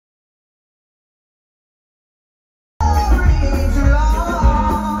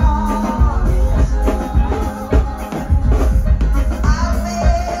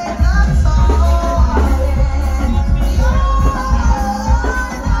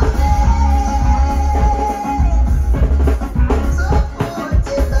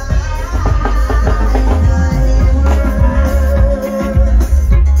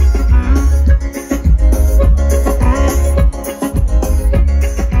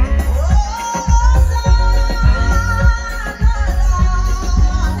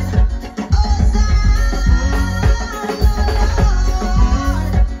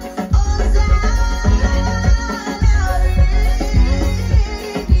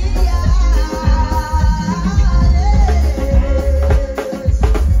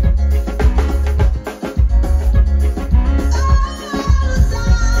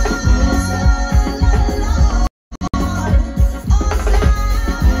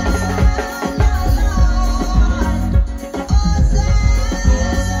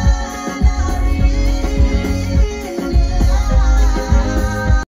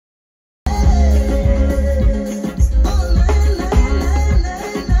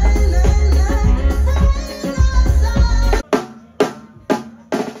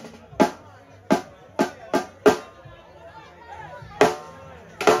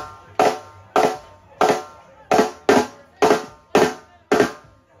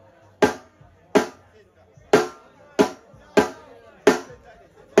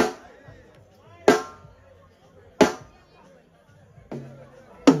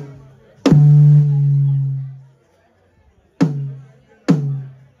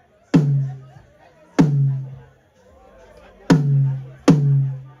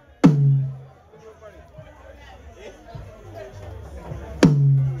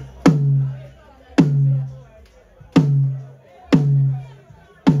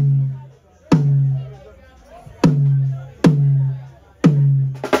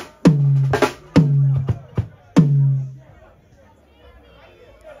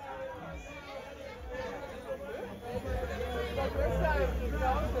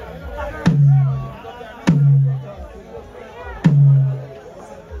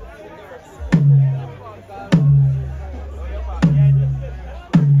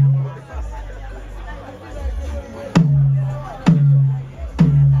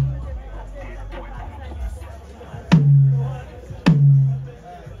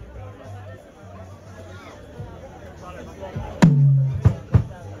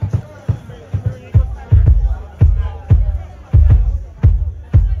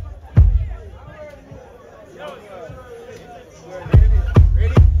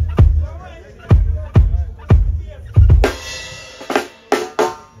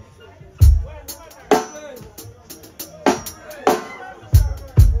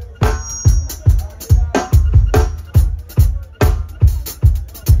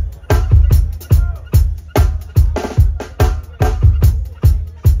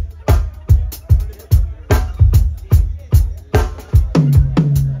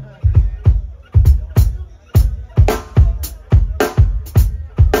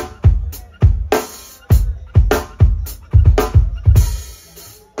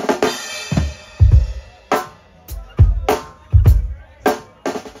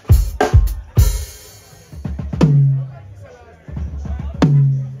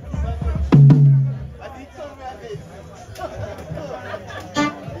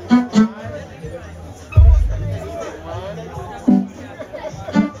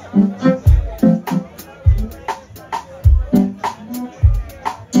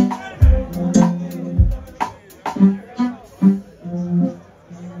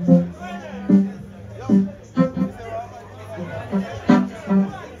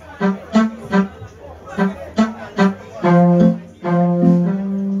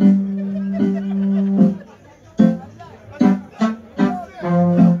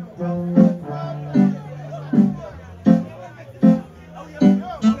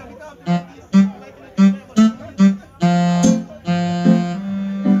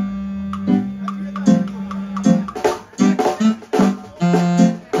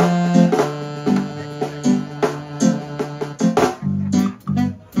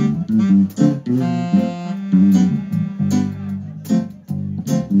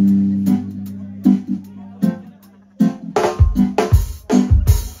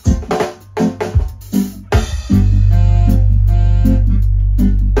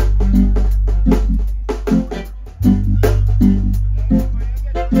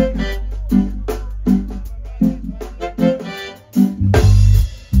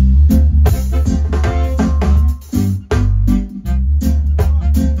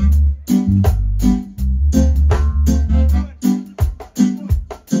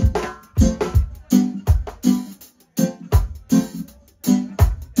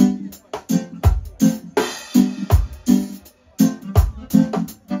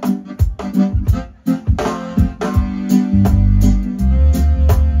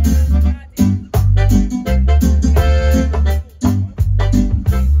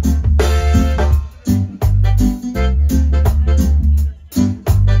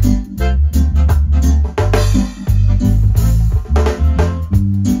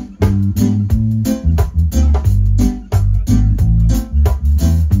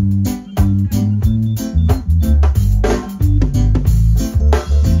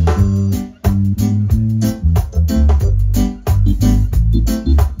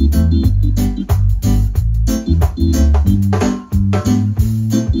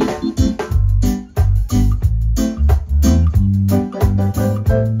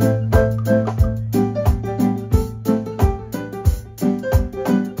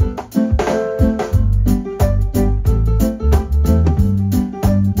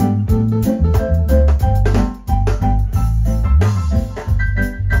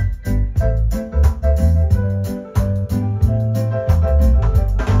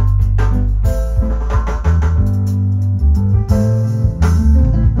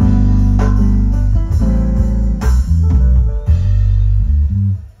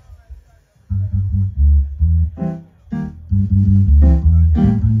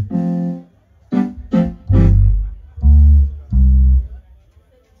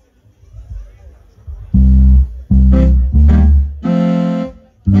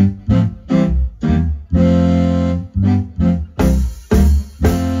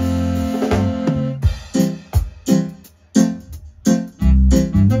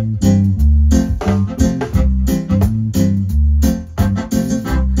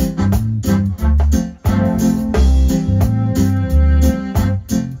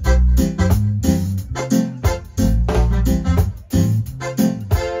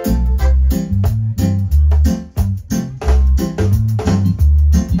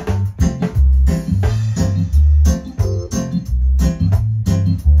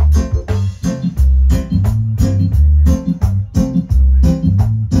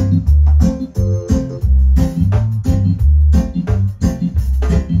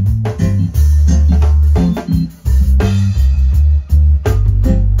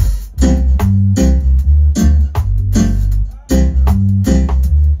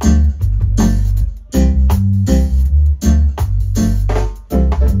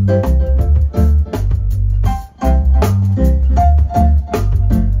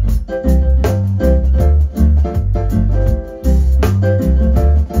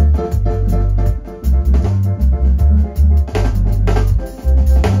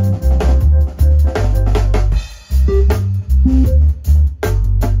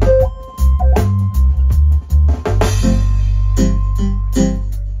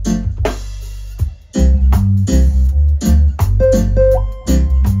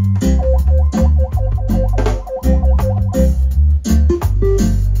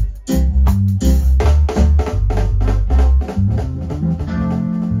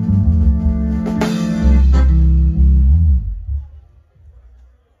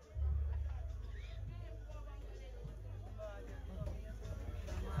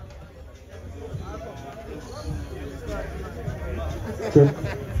Check.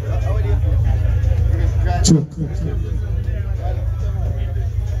 Check.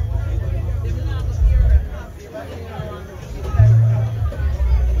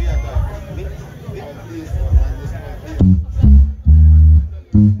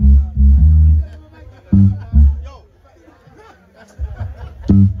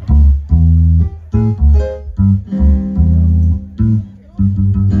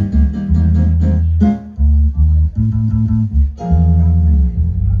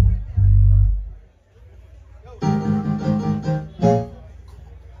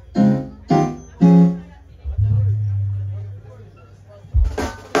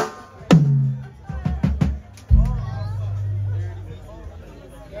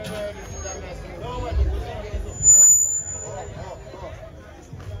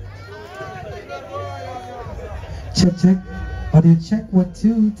 Check, check. Audio check. 1,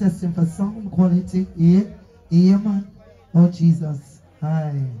 2. Testing for sound quality. Yeah. Yeah, man. Oh, Jesus.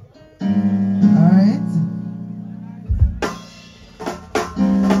 Hi. Alright.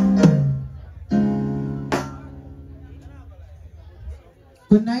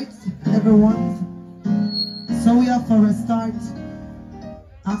 Good night, everyone. So we are for a start.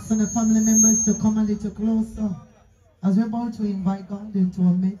 Asking the family members to come a little closer as we're about to invite God into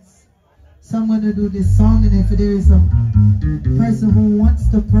our midst. So I'm going to do this song, and if there is a person who wants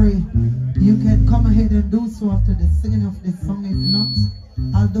to pray, you can come ahead and do so after the singing of this song. If not,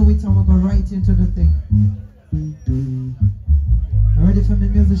 I'll do it and we'll go right into the thing. Ready for me,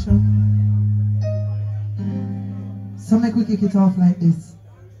 musician? So make we kick it off like this.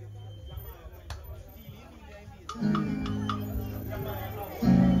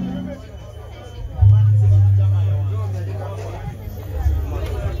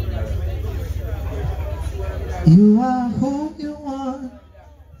 You are who you are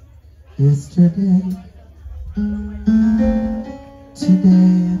yesterday,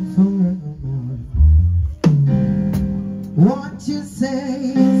 today and forevermore. What you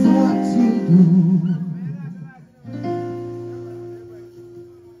say is what you do.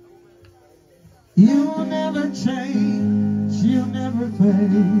 You never change, you never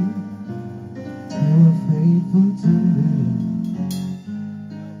fade. You're faithful to me.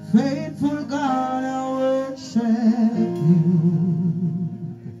 Faithful God, I worship you.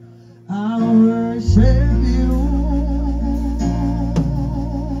 I worship you.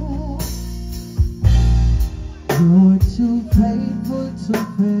 You're too faithful to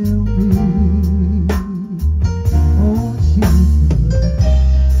fail me. Oh Jesus,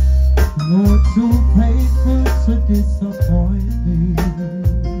 you're too faithful to disappoint me.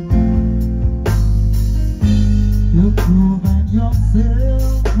 You've proven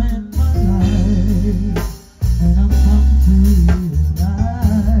yourself in my life, and I've come to realize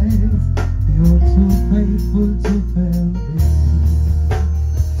you're too faithful to fail me.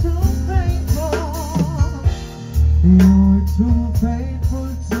 Too faithful. You're too faithful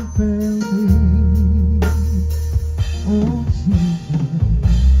to fail me. Oh Jesus,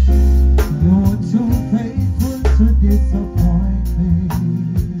 you're too faithful to disappoint me.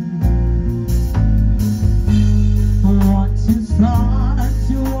 For what you start,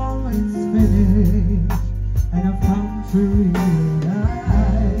 you always finish, and I've come to realize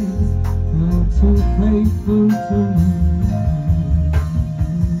you're too faithful to me.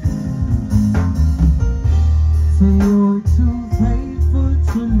 So you're too faithful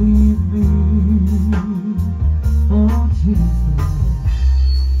to leave me. Oh Jesus,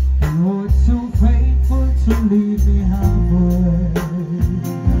 you're too faithful to leave me halfway.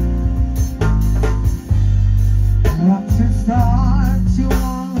 What you start, you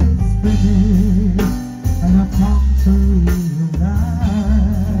always finish, and I've come to realize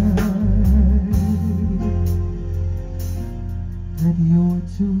that you're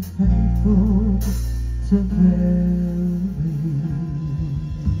too faithful to fail me.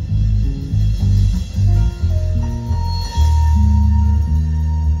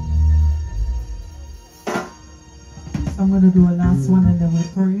 So I'm going to do a last one and then we'll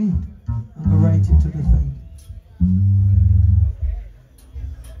pray and go right into the thing.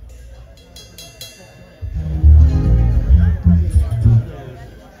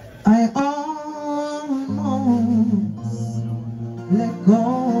 I almost let go.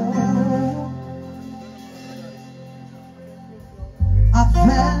 I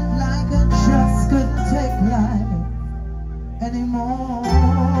felt like I just couldn't take life anymore.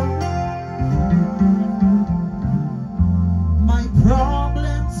 My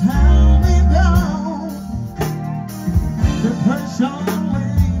problems held me down. Depression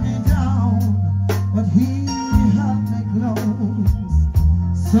weighed me down, but He held me close,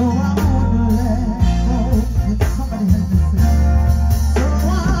 so I wouldn't let go. If somebody help me sing.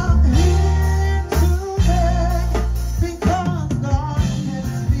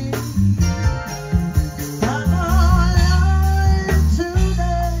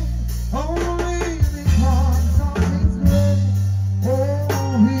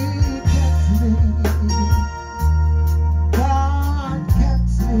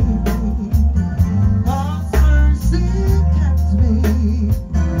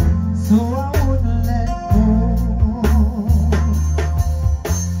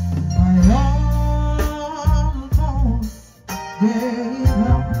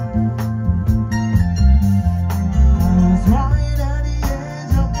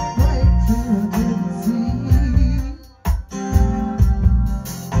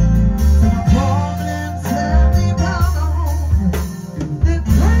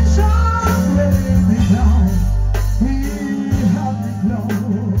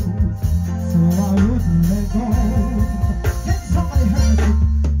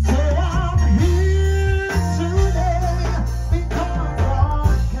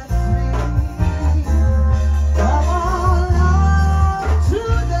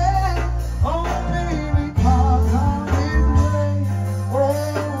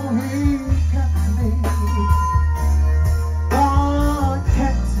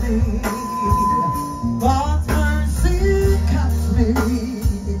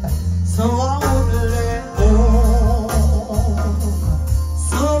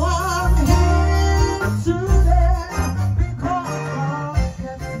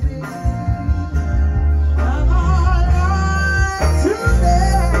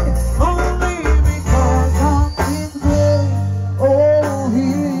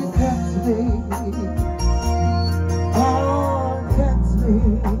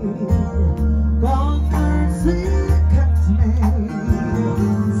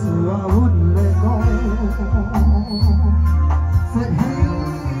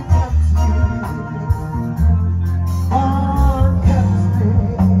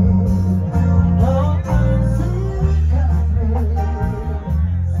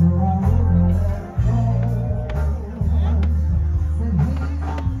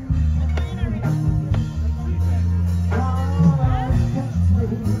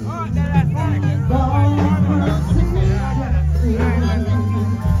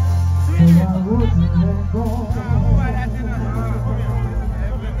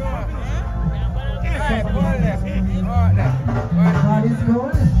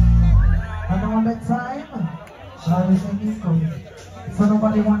 So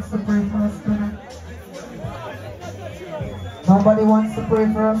nobody wants to pray for us tonight? Nobody wants to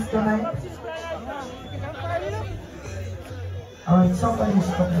pray for us tonight? Alright, somebody's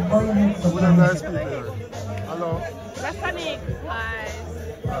coming. Go ahead. Hello. That's funny. Hi.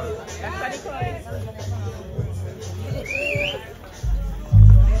 That's funny.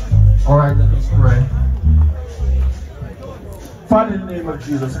 Alright, let us pray. Father, in the name of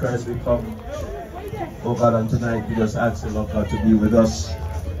Jesus Christ, we come. Oh God, and tonight we just ask you, Lord God, to be with us.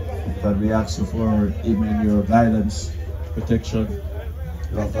 God, we ask you for, amen, your guidance, protection.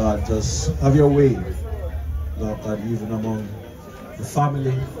 Lord God, just have your way. Lord God, even among the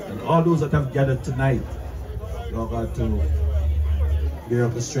family and all those that have gathered tonight. Lord God, to bear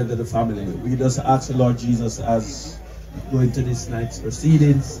up the strength of the family. We just ask you, Lord Jesus, as we go into this night's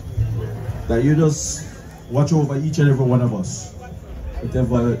proceedings, that you just watch over each and every one of us.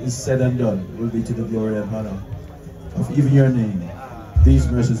 Whatever is said and done will be to the glory and honor of even your name. These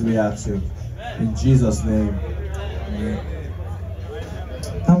mercies we ask you. In Jesus' name. Amen.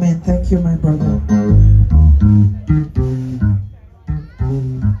 Amen. Thank you, my brother.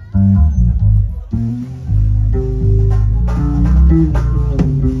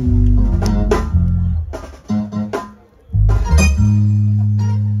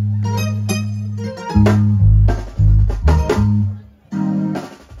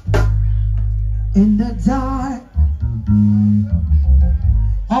 In the dark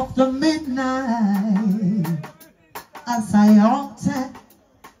of the midnight, as I often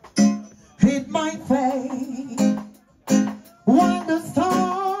hid my face, while the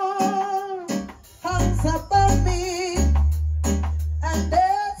storm hangs above me, and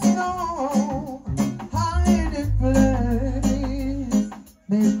there's no hiding place,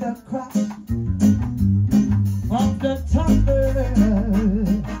 make the crash of the thunder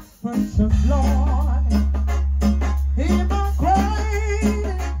precious Lord, hear my cry,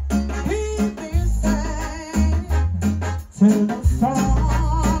 hear me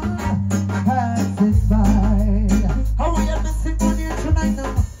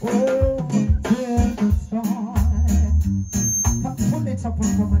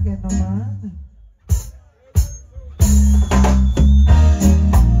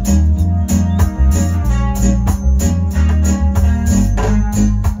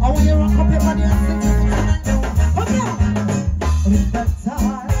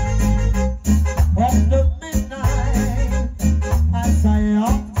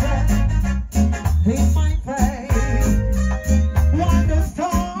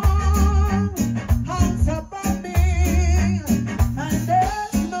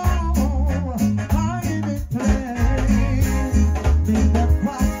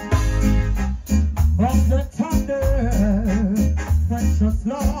precious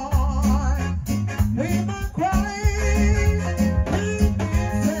Lord, hear my cry, keep me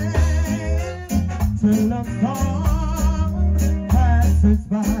safe till the storm passes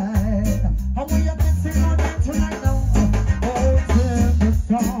by. How we have been singing on that tonight now? Oh, till the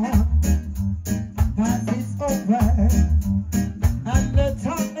storm passes over and the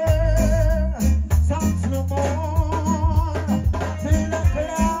thunder sounds no more, till the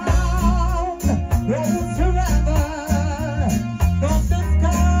cloud rolls forever from the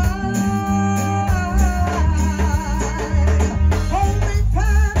sky. Hold me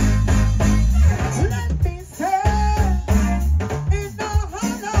fast, let me stand in the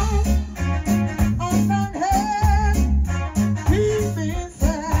hollow of my hand. Keep me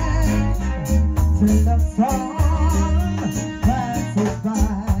safe till the storm passes by.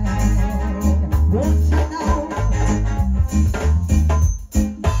 Won't you know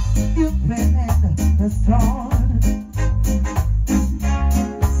you've been in the storm?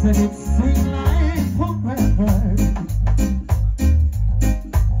 Said it seemed like forever.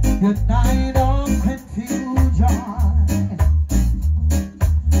 Your night of confusion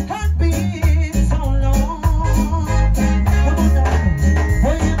had been so long. Come on now,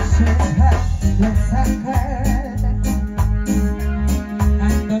 for you should have looked ahead,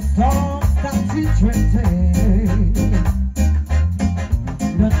 and the storm started drifting.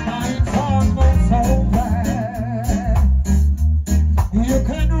 The night's almost over. You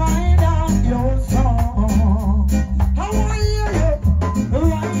can write out your song. How are you?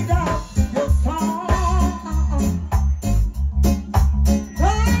 Write out your song.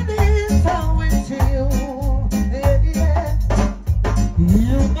 Write it out with you. Yeah.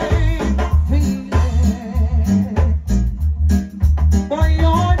 You may not feel it, but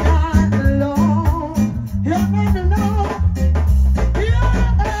you're not alone. You're not alone. You're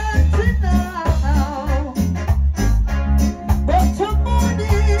empty now, but your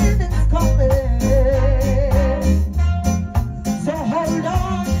morning is coming. So hold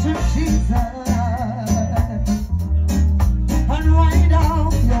on to Jesus and write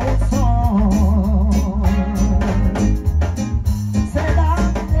out your song. Said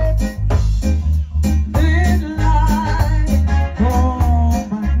I'm in line for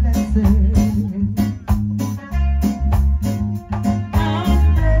my blessing.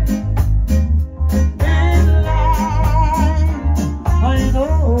 I'm in line, I know.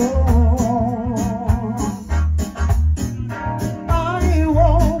 I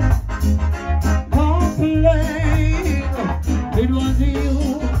won't complain. It was you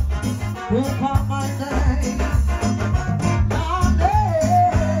who called my name. I'm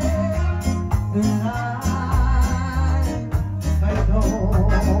in line, I know.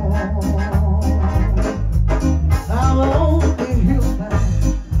 I'm only human.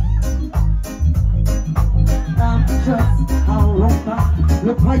 I'm just a robot.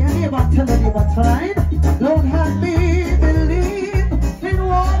 Look how your neighbor tell the neighbor tonight. Don't have me believe in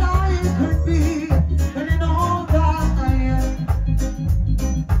what I could be and in all that I am.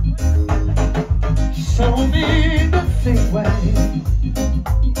 Show me the same way.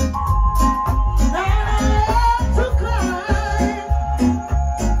 Now I have to climb.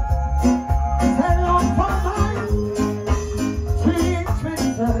 Tell on for my sweet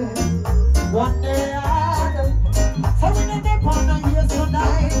princess. One day I'll so we get up on the years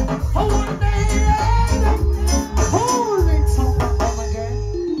tonight. Oh, one day I'll hold it so come again.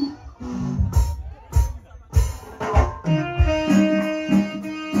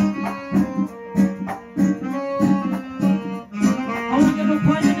 Are we gonna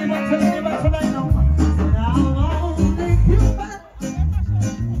find anybody tonight now? Say, I'm only human.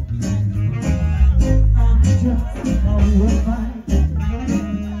 I'm just a woman.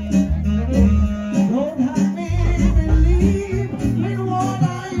 Don't have me believe in what I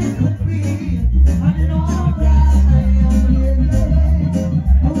could be and in all that I am.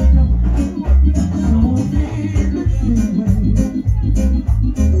 Oh, no. Show me the same way.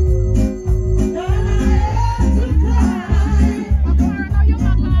 Then I have to cry. No, you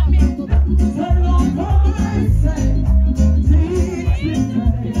can't call me.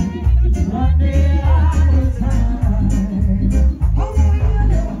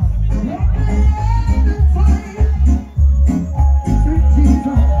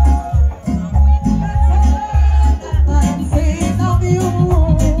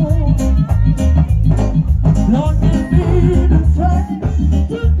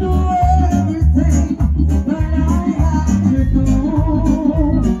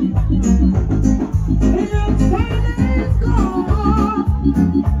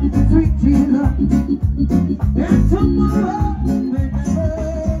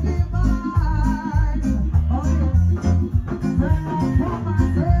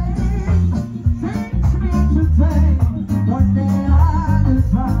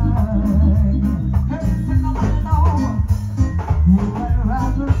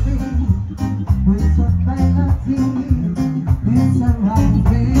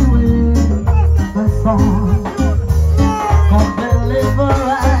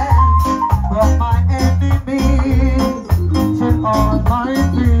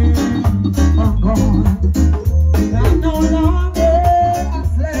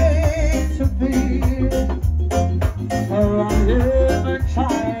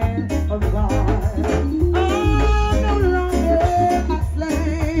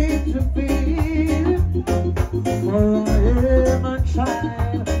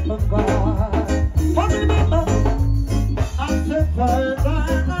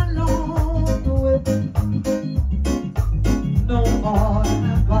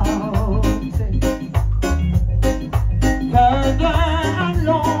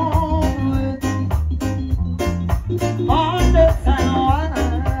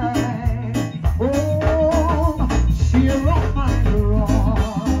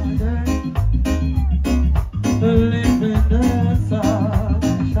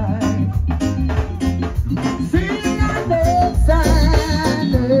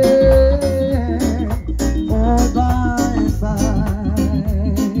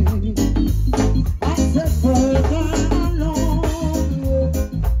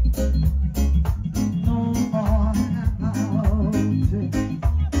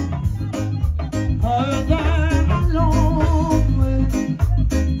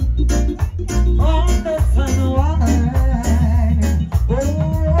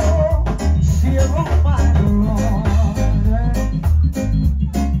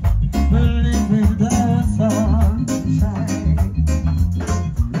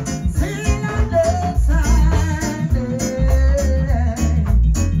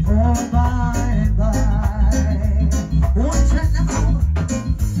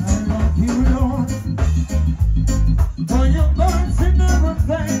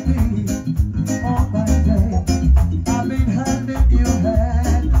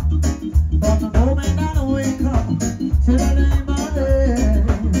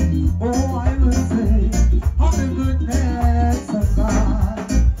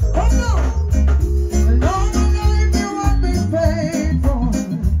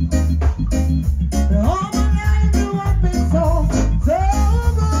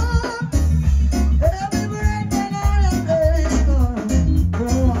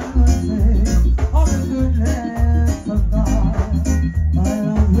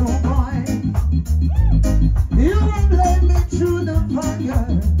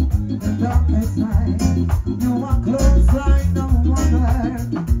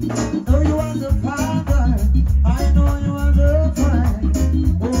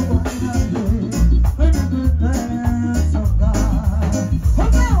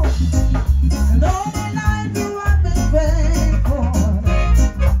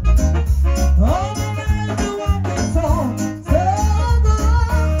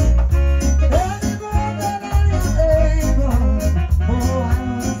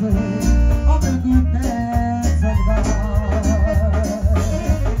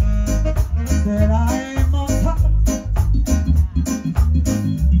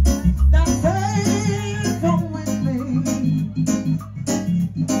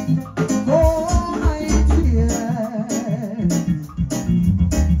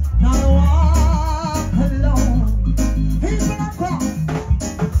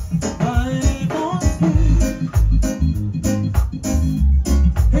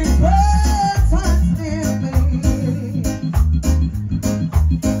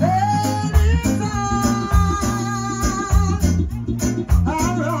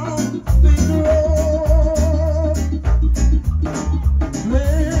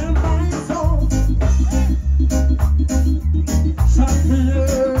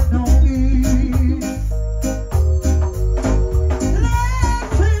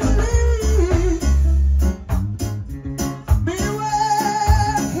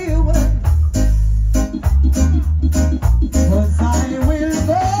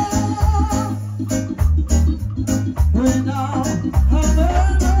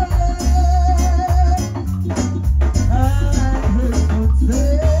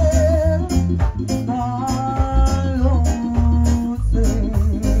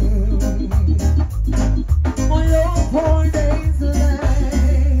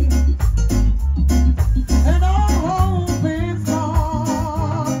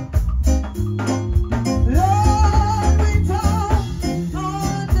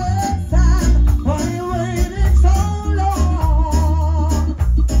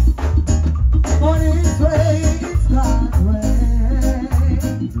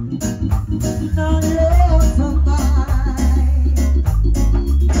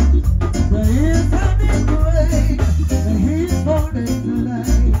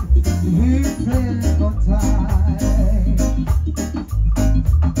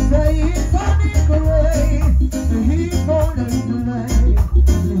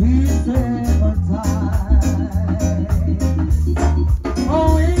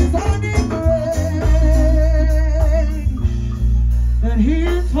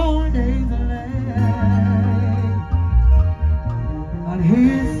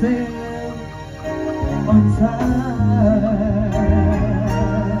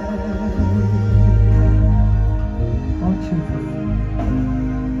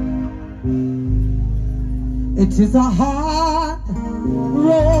 It is a hard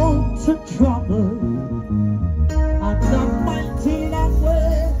road to travel, and a mighty long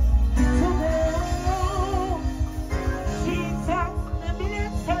way to go. Jesus, the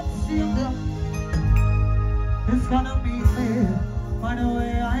blessed Savior, is gonna be there by the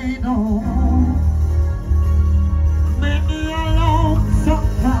way I know. Many along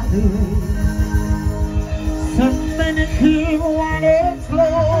somebody, so many people want it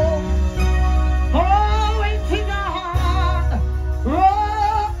slow. Oh, it is a hard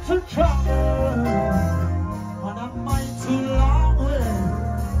road to travel, on a mighty long way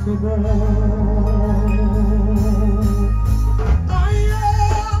to go. I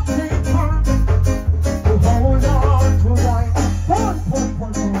am determined to hold on to right.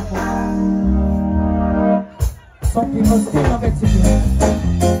 Some people still love it today.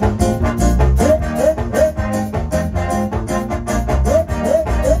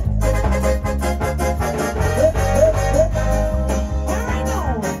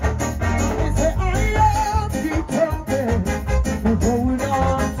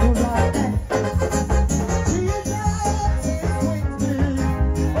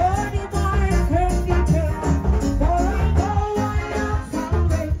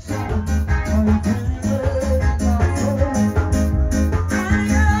 I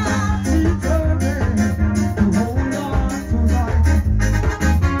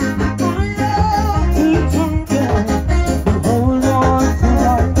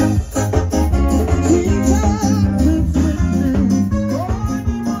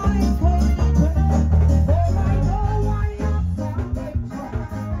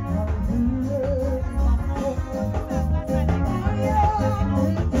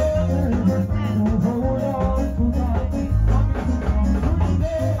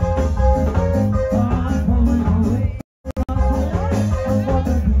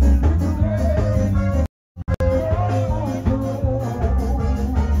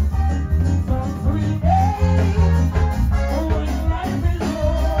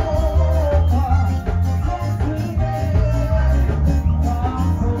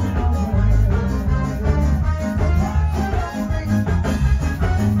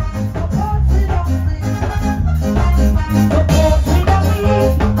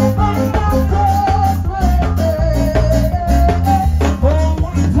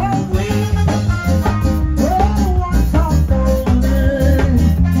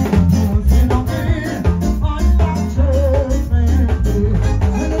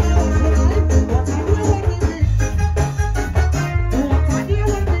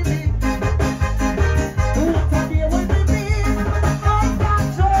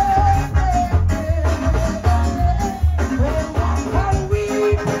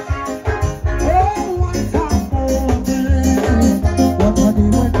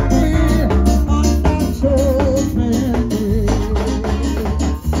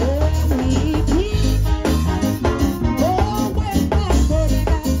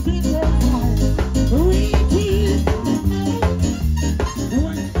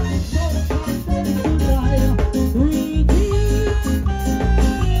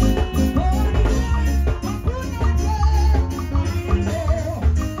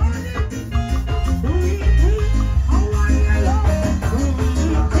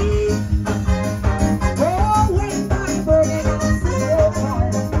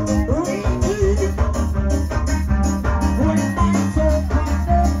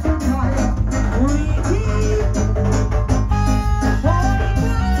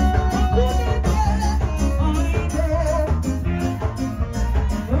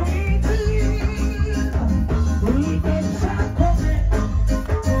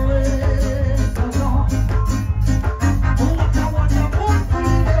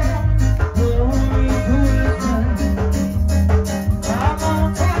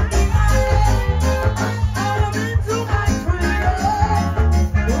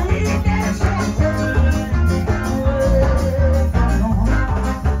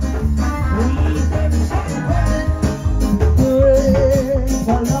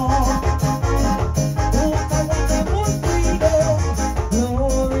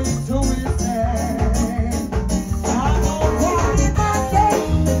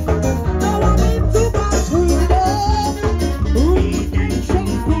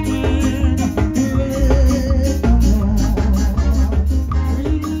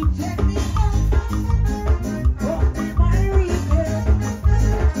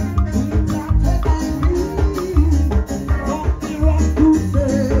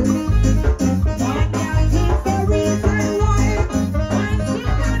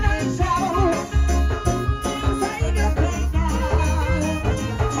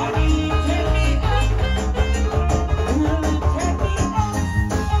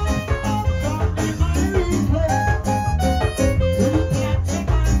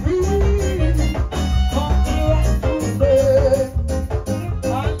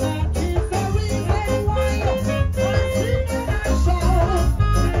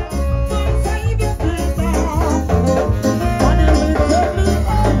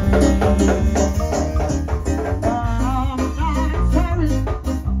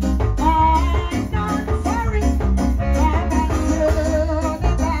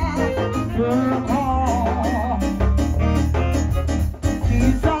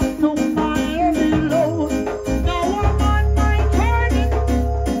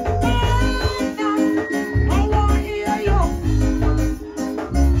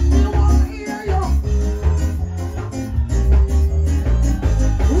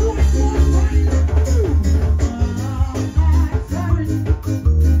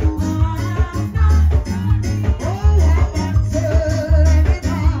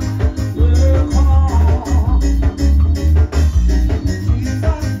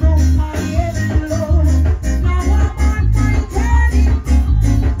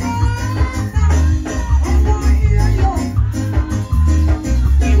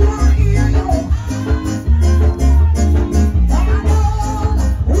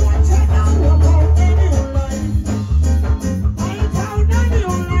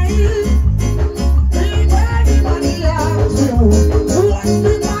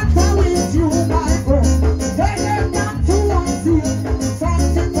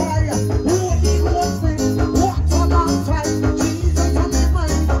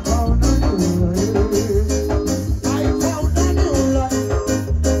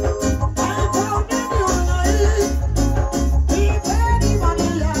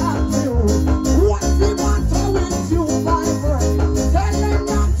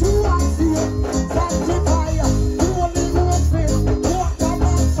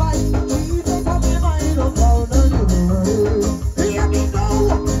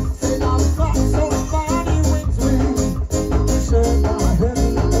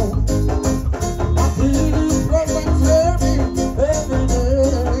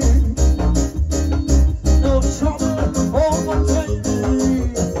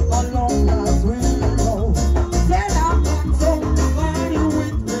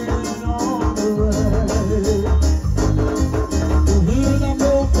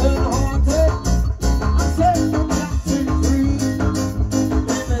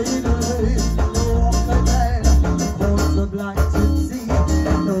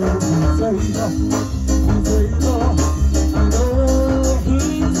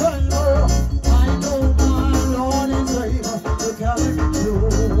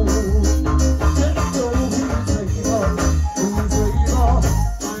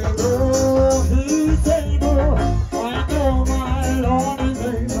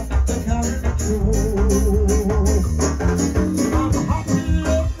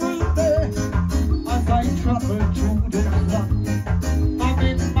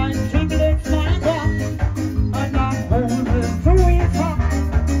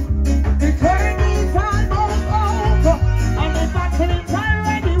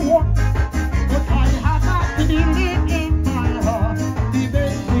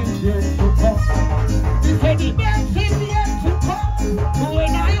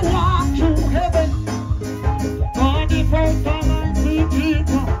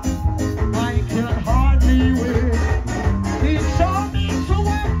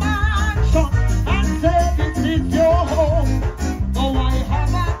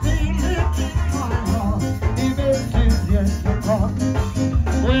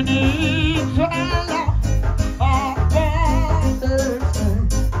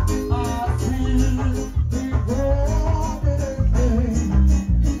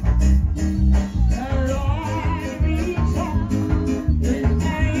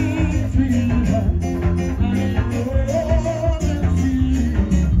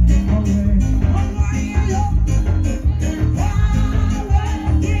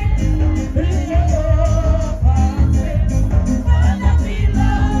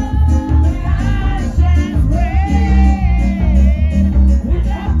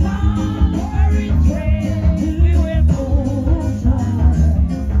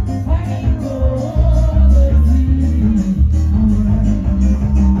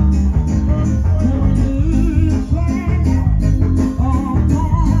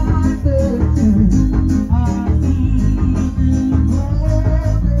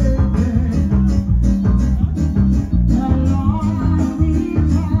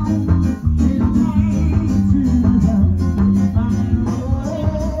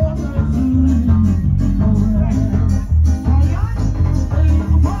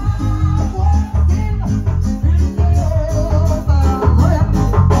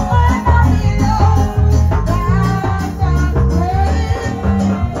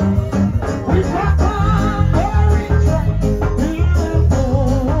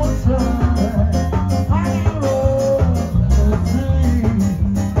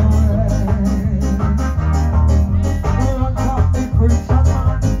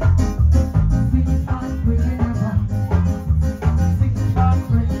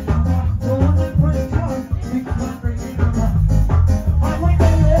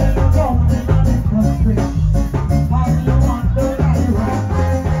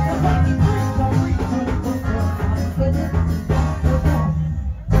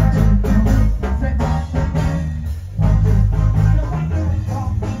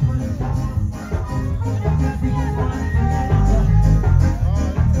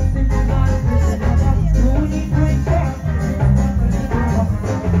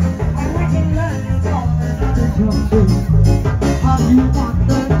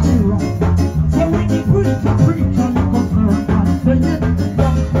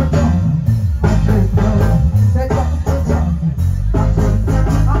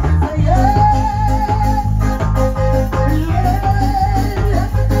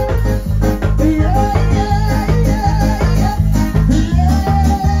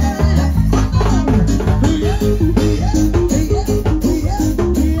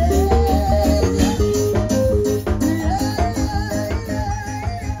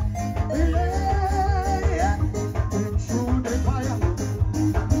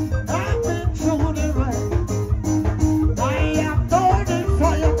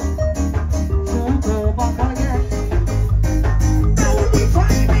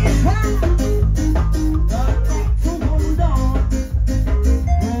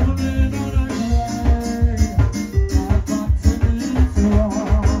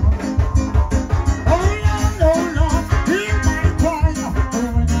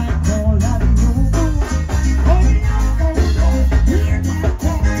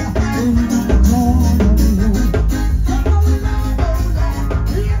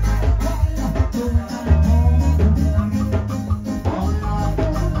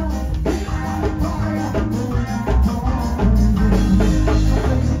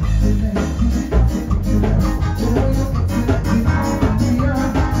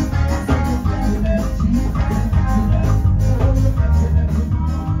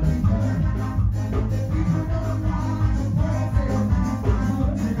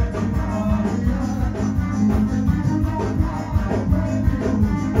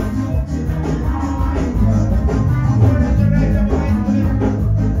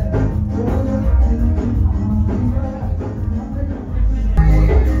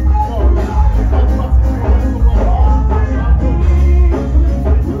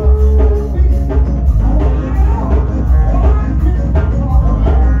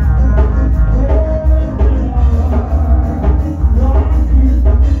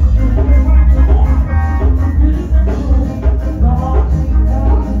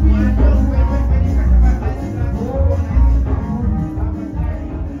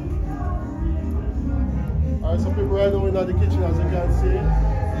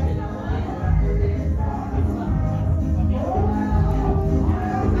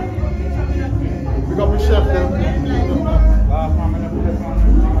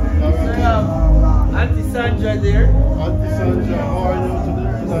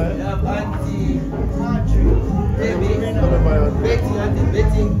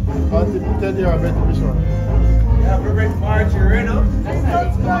Reverend Marjorie, no?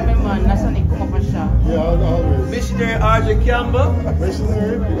 That's when they come up and shop. Yeah, always. Missionary Audrey Campbell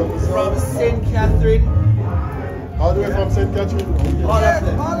Missionary, pick up the from song. St. Catherine. All the way from St. Catherine. All of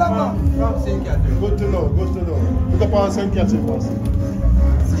them. From St. Catherine. Good to know, good to know. Pick up all St. Catherine, boss.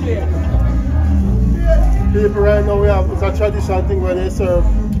 Straight. People, right now it's a tradition thing where they serve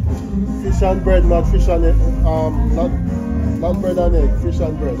fish and bread, not fish and egg, not bread and egg, fish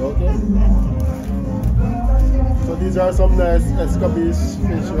and bread, okay? So these are some nice escabeche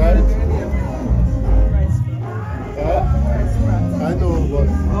fish, right? I know, but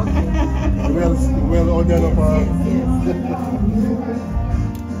well ordered up.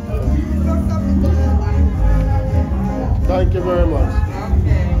 Thank you very much.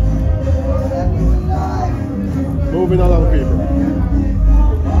 Moving along, people.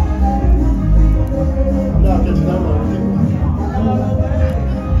 Now, catch them now.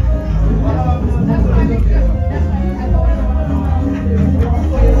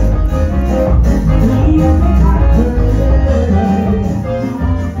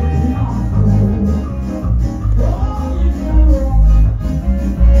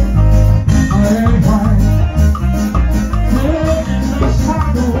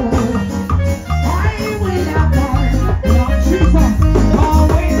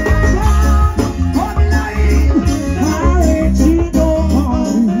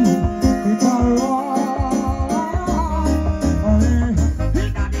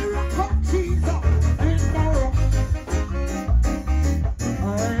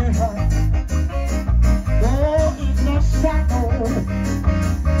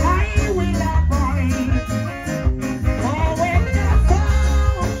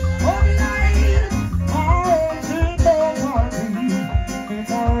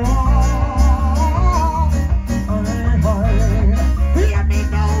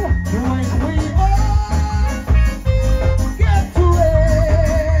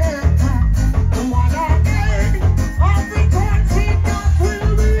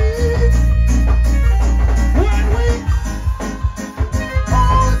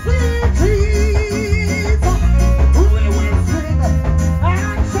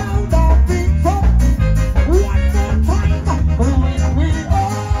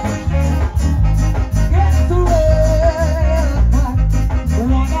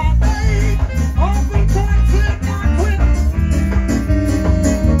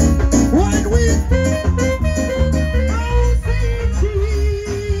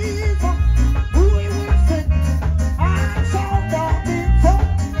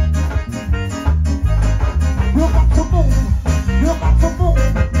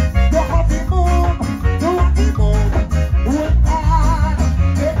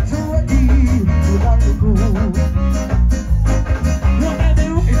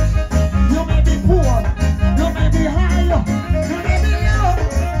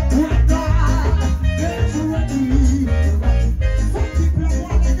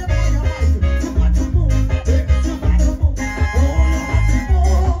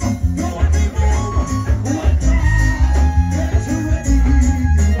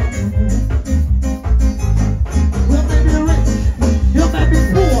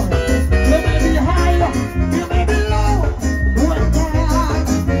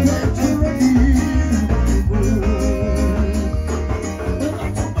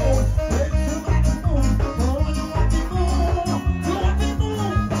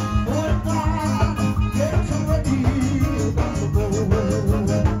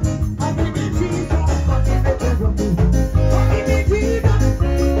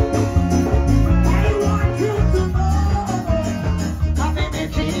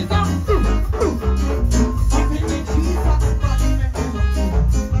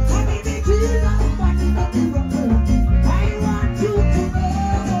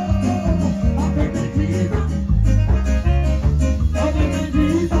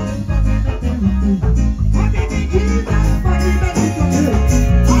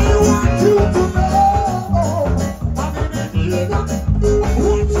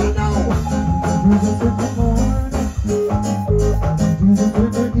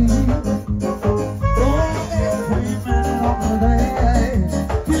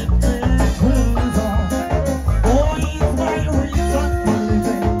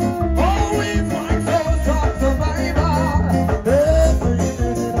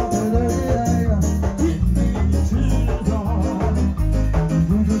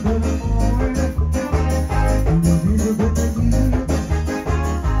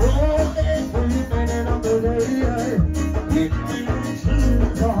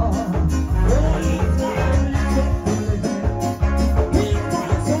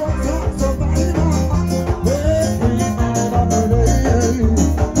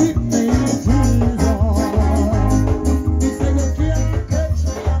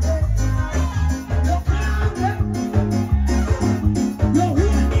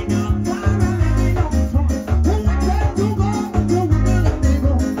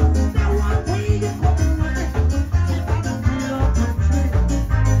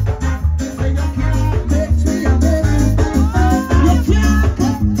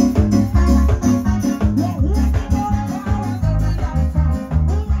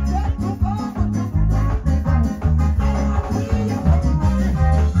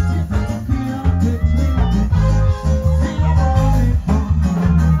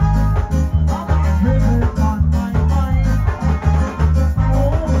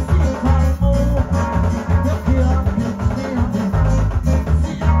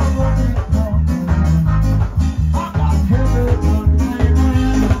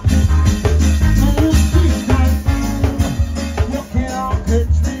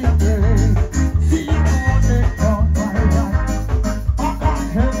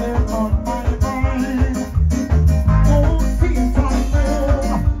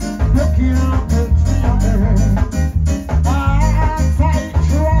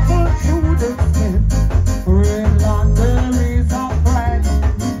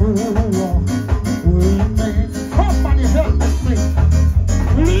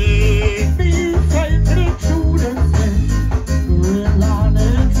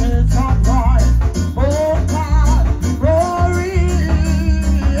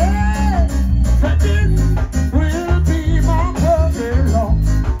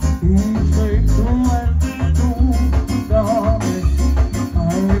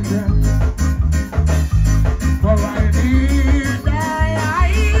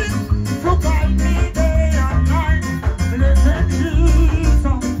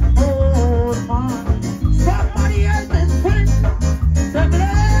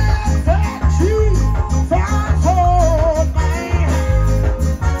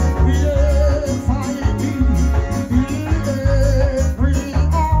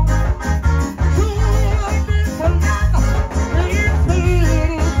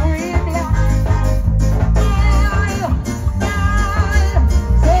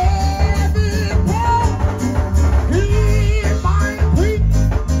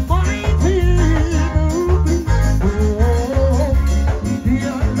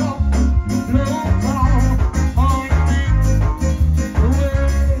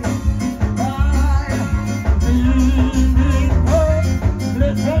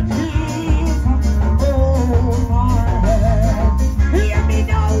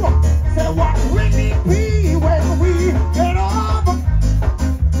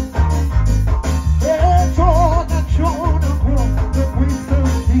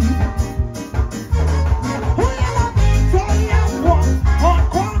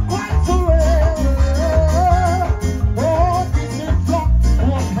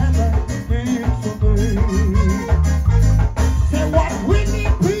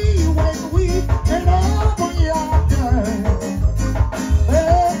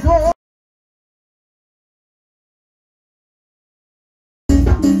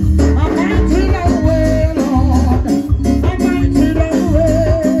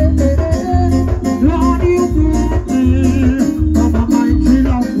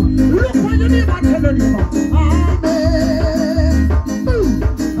 telling you. Amen.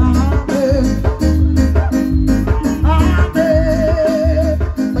 Amen. Amen.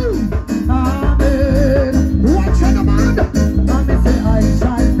 Amen. Watch out, man. Mommy say, I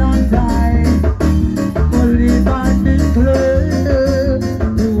shall not die, but live and declare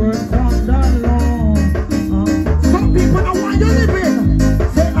the words of the Lord. Some people don't want you living.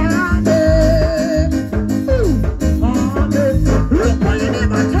 Say, Amen. Amen. Look what your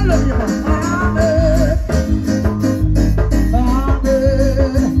name is telling you. Amen.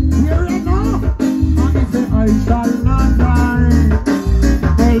 Amen. Here you go. Mommy say, I shall not die,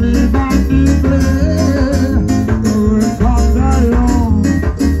 but live and declare the words of the Lord.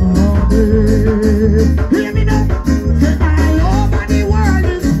 Amen. Hear me now. Say, all over the world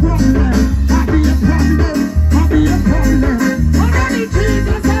is problem. I be a problem. I be a problem. And only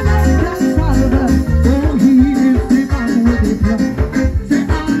Jesus alone can solve it. Oh, he is the man with the plan. Say,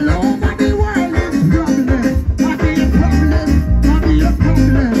 all over the world is problem. I be a problem. I be a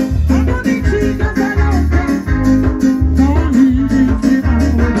problem. And only Jesus alone can. Oh, he is the man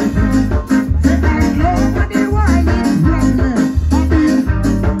with the plan. Say, all over the world is problem.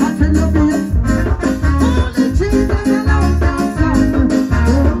 I tell you, only Jesus alone can solve it.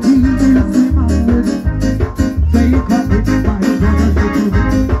 Oh, he is the man with the plan. Say, you got it, my brother, say you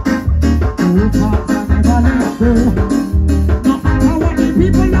got it. Oh, Father, never let go. No matter what the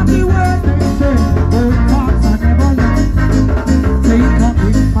people of the world they say, oh, Father, never let go. Say, you got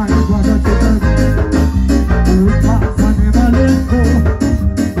it, my brother, say you got it. Oh, Father, never let go.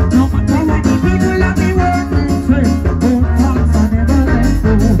 No matter what the people of the world they say, oh, Father, never let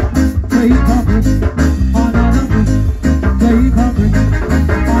go. Say, you got it, another good. Say, you got it,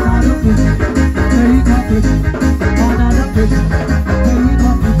 another good. Say, you got it, another good. Say, you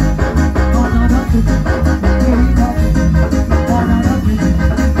got it, another good. Say, you got it, another good.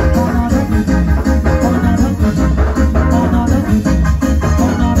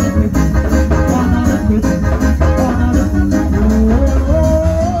 Another good.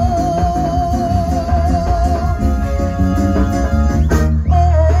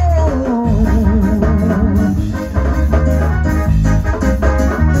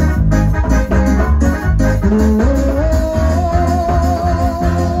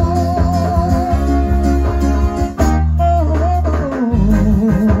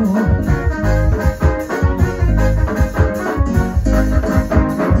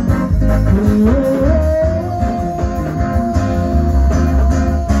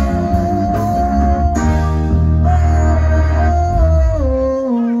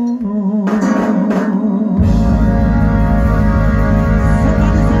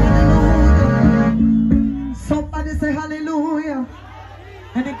 Somebody say hallelujah.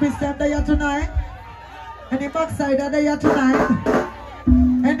 Any Christian there tonight? Any backside there tonight?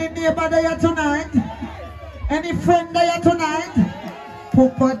 Any neighbor there tonight? Any friend there tonight?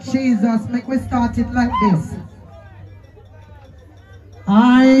 Papa Jesus, make we start it like this.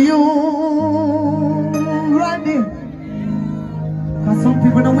 Are you ready? Because some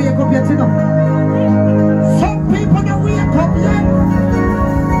people don't wake up yet, you know. Some people don't wake up yet.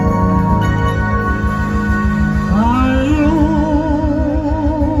 Are you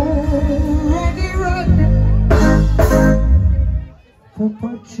ready? Papa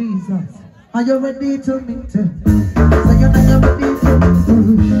Jesus, are you ready to meet him? So you know you're ready to meet him.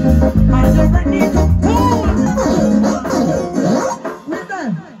 Are you ready to go? With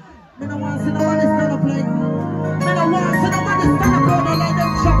them, me no want to see nobody stand up like me. Me no want to see nobody stand up on the line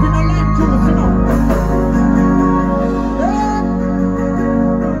and chopping the line juice, you know.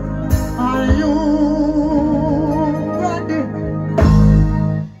 Are you ready?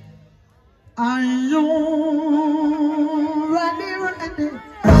 Are you ready?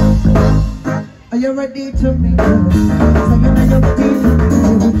 Are you ready to meet me? So you know you're ready to go.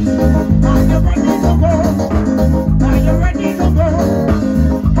 Are you ready to go? Are you ready to go?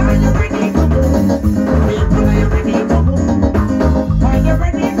 Are you ready to go? People, are you ready to go? Are you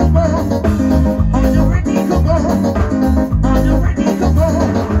ready to go? Are you ready to go? Are you ready to go?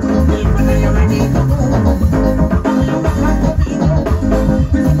 People, are you ready to go? Are you rock out for me now?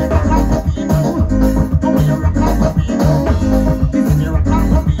 Is it rock out for me now? Are you rock out for me now?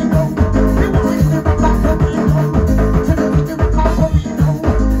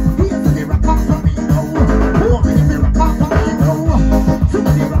 Is it rock out for me now?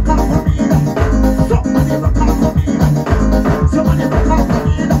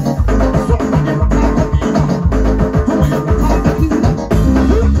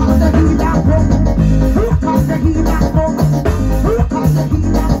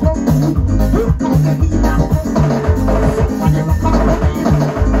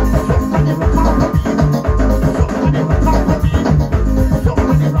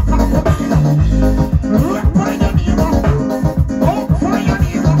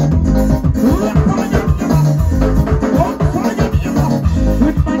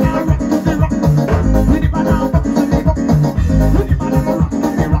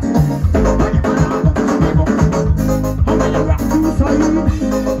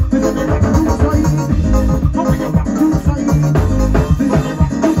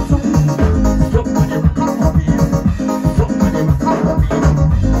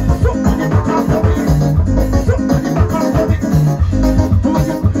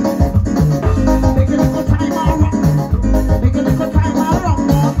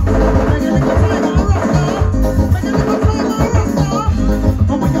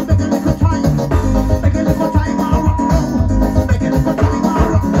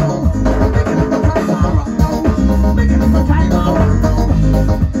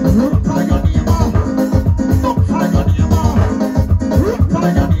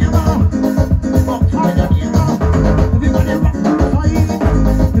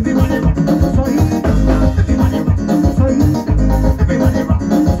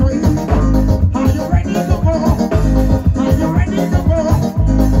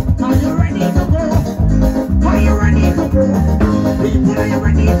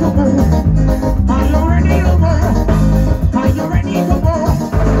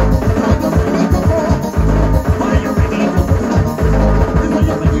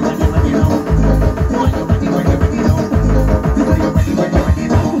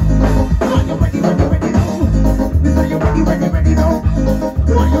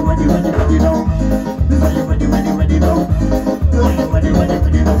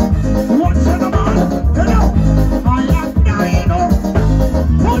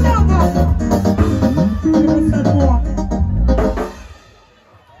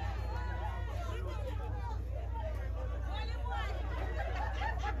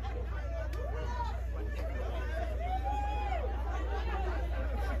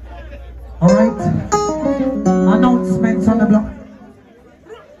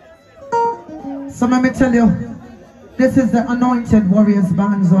 So let me tell you, this is the Anointed Warriors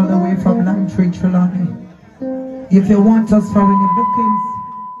bands all the way from Langtree, Trelawney. If you want us for any bookings,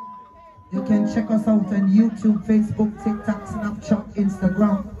 you can check us out on YouTube, Facebook, TikTok, Snapchat,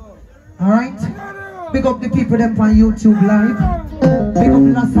 Instagram. Alright? Big up the people them on YouTube live. Big up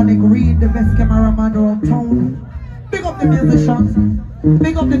Lasonic Reed, the best cameraman around town. Big up the musicians.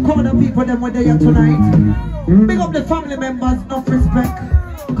 Big up the corner people them were there tonight. Big up the family members, enough respect.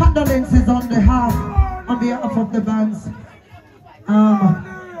 Condolences on behalf of the bands.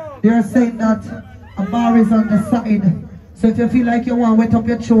 They are saying that a bar is on the side. So if you feel like you want to wet up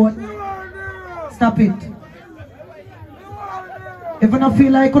your throat, stop it. If you don't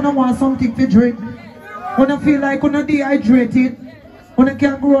feel like you don't want something to drink, you don't feel like you're dehydrated, you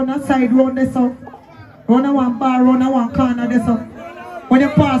can go on the side round this up. Run a one bar, run a one corner this up. When you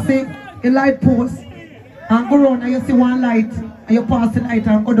pass it, you light post and go round and you see one light and you pass the light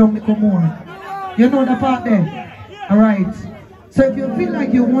and go down little more. You know the part there? Alright. So if you feel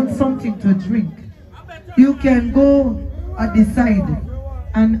like you want something to drink, you can go at the side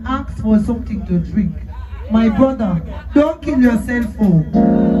and ask for something to drink. My brother, don't kill yourself,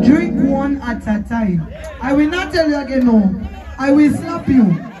 oh. Drink one at a time. I will not tell you again, no. I will slap you.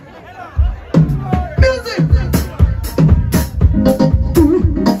 Music!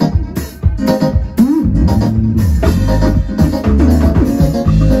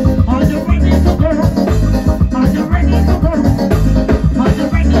 Are you ready to go? Are you ready to go? Are you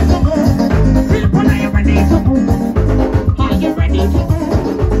ready to go? People, are you ready to go? Are you ready to go?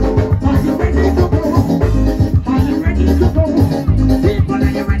 Are you ready to go? Are you ready to go? People,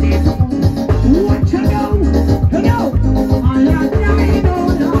 are you ready to go? What you know? Hello! I am dying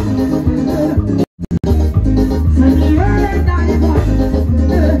all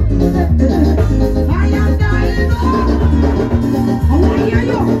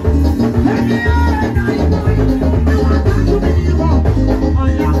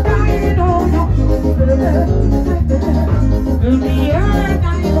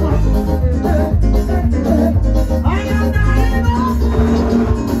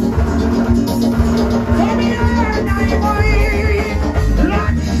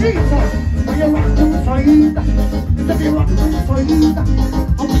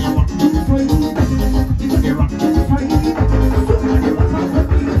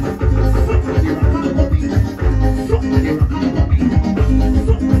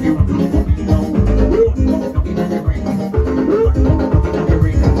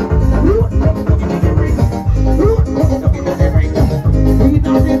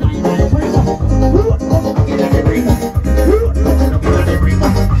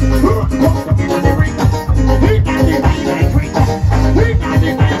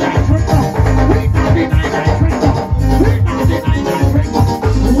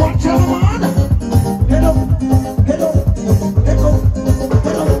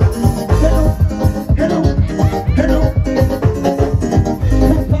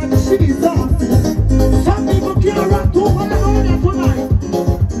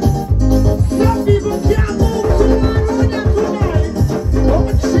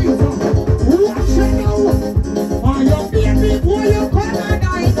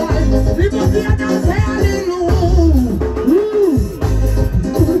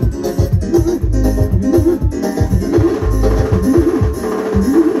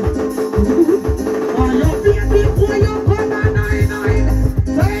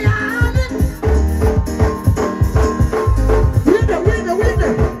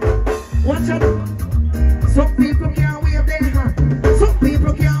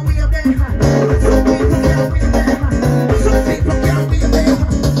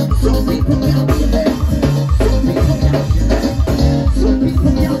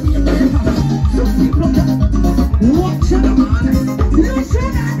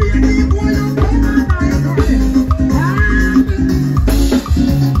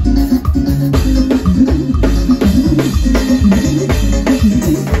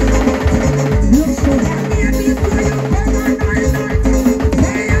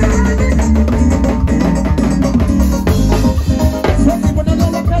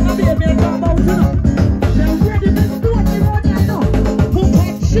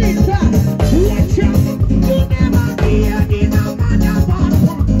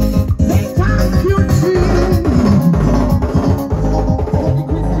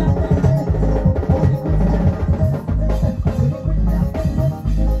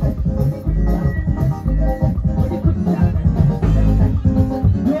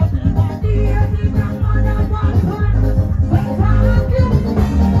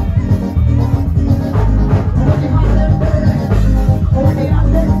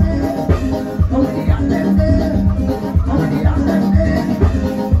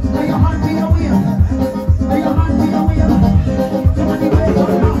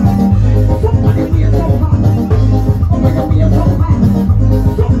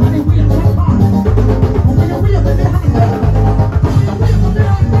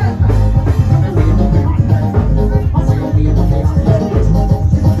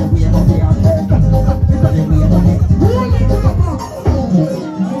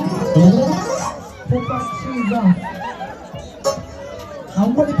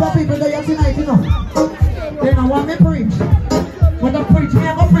And what the people there tonight, you know? They don't want me preach. But the preach, me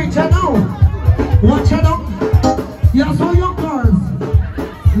I go preach now. Watch it now. You saw your girls.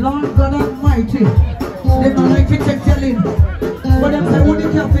 Lord God Almighty. They don't like to take your in. But them say, who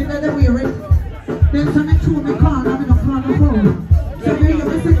the captain that they wear it? They say me to me corner, I'm in a corner phone. So you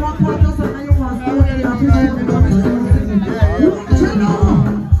me sing one part of something and you want to go in there and you see me come and sing. Watch it now.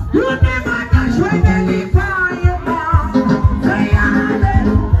 You never dash when they leave for you. Say amen.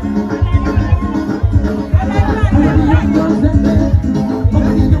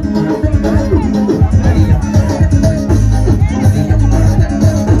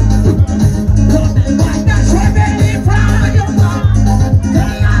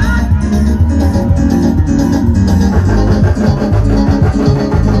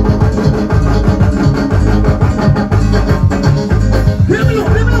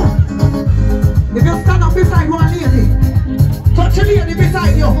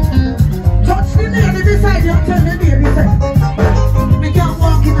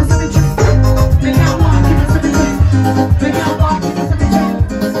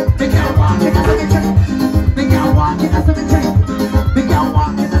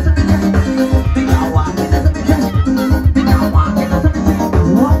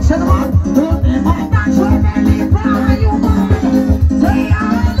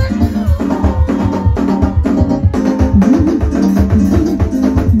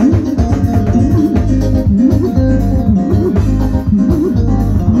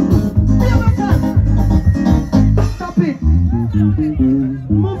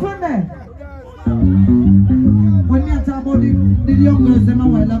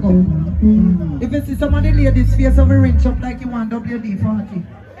 Face of a rinse up like you want WD-40.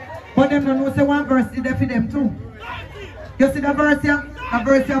 But them don't know say one verse is there for them too. You see the verse here? The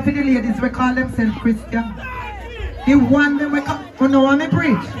verse here for the ladies we call themselves Christian. The one them we call, you know what I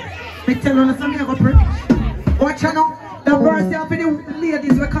preach? Me tell you something I go preach. Watch you now. The verse here for the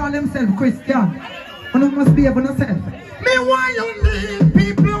ladies we call themselves Christian. You must be able to say. Me want you leave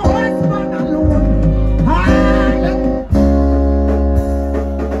people husband alone.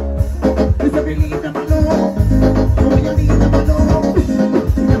 You say believe them alone.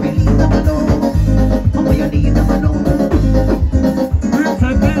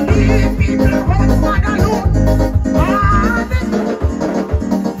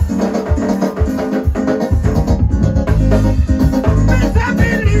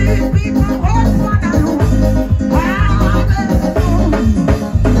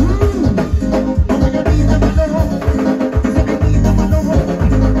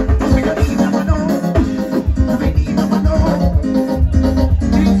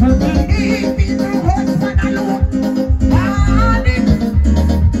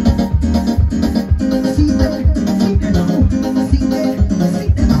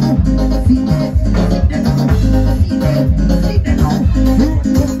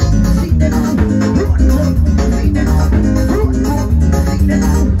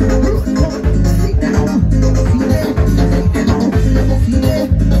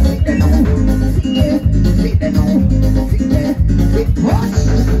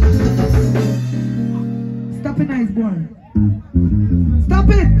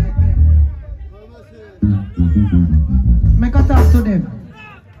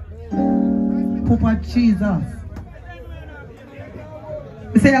 Jesus.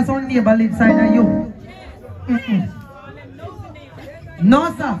 You say your son neighbor live side of you.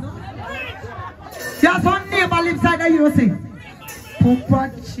 No, sir. Your son neighbor live side of you, see.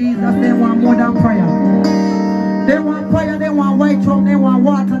 Papa Jesus, they want more than prayer. They want prayer, they want white rum, they want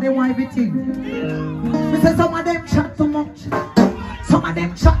water, they want everything. We say some of them chat too much. Some of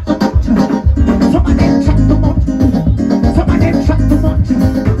them chat too much. Some of them chat too much. Some of them chat too much.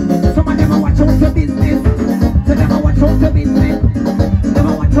 Some of them watch out your business. They never watch out your business.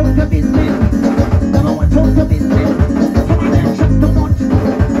 Never watch out your business. Never watch out your business. Some of them chat too much.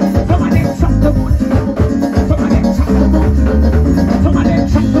 Some of them chat too much. Some of them chat too much. Some of them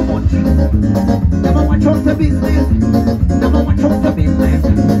chat too much. Never watch out your business. Never watch out your business.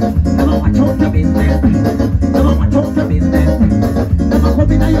 Never watch out your business. Never watch out your business. Never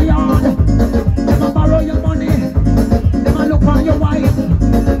come in your yard. Never borrow your money. Never look on your wife.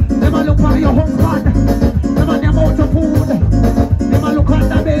 Never look on your husband. Never name out your food. Never look on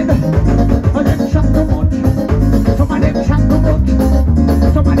the bed. But them chat too much. Some of them chat too much.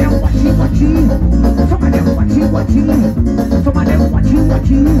 Some of them watchy. Some of them watchy. Some of them watchy.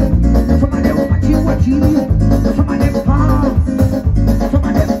 Some of them watchy. Some of them farm. Some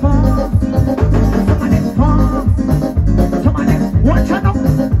of them farm. Some of them farm. Some of them watch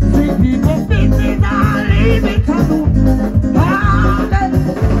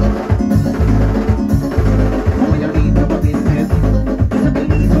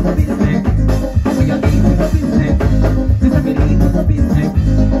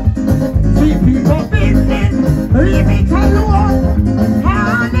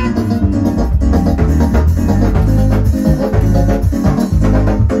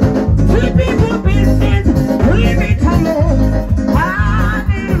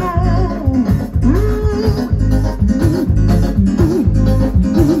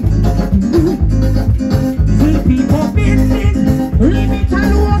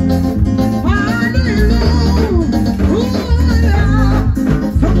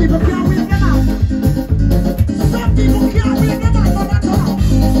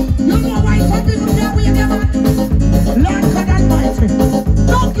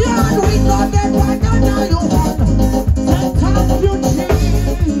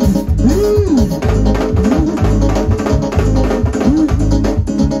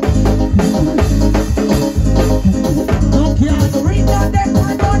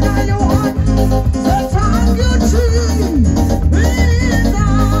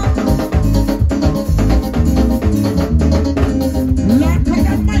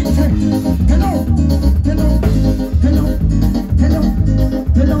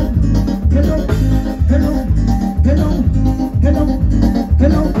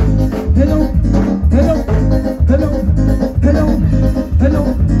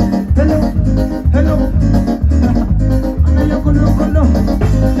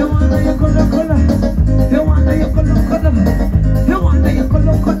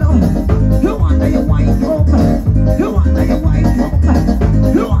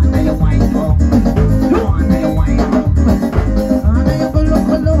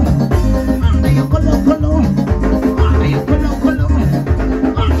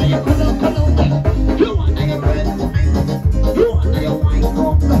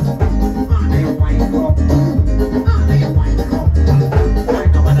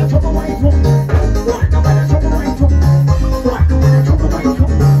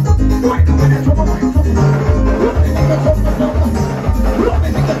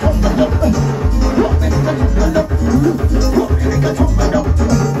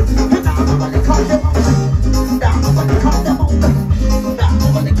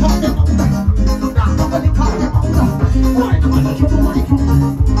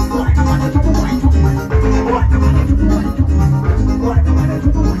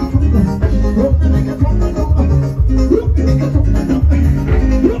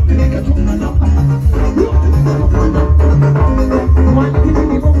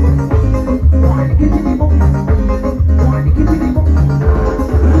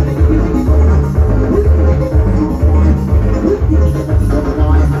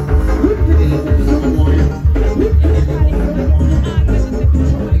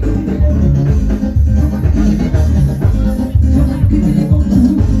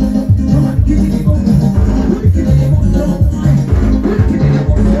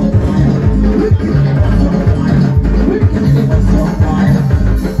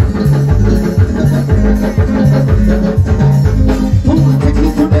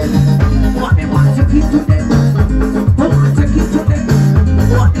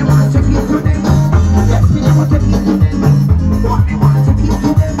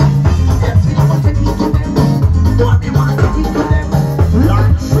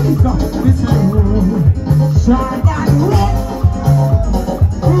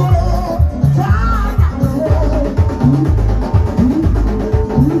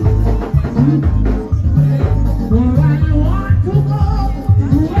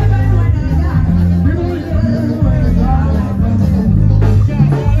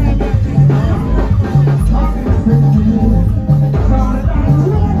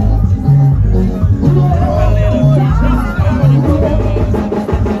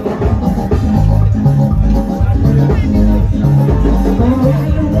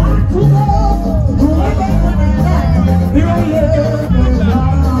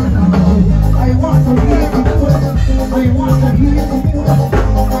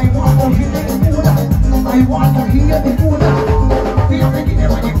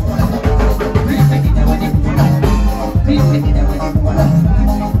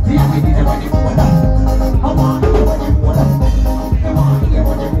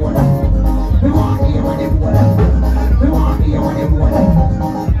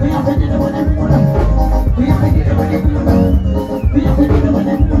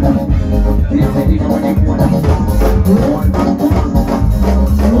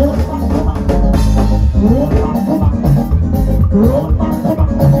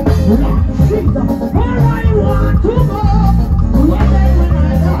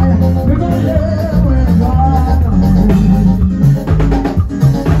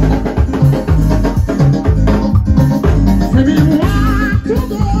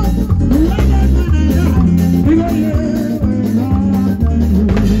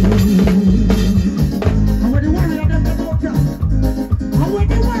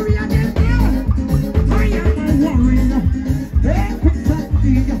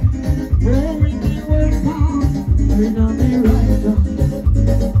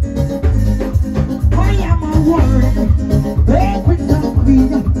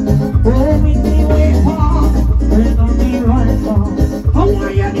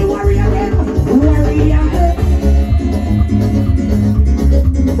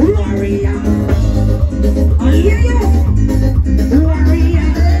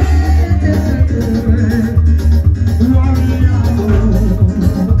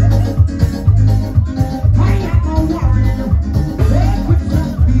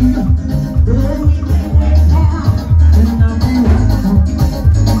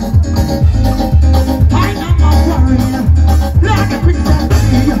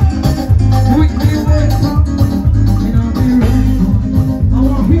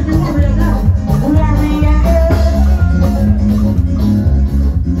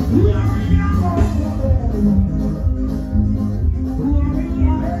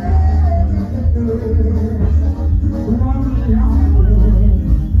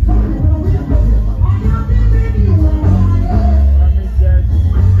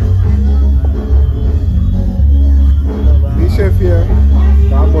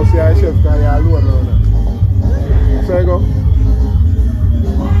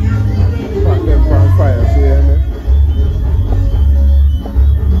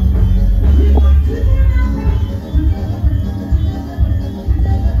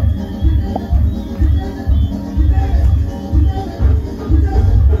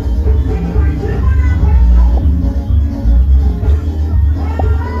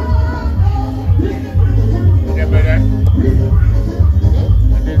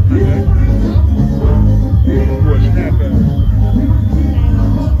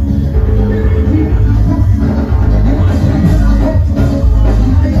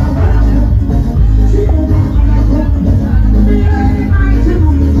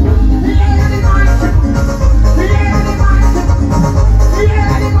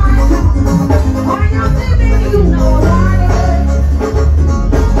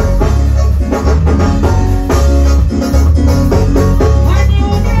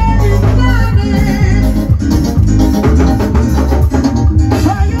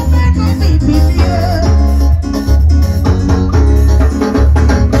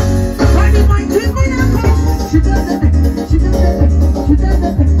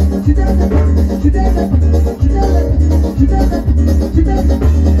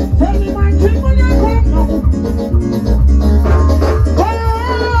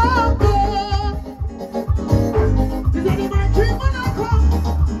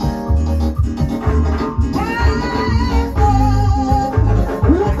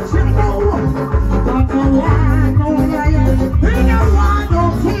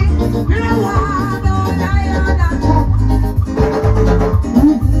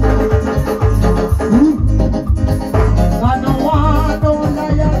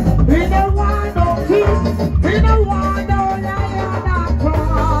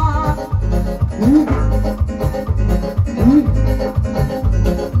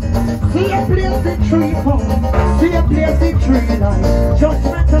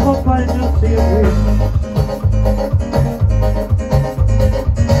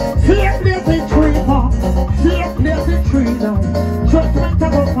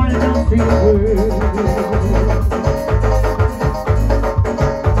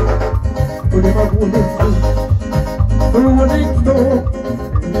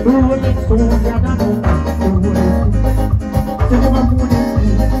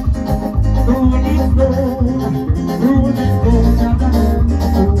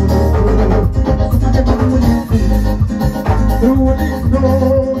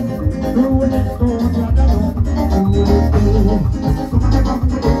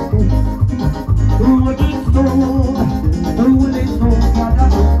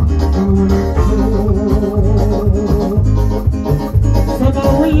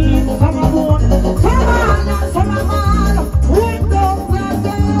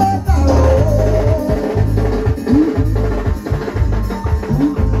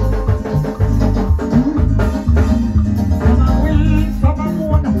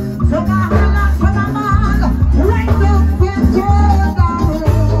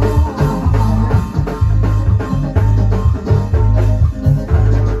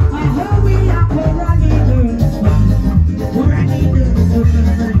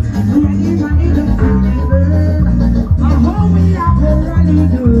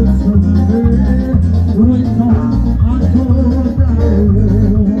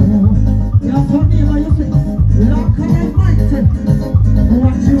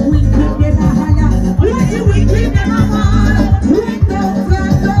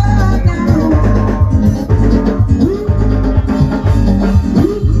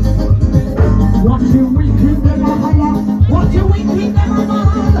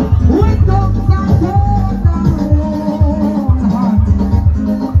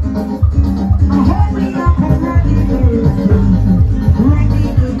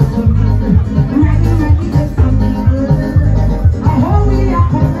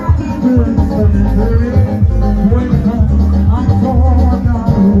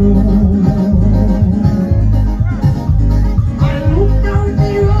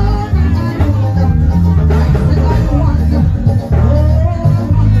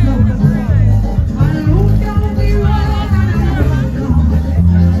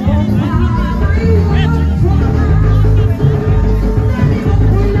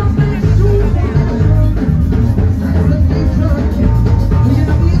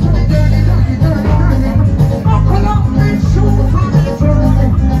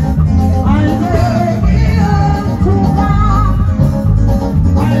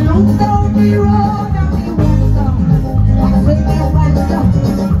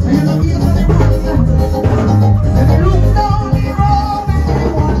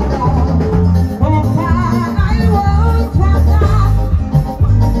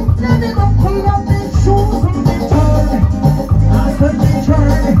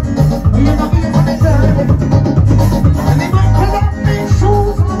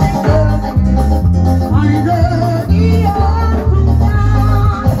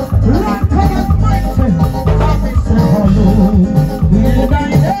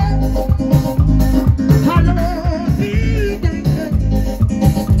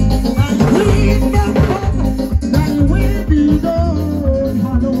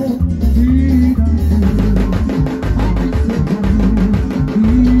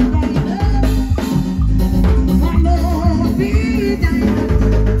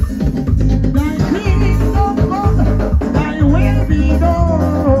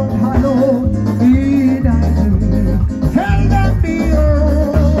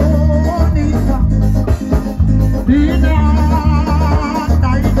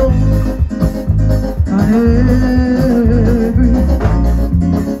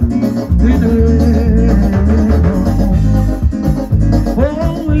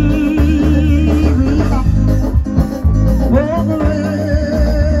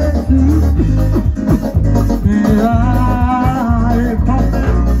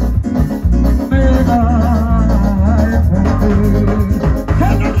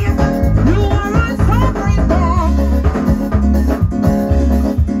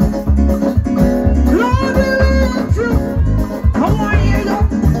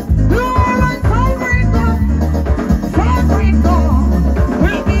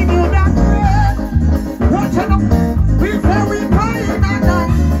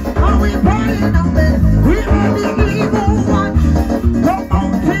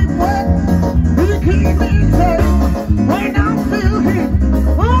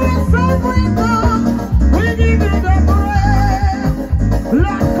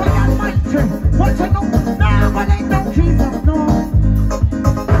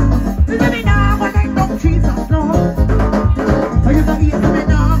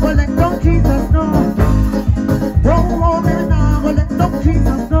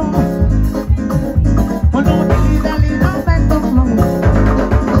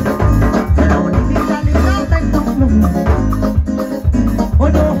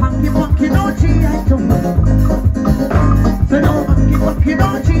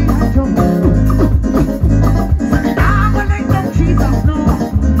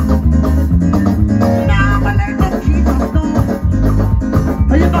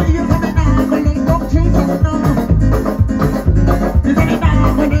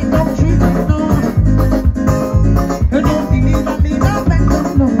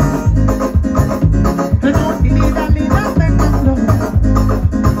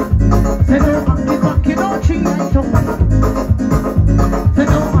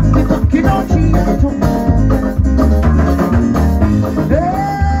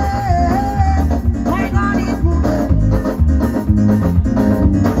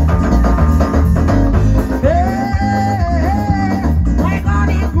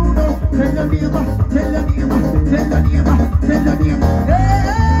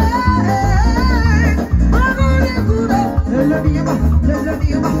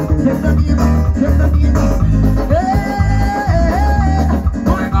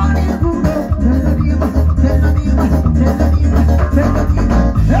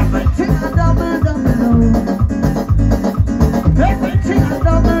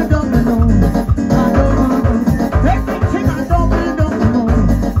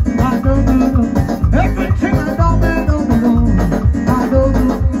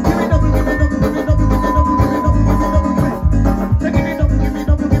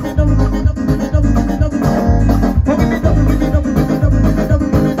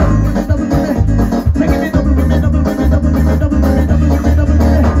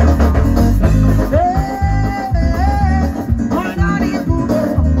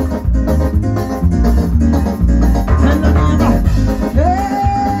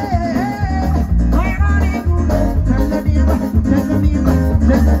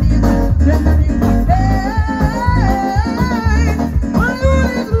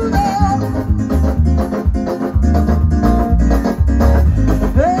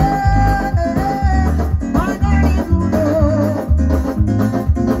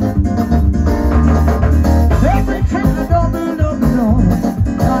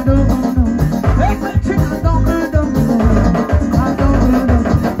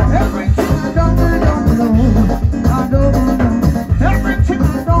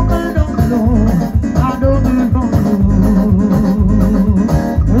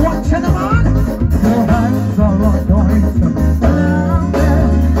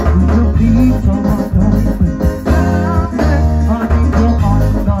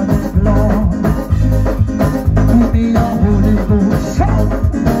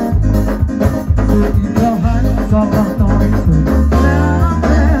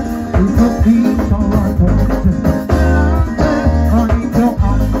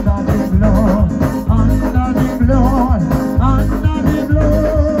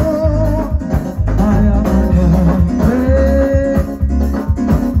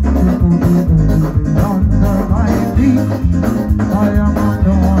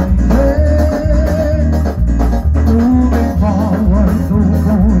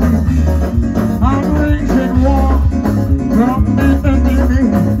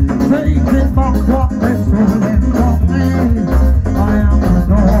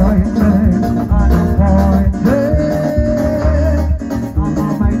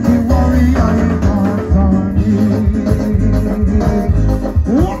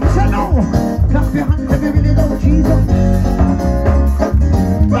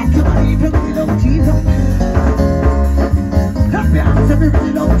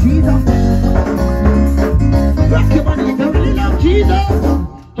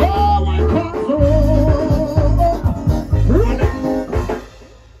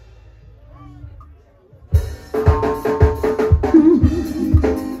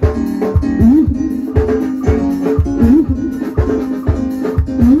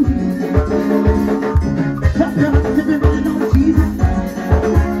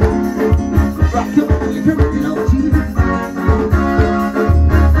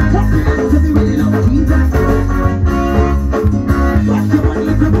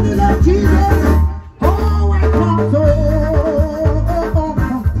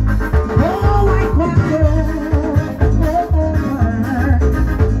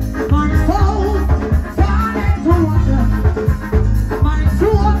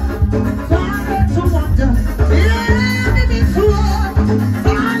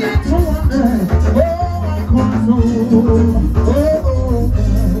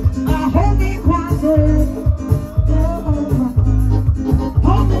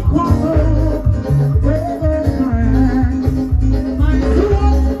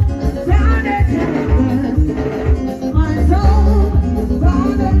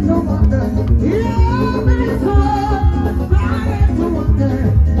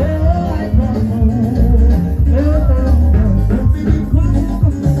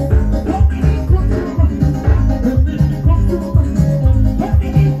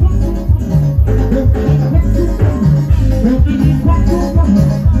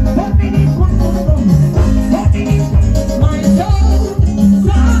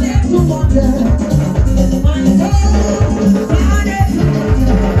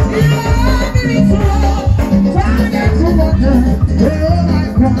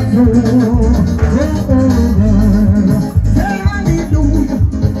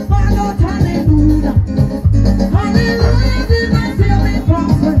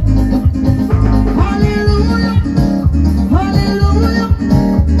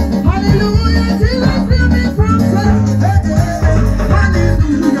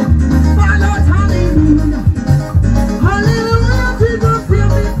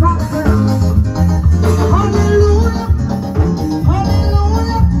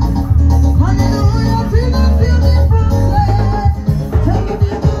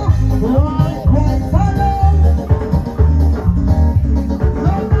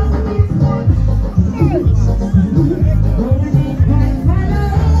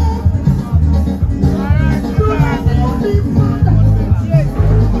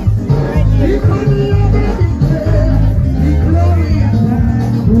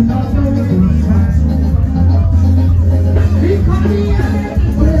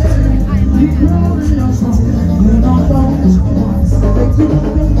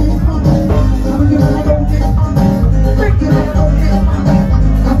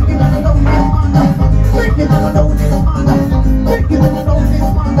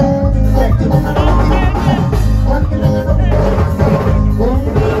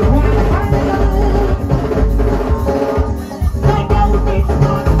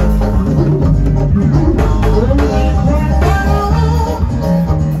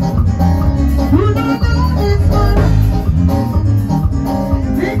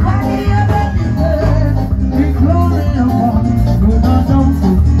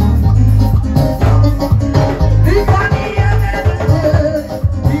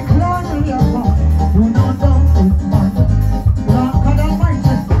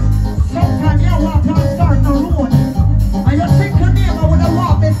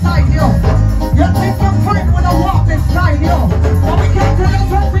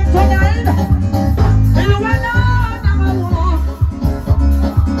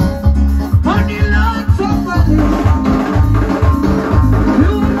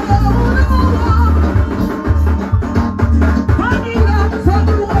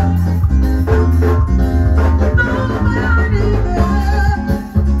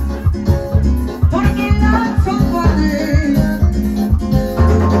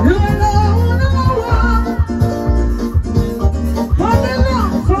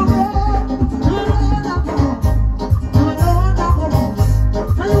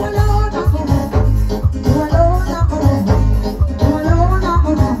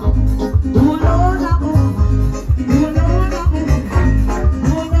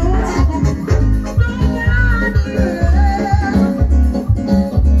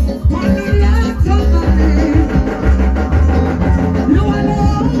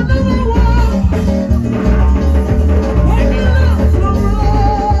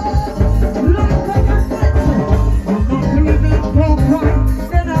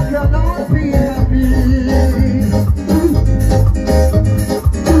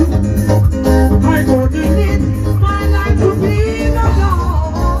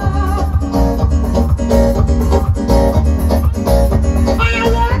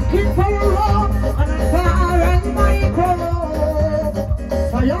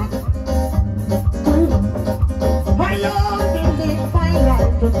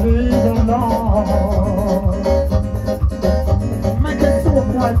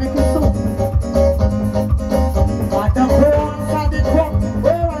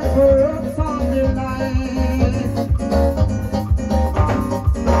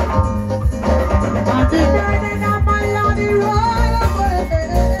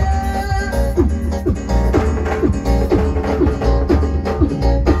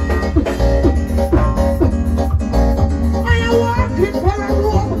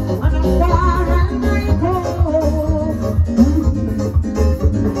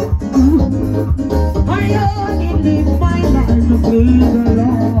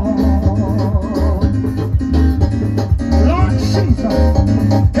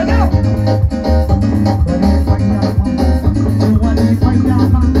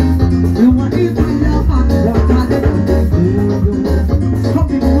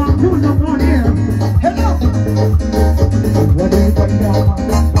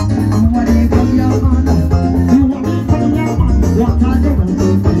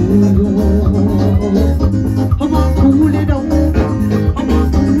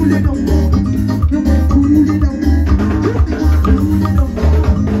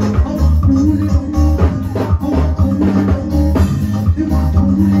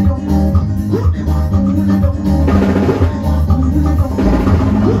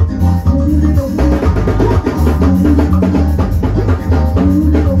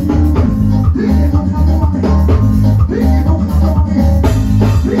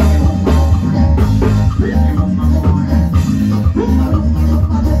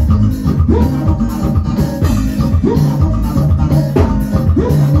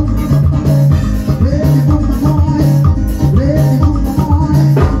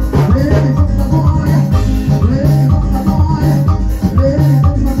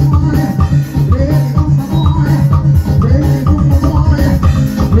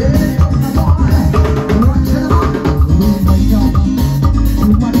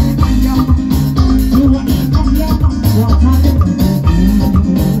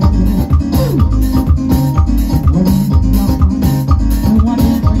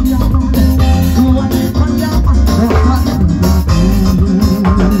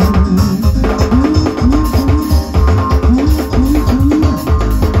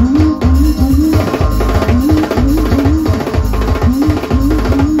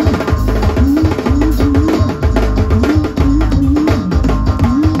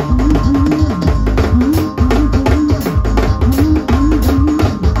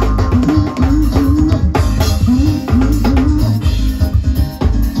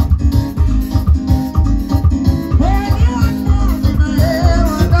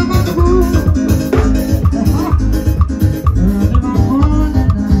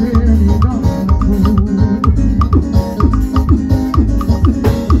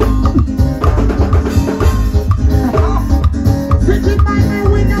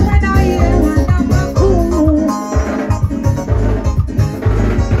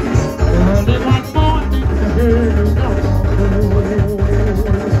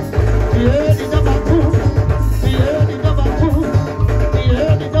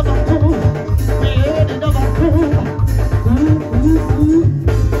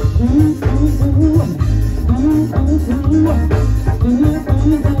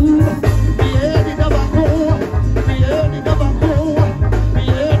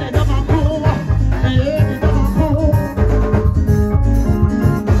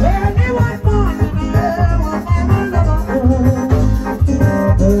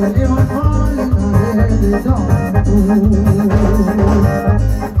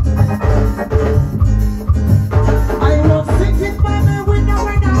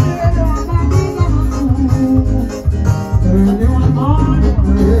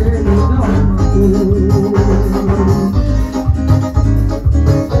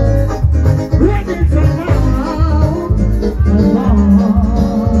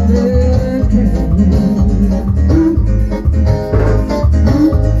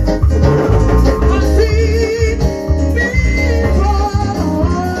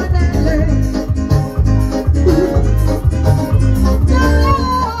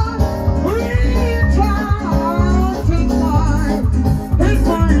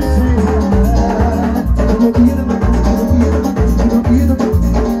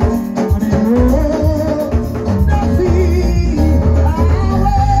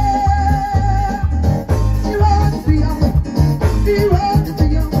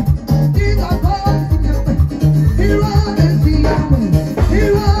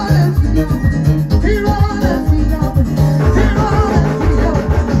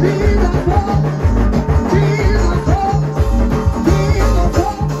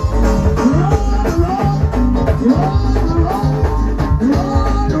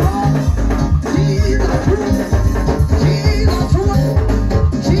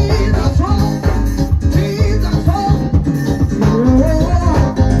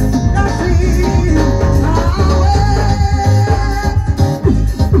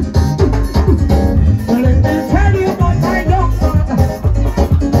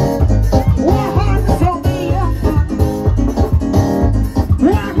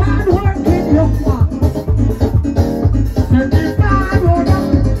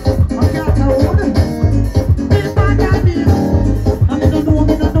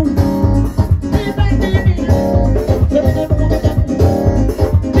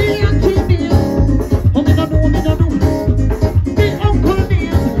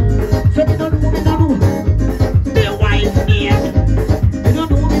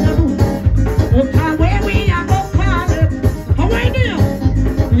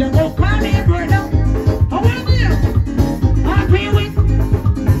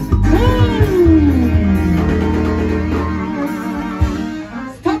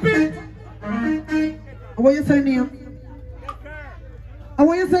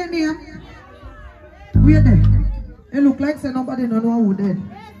you say name? Where there? It look like say nobody don't know who dead.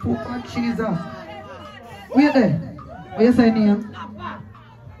 Oh Jesus. Where there? What you say name?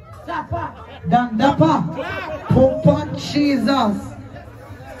 Dappa. Dan Dappa. Oh Jesus.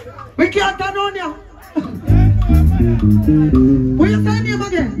 We can't turn on you. What you say name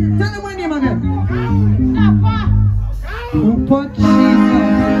again? Tell them my name again. Dappa. Oh Jesus.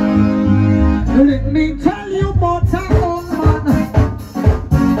 Let me tell you about a old man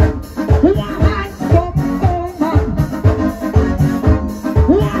who had some old man,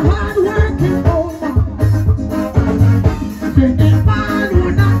 who had working old man. Say the man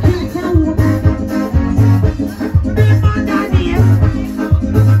would not kill a woman. The man that is,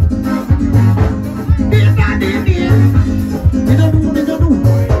 the man that is. Me don't know, me don't know.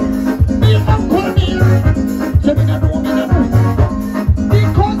 Me don't call me. Say me don't know, me don't know.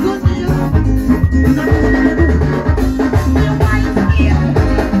 Because of me.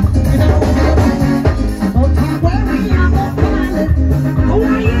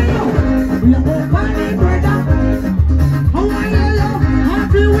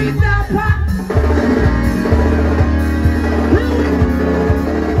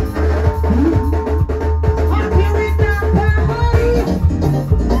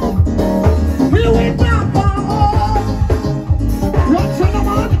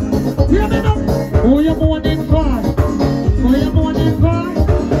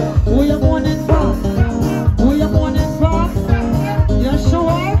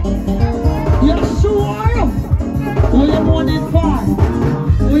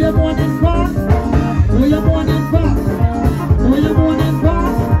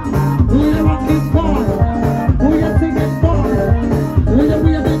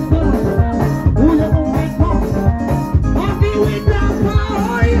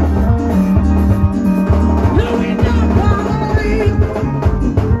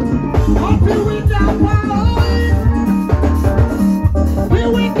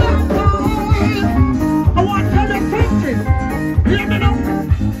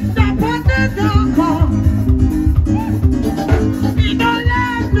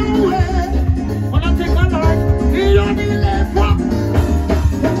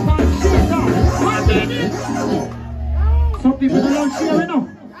 Some people don't love share, you know.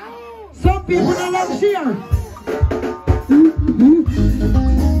 Some people don't love share.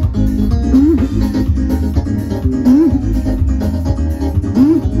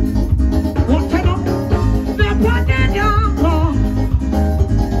 What kind of? They're putting your car.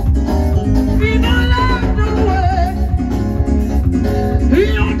 He don't love the way. He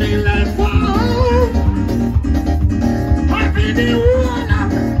only lives for happy the water.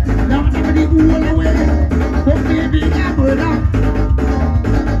 Now never the whole away. But baby, I'm good up.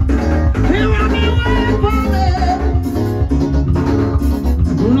 Here on the way for me.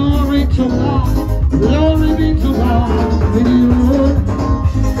 Glory to God. Glory be to God. With you.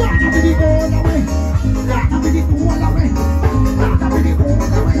 Gotta be the all away. Gotta be the all away. Gotta be the all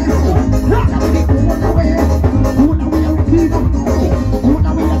away. Gotta be the all away. All away we keep up. All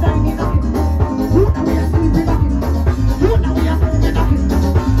away we dying up. All away we sleeping up. All away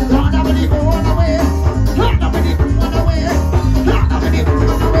we moving up. Gotta be the all away. Gotta be the all away. Gotta be the all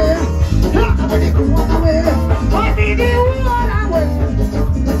away. Gotta be the all away. I be the all away.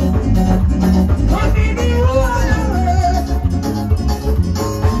 I be the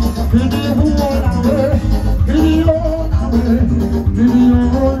all away.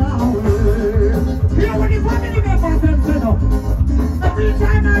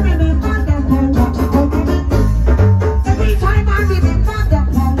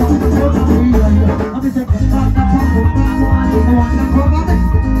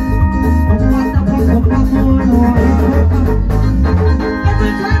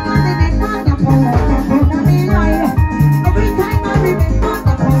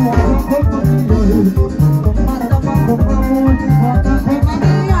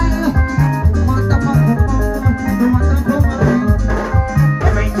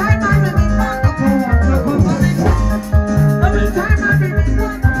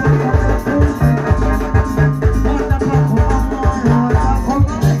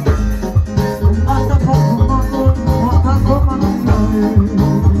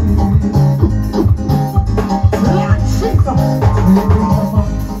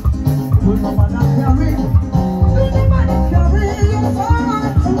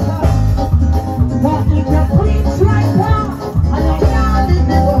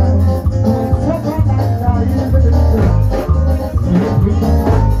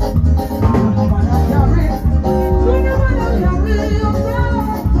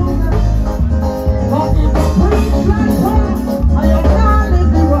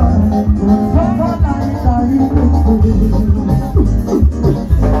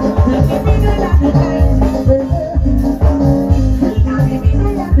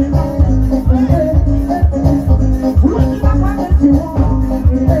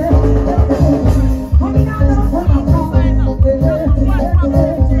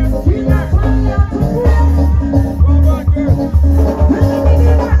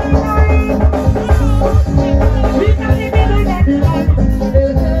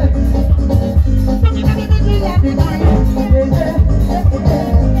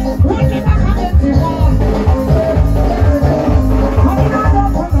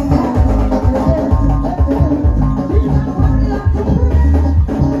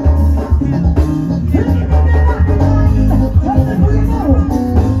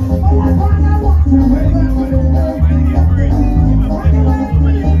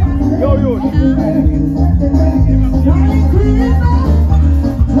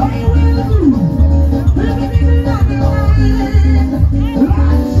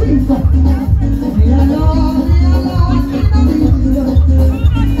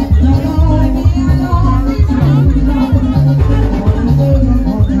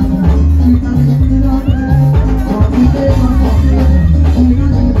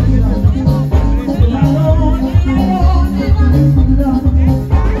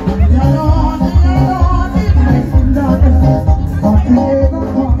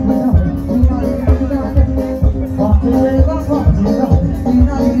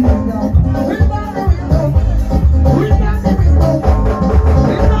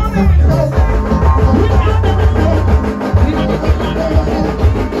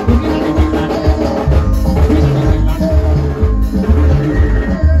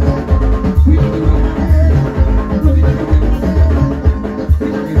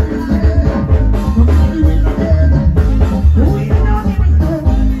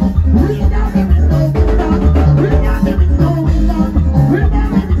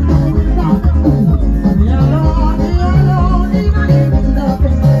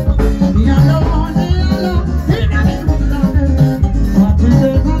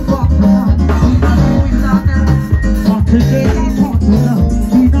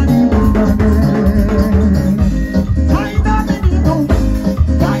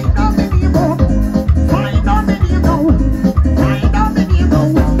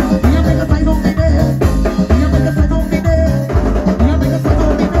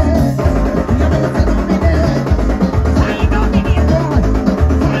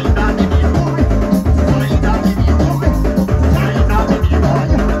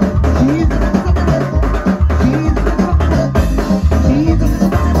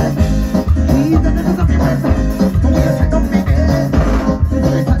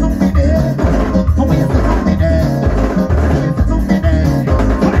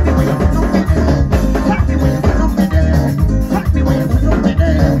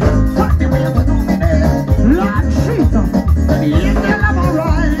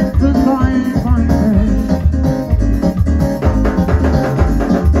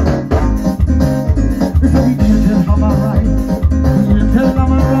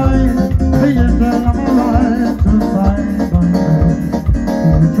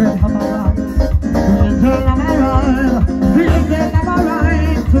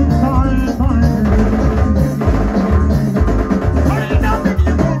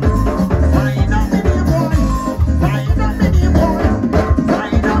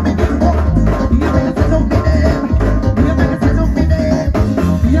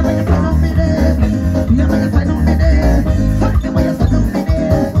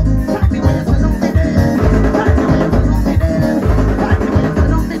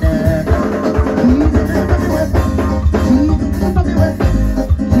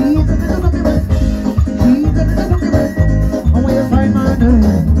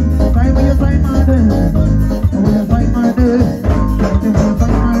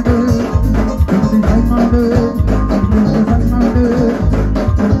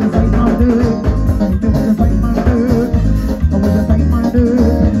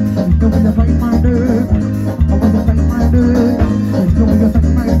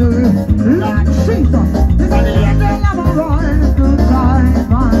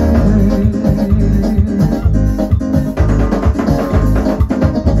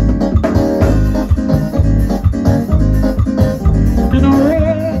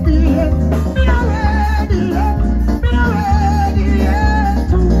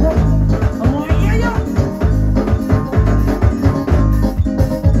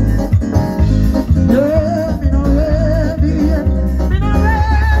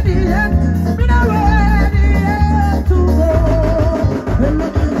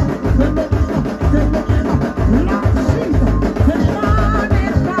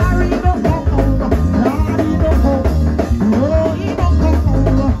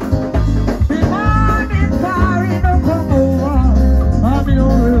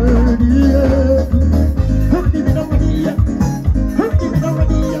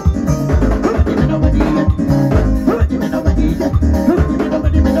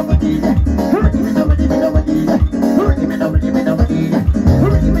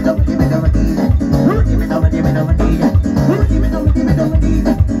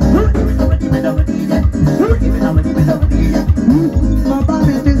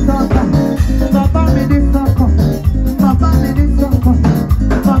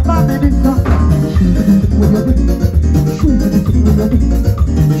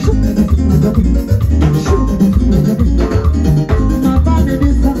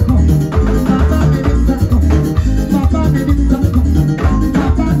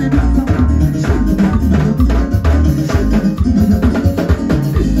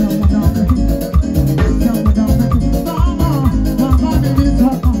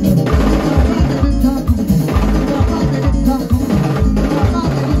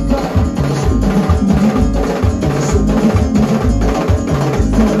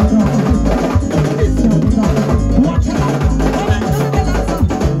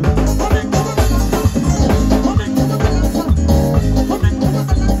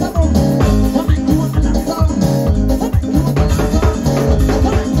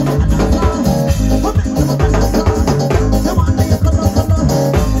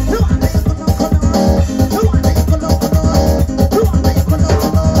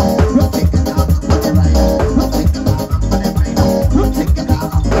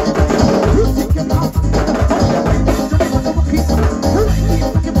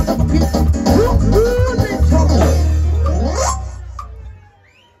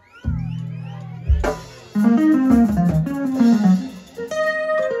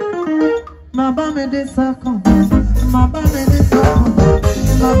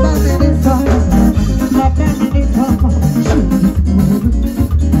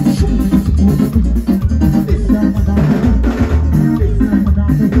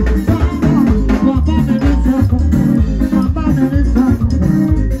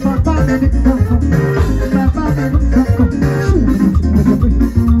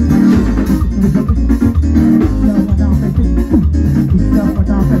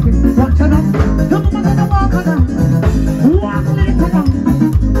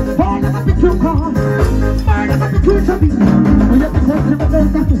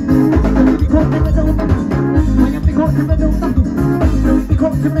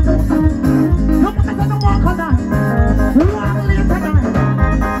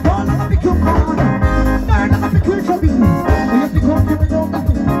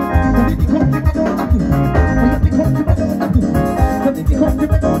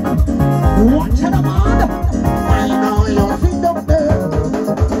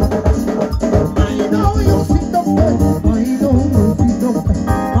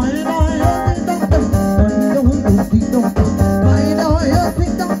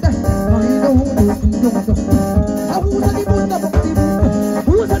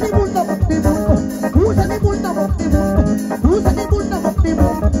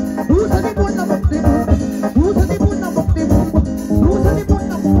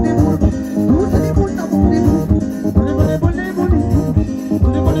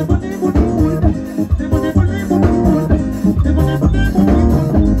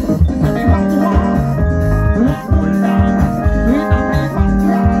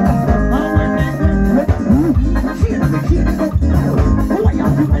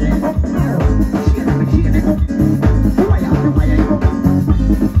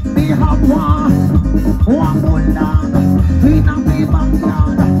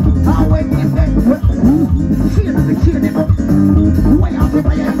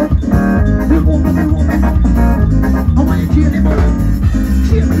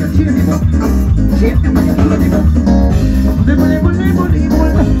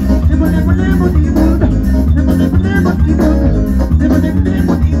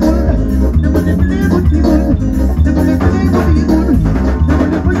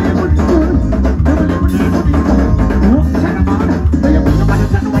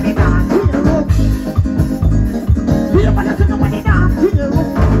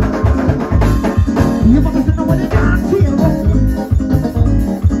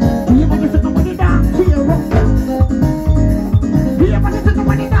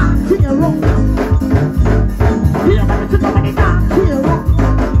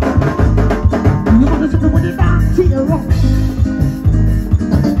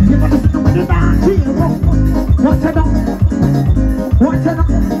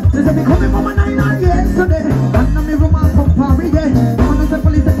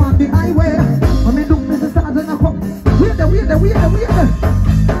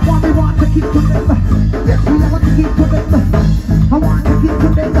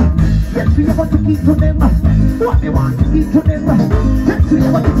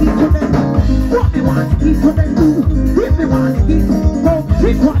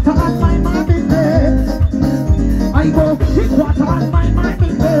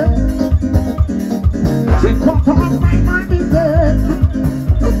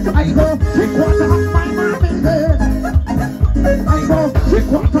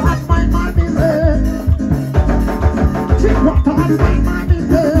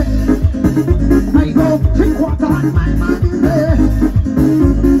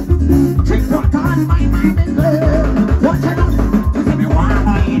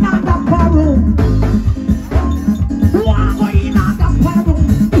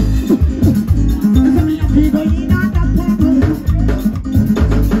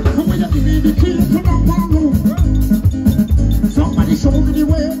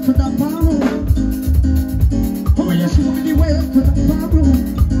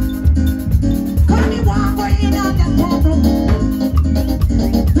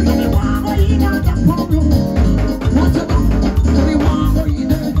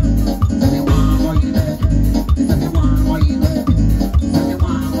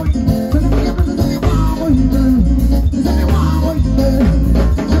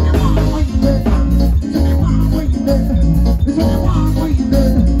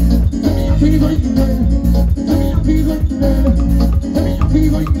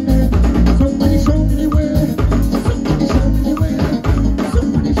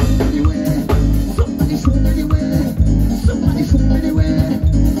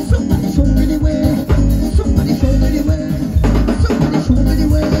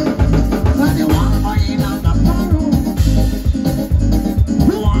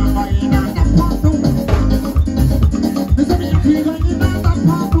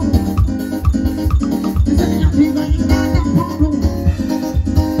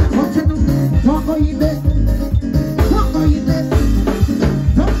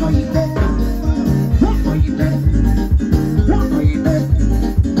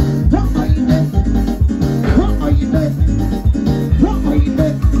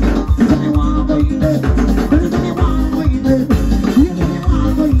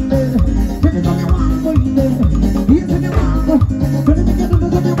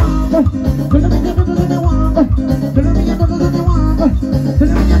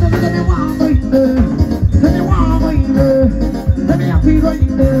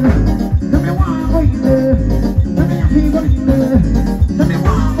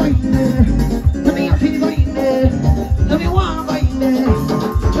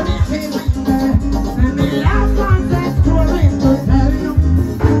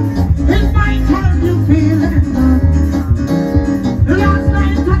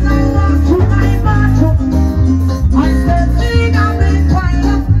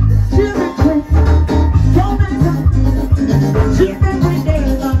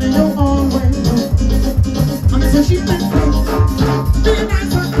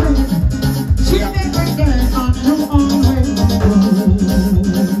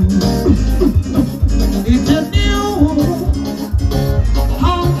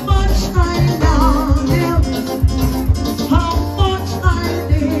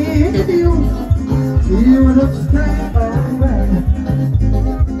 need you. You would have stayed away.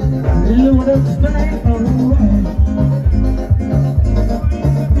 You would have stayed away.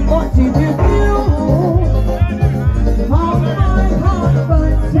 What did you do? How my heart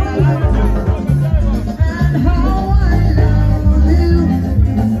burns and how I love you.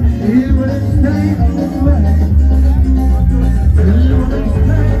 You would have stayed away. You would have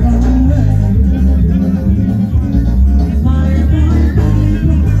stayed away. My boy,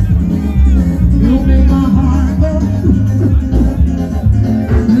 you make my heart go.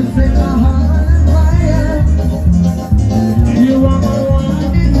 You set my heart on fire. You are my one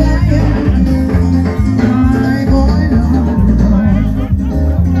desire. My boy, love,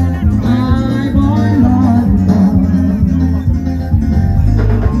 my boy, love.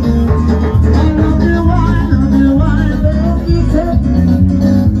 I love you, I love you, I love you, sir.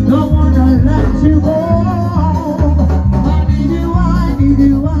 Don't wanna let you go. I need you, I need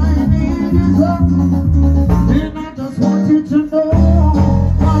you, I need you, sir. And I just want you to know,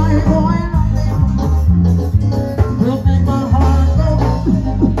 my boy, will make my heart go.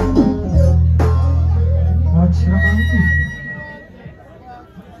 Watch your mouth.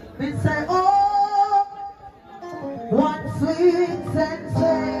 They say, oh, what sweet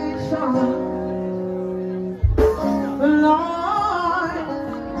sensation, Lord,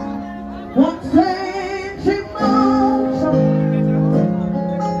 what strange emotion.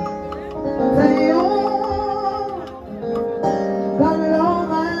 Say, oh, got it all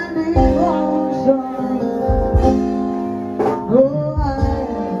my devotion. Oh, I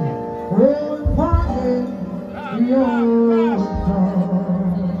won't forget your song.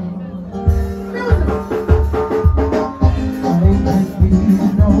 I can be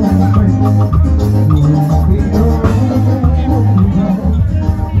no friend. Be no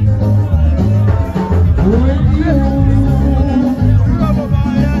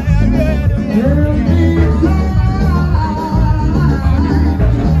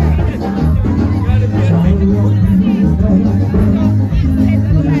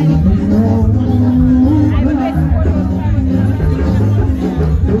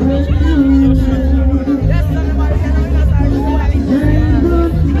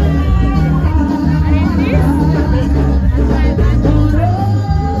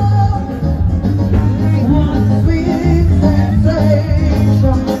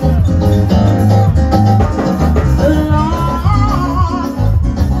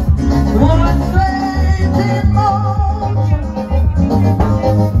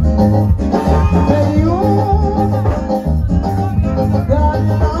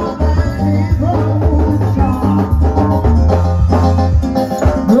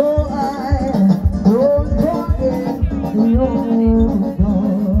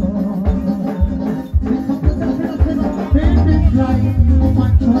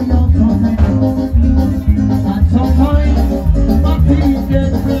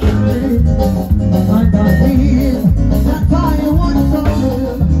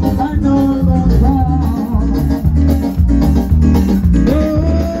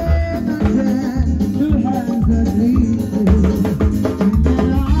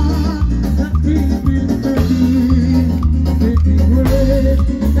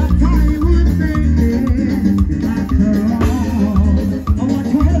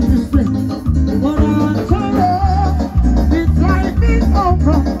when you tell me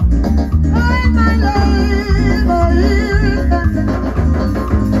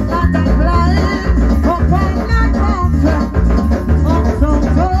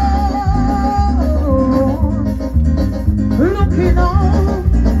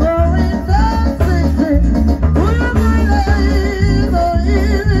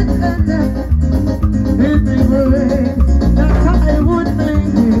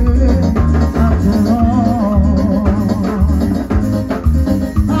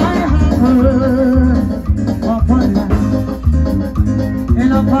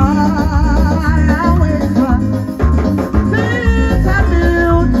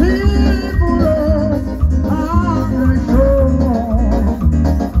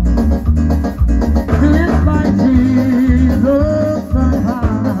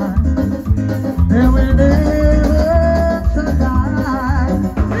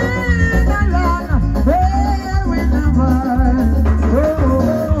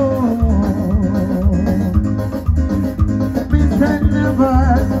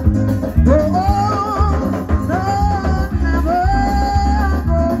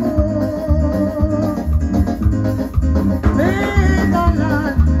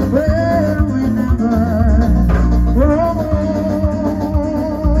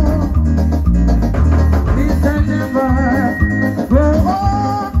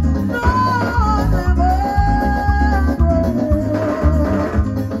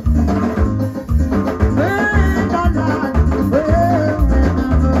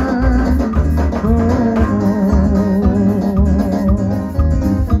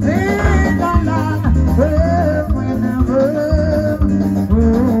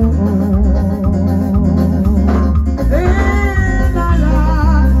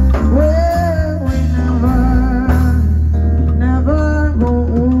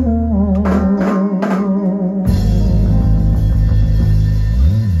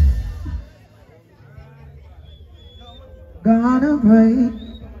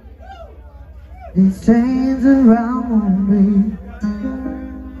around me.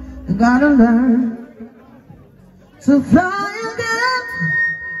 I gotta learn to fly again.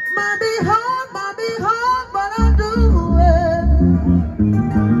 Might be hard, but I'll do it.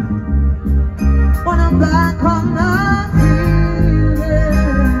 When I'm back on my feet,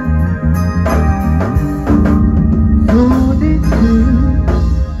 so this is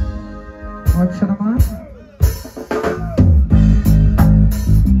what should I mind?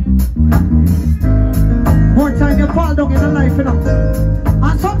 More time you fall down in the life, you know.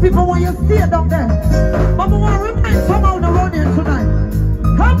 And some people want you to stay down there. But we want to remind somehow to run here tonight.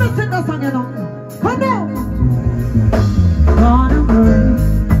 Help me sing the song, you know. Come on. Gonna break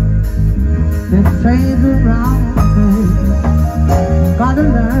the chains around me. Gotta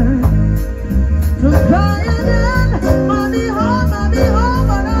learn to fly again. Might be hard, but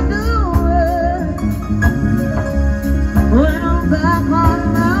I'll do it. When I'm back on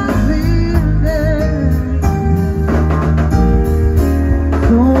my feet,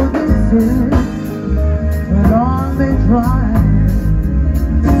 so this is when all they try.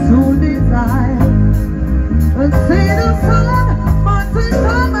 Soon desire and see the sun, but take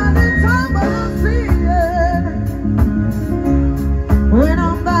time and in time, but I'll see it. When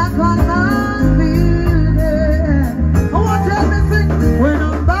I'm back on my feet, I want to help me sing. When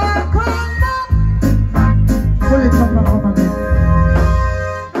I'm back on my, pull it up and come again.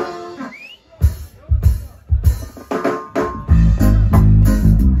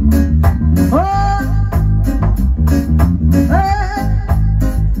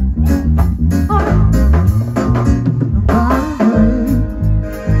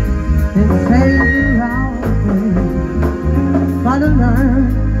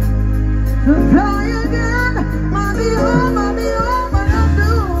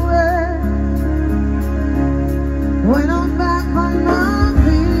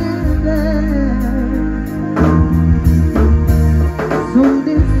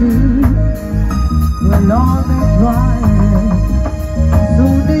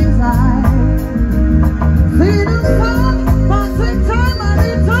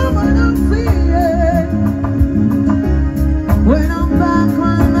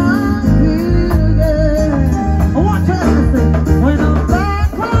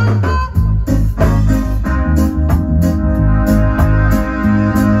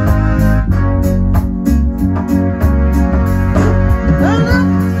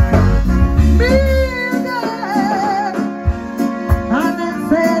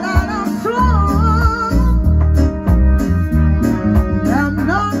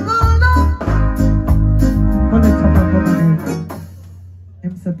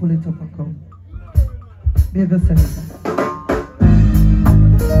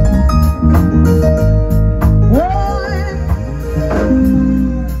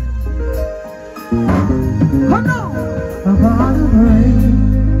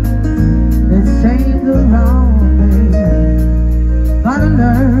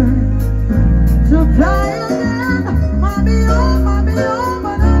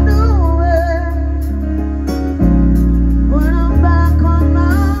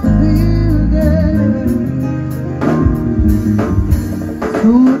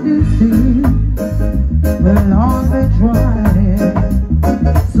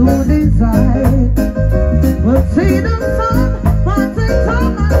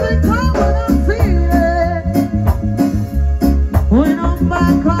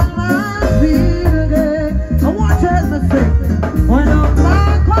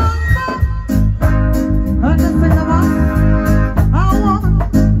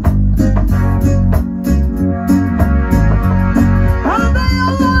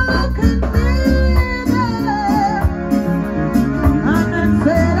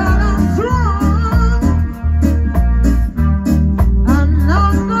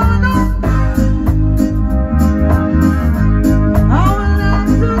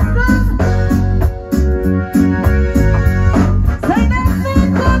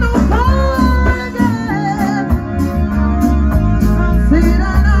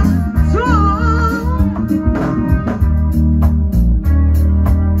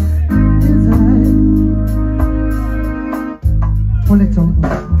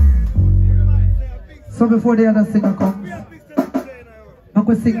 Before the other singer comes, I'm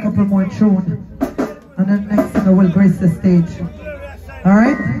going to sing a couple more tunes, and then next singer will grace the stage.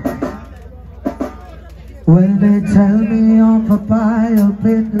 Alright? Well, they tell me I'm a pie up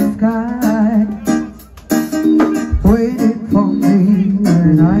in the sky, waiting for me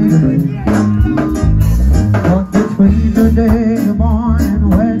when I wait. But between the day and the morning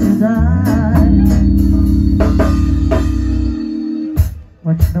when you die,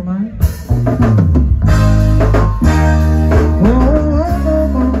 watch the mind.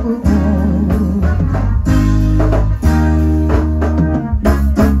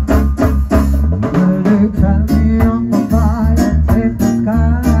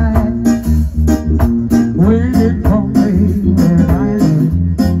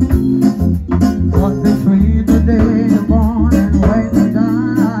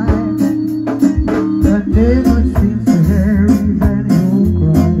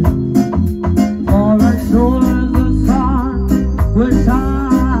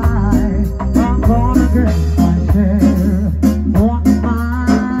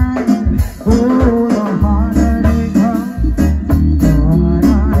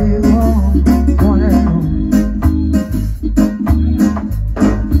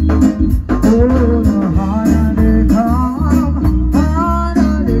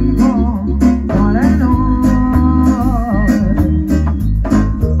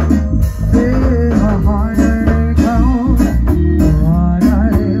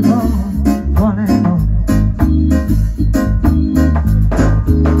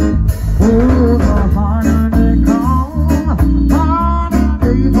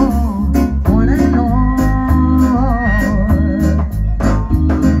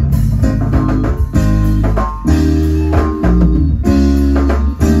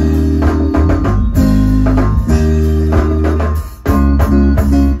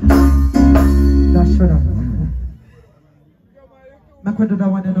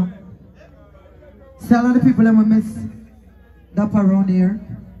 one, you know. See a lot of people that we miss Dappa around here.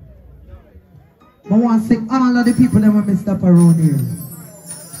 I want to sing all of the people that we miss Dappa around here.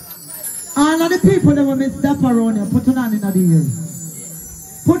 All of the people that we miss Dappa around here, put your hand in the ear.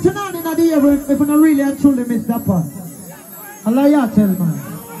 Put your hand in the ear if you don't really and truly miss Dappa. Allah ya tell, man.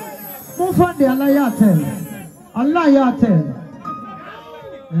 Move on there, Allah ya tell. Allah ya tell.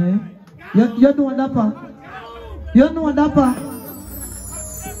 Eh? You know Dappa? You know Dappa?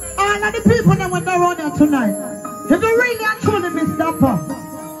 All of the people that went around here tonight, if you really and truly miss Dappa,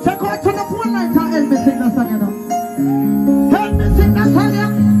 check out to the phone line and help me sing that song, you know. Help me sing that song,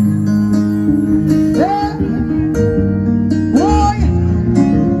 yeah. Yeah. Oh, yeah.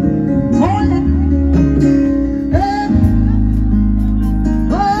 Oh, yeah. Yeah.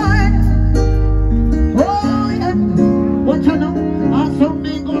 Oh, yeah. Oh, yeah. What you know? I saw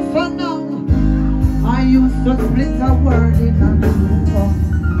me go for now. I used to split a word in a group.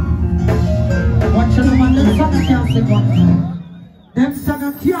 What you know, man? Them song I can't sing one time. Them song I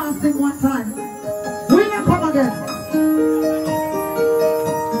can't sing one time. Will you come again?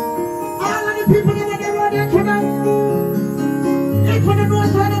 All of the people that are around here tonight, if you don't know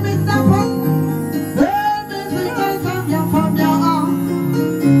how to miss Dappa, hey, music is from your arm.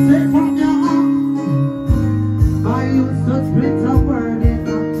 Say from your arm. I used to split a word in a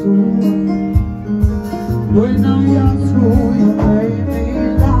two. When I ask who you made me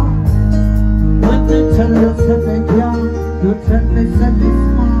laugh. When they tell you to make young, you tell me send me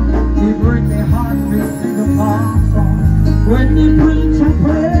smart. You bring me heart, me sing a pop song. When you preach and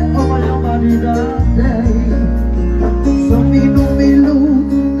pray over your body that day, so me know me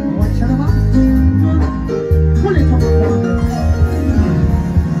lose. What shall I do? Pull it up.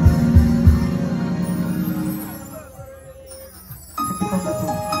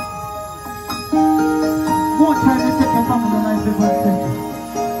 More time to take your family life in one thing.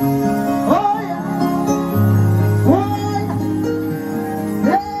 Oh yeah. Oh yeah.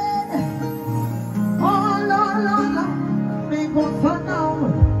 Yeah. Oh la la la. Me go for now.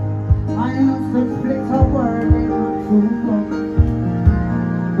 I used to split a word in a two.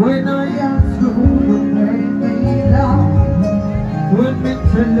 When I ask you, you make me laugh. When me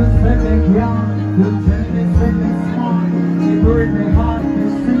tell you say me young, you tell me say me smart. You bring me heart, me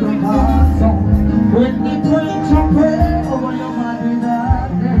sing a heart song. When me preach and pray over your body that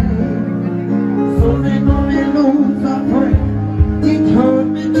day, so me know me lose a pray. It hurt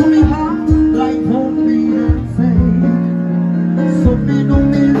me to me heart like hold me and say. So me know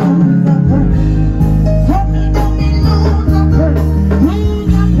me lose a pray. So me know me lose a pray.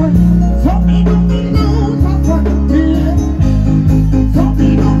 Lose a pray. So me know me lose a pray. Yeah. So me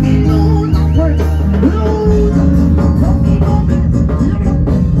know me lose a pray. Lose a pray. So me know me.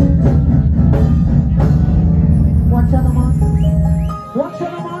 Watch out, man. Watch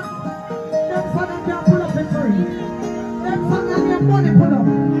out, man. Them son can't pull up in free. Them son get money pull up.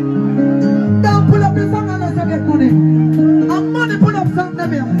 Don't pull up the song unless you get money. And money pull up something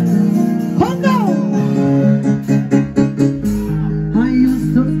them here. Come down. I used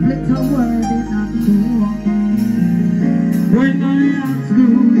to split a word in a two. When I ask you,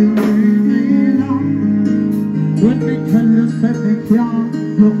 you made me laugh. When me tell you, say me can't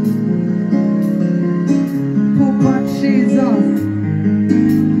look. Papa Jesus.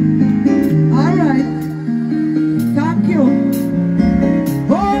 Alright. Thank you.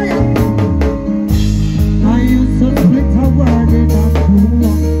 Oh yeah. I used to split a word in a two.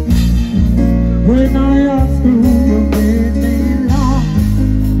 When I ask you, you made me laugh.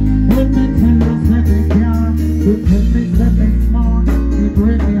 When me tell you, say me can't, you tell me say me smart. You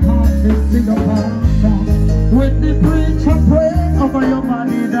bring me heart, me sing a pop song. When they preach and pray over your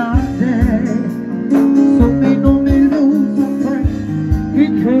body that day, so me know me lose a friend.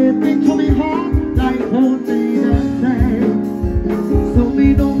 It hurt me to me heart like hold me that day. So me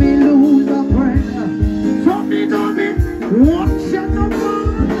know me lose a friend. So me know me watch out no more.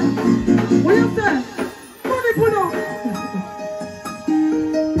 What you say? Money put up.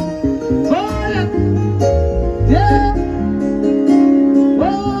 Oh yeah. Yeah.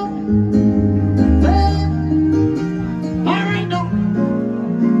 Oh. Yeah. Alright now.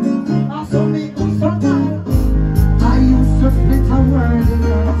 I saw me go so now. I used to split a word in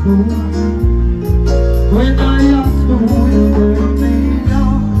a two. When I ask you, you bring me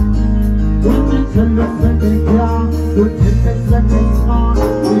down. When me tell you say me young, you tell me say me smart.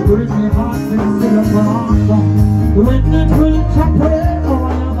 You bring me heart, me sing a pop song. When me preach and pray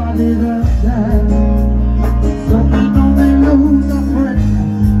over your body that day, so me know me lose a friend.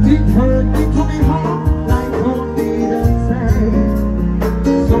 It hurt me to me heart like hold me that say.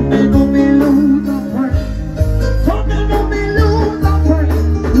 So me know me lose a friend. So me know me lose a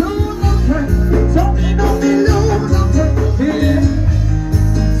friend.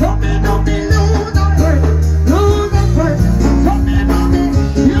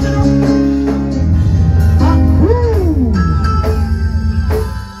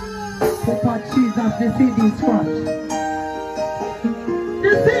 about Jesus, the CD scratch.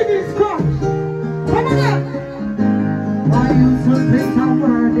 The CD scratch. Come again. I used to think I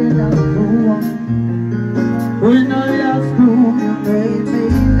word in a school. When I asked you, you made me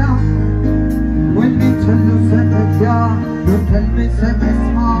laugh. When me tell you say me car, you tell me say me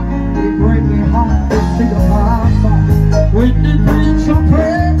smart. It break me heart to see your papa. When the preacher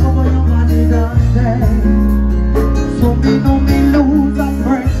pray, over your money don't say. So me know me lose a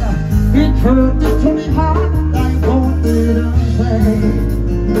friend. It hurt me to me heart, like what did I say?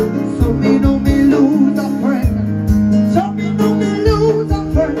 So me know me lose a friend. So me know me lose a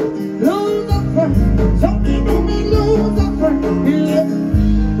friend. Lose a friend. So me know me lose a friend. Yeah.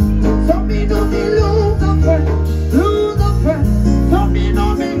 So me know me lose a friend. Lose a friend. So me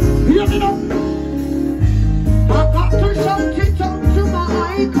know me. Hear me now. I got to shout it out to my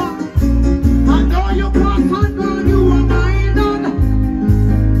icon. I know you pass and God you are mine on.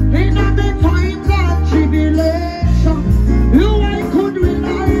 In the times of tribulation, you I could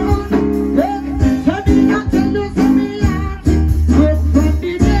rely on. Yeah. Tell me I tell you, tell me I get from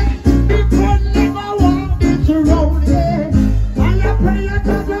the day before never walk this road. Yeah. I pray I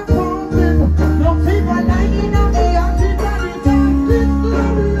just a coming. No people lying on the outside of the dark this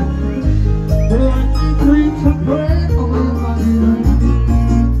glory. When the preacher pray, oh my God.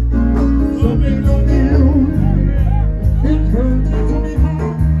 So me know me lose. It hurts to me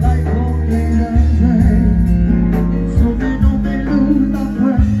heart like only the rain. So me know me lose a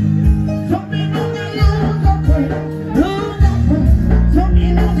friend. So me know me lose a friend. Lose a friend. So me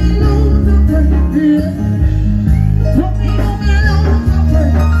know me lose a friend. Yeah. So me know me lose a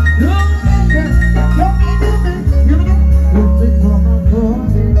friend. Lose a friend. So me know me. You know. Lose it from a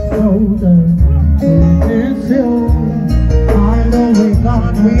broken shoulder. We miss you. I know we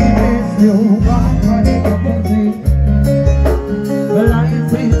God, we miss you. God, what it is.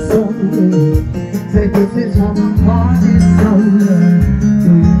 Life is so good. Say this is how my heart is shoulder.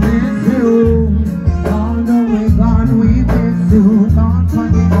 We miss you. All the way God, we miss you. God,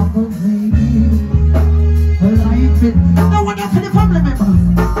 what it is. Life is. Now what else for the family members?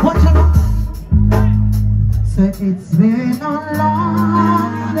 Watch out. Say it's been a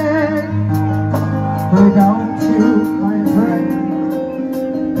long day without you, my friend.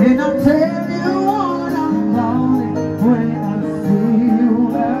 And I'll tell you all about it when I see you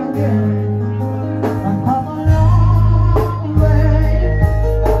again. I've come a long way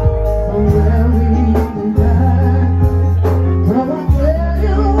from where we began. But I'll tell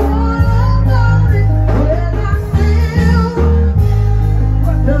you all about it when I see you.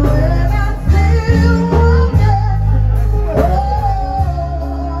 When I see you again.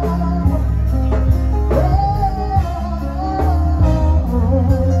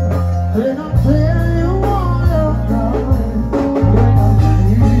 When I tell you all about it, when I see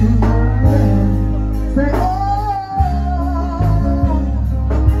you again, say oh,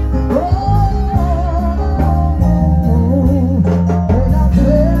 when I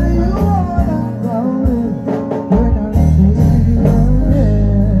tell you all about it, when I see you again.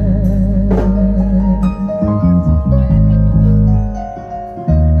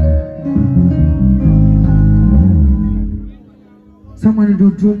 Somebody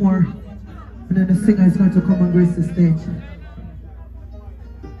do two more. And then the singer is going to come and grace the stage.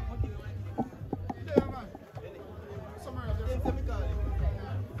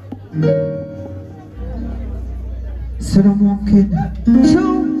 So I'm walking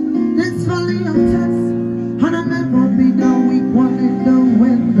through this valley of tests, and I've never been a weak one in the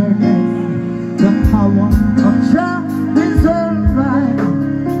wilderness. The power of Jah is alright,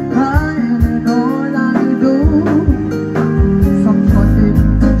 and all I do. Somebody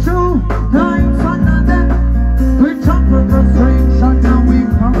true. Nights under them, we trample the frustration and we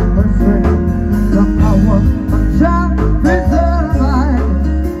conquer strength. The power of Jah is alive,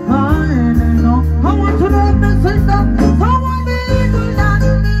 and all. I want to know the sing that. I want to eagle and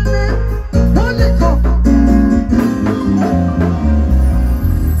hold it up.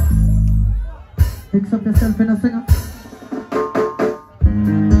 Mix up yourself in a singer.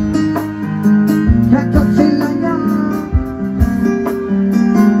 Can't touch it like that.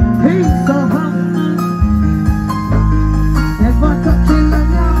 He's so humble, never touching the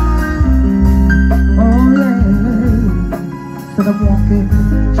ground. Oh yeah, so I'm walking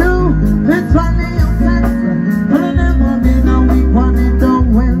through this valley of death, but I've never been a weak one in the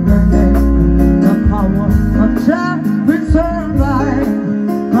wilderness. The power of Jah will survive,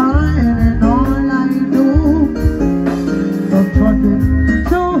 and all I do.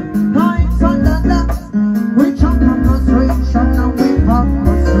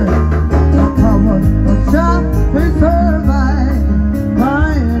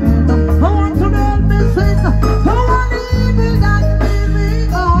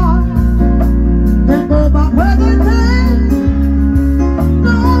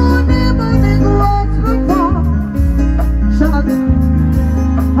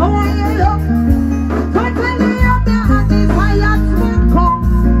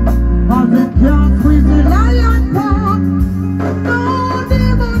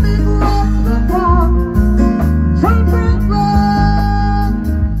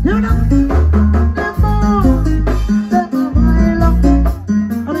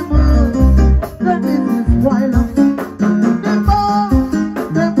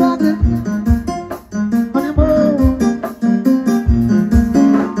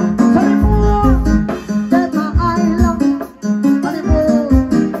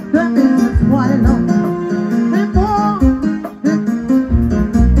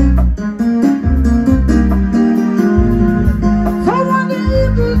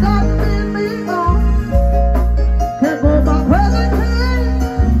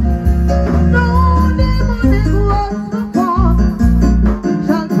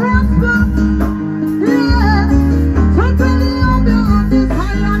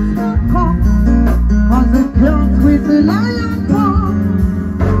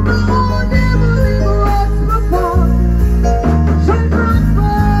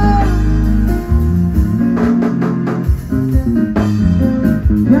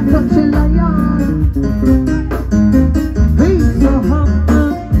 touch a lion. He's so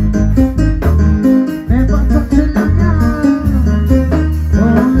humble. Never touch a lion.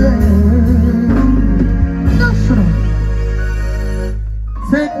 Oh yeah. No sure.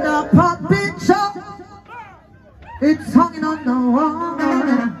 Take the puppet shop. It's hanging on the wall.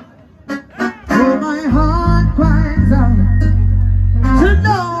 Oh, my heart cries out to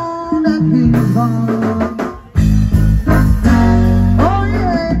know that he's gone. Oh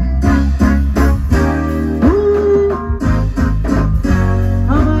yeah. Ooh.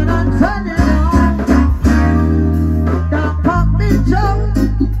 I'm gonna tell you now. That puppy joke,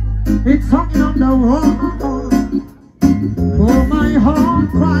 it's hanging on the wall. Oh, my heart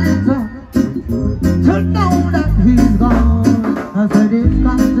cries out to know that he's gone. I said it's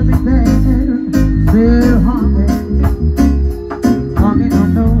got to be there, still hanging on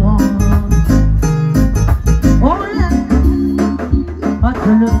the wall. Oh yeah, I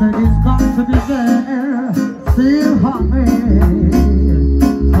tell you that it's got to be there, still hanging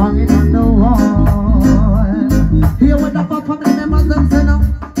on the wall. Here with the pop family members them say now,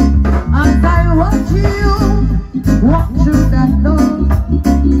 as I watch you walk through that door,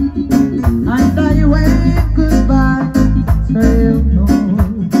 and I wave goodbye till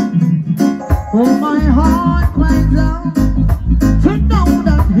dawn. Oh, my heart cries out to know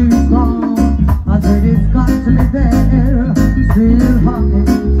that he's gone. I said it's got to be there, still hanging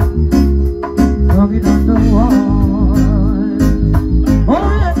on the wall. Oh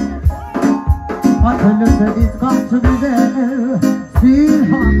yeah, I tell you that it's got to be there, still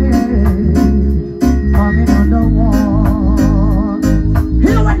hanging on the wall.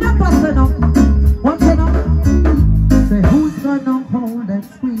 Here when the person up, what's it up? Say who's gonna hold and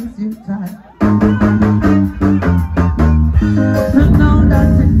squeeze you tight? So now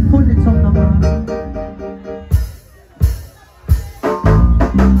that's it, pull it on the ground.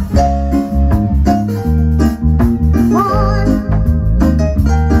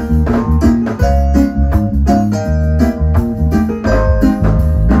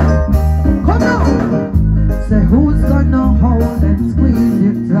 Come on! Say who's gonna hold and squeeze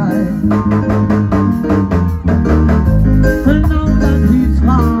you tight? So now that he's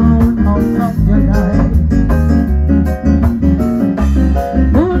gone out of your life,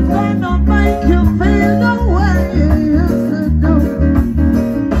 who's gonna make you feel the way you used to do?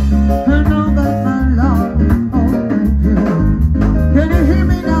 And now that my love is over you, can you hear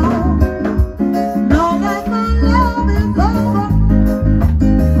me now? Now that my love is over,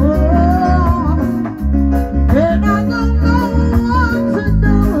 oh, and I don't know what to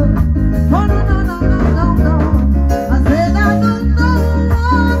do. Oh no no no no no no, I said I don't know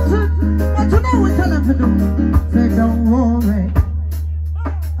what to do. What you know we tell them to do? Say don't worry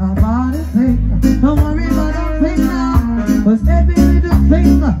about a thing. Don't worry about a thing now, 'cause every little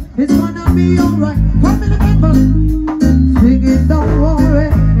thing is gonna be alright. Family members, sing it, don't worry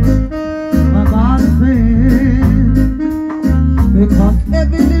about a thing, because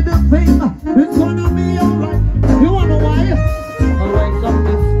every little thing is gonna be alright. You wanna know why? I wake up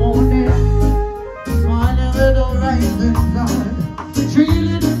this morning, smiling with a rising sun, 3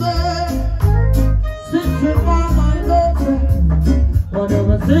 little birds sitting by my doorstep. But they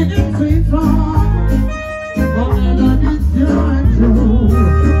were singing sweet songs, but melodies pure and true.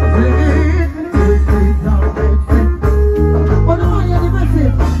 Singing sweet songs, they sing. But I want to hear the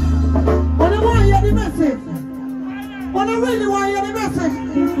message. But I want to hear the message. But I really want to hear the message.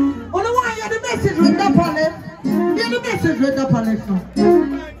 But I want to hear the message with Dappa left. Hear the message with Dappa left now.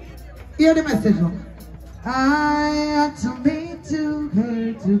 Hear the message now. I had to meet you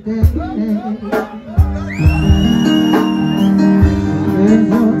here today. There's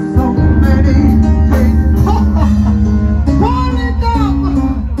so many things. Pull it up.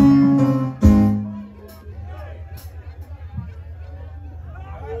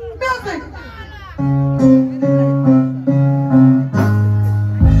 Music.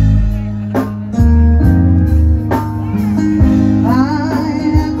 I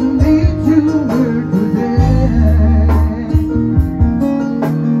had to meet you here today.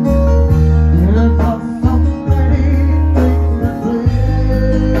 There's so many things to say.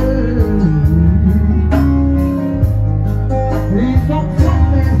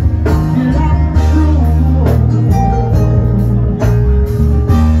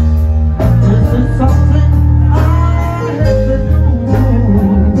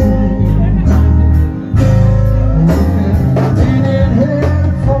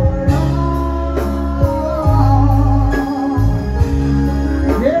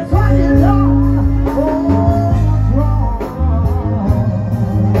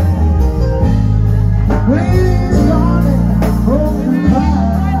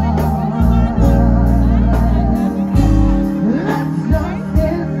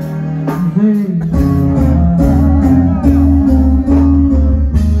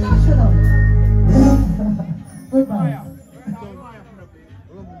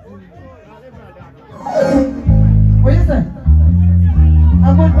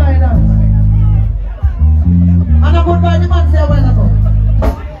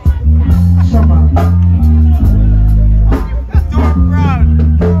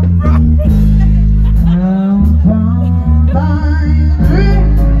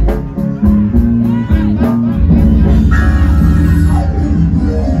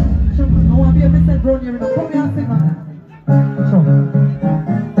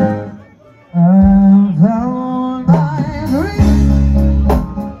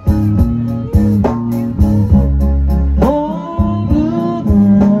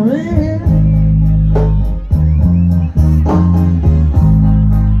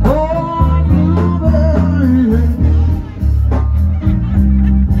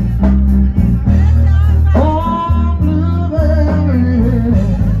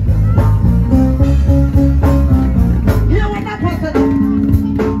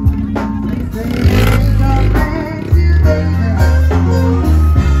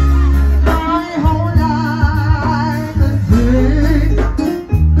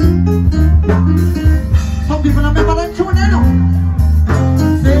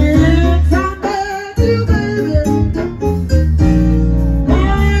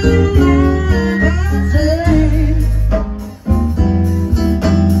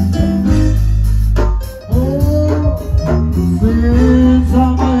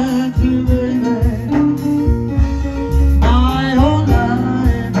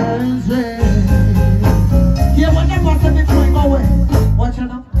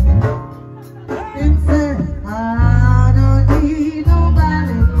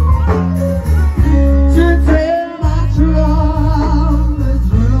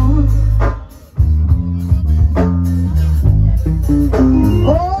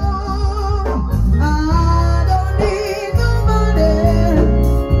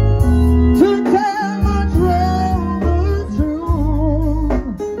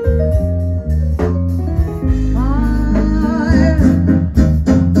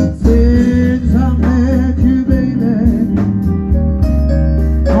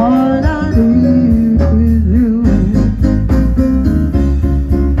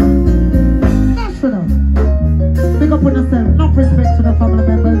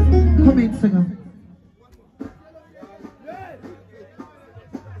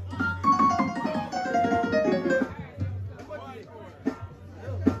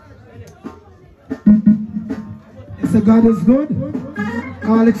 say God is good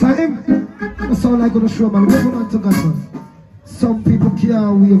all the time. That's all I gonna show, man. We're going to God, man. Some people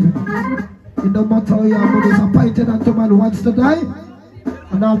can't wave it. It don't matter how your money is appointed unto man who wants to die.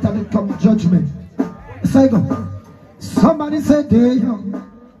 And after that comes judgment. So I go. Somebody said they young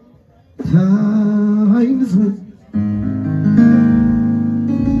times when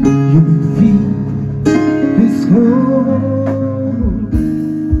you may feel this cold.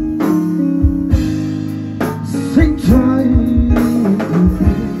 Sing trying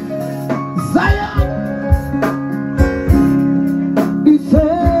Zion. It's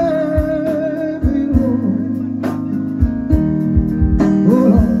everyone. Oh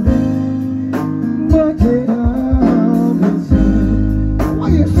Lord, but they are the same. Why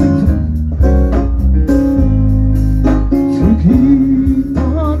you sing to keep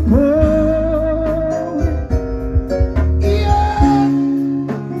on going? Yeah,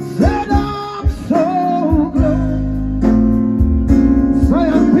 said I'm so glad.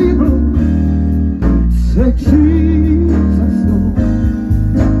 Zion people, say Jesus, Lord.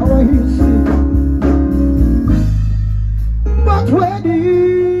 How are you sing? But when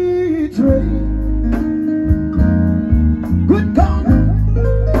it rains, good God,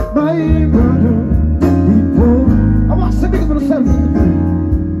 my brother, people, I want to say big for the service.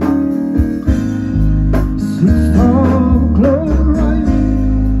 Six storm cloud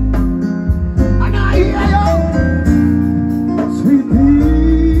rising, and I hear you, sweet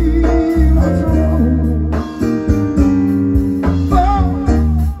Jesus, oh,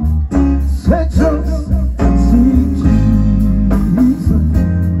 say just see Jesus,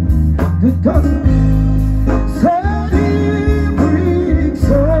 good God. Said he brings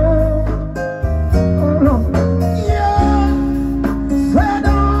hope. Oh Lord, yeah. Said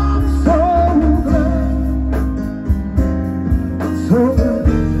I'm so glad, so glad.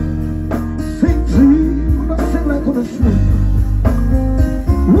 Sing Jesus, not sing like on a show.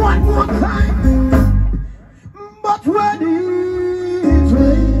 One more time. But when it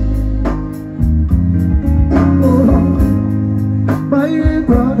rains, oh Lord, my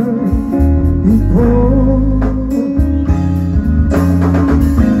brother, he pours.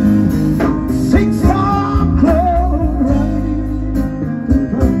 Sing some glory,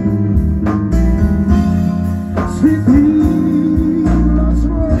 sweet Jesus,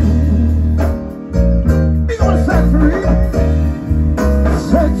 we gonna set free.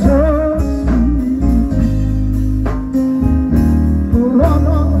 Set us free. Oh Lord,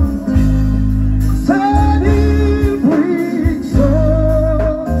 Lord. Said he brings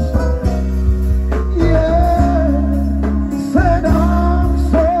us. Yeah. Said I'm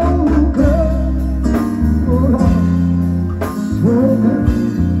so glad. Oh Lord, so glad.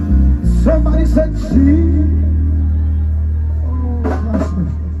 Somebody said Jesus. Oh, bless me.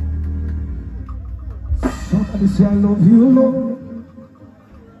 Somebody say I love you, Lord.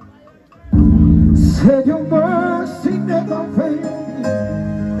 Said your mercy never fails.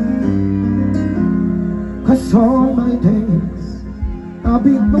 'Cause all my days I've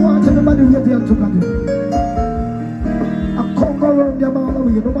been no one to nobody wait here to God. I conquer around them all the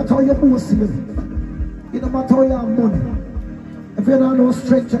way. No matter how you move, see it. No matter how you have money. If you don't know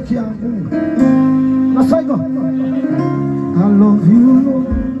strength, you can't move. Now so I go. I love you, Lord.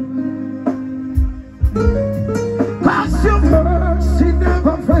 'Cause your mercy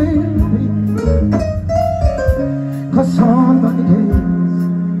never fails me. 'Cause all my days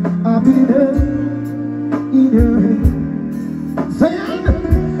I've been in your hand. Saying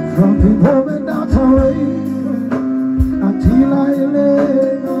from the moment that I wake until I lay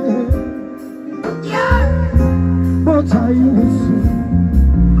my head. Yeah. But I listen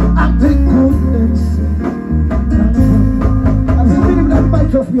and the goodness. I've been feeling that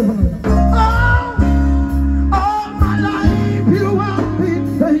might of your hand. All my life you have been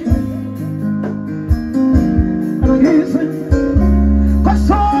faithful. And I listen,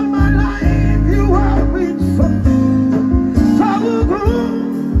 'cause all my life you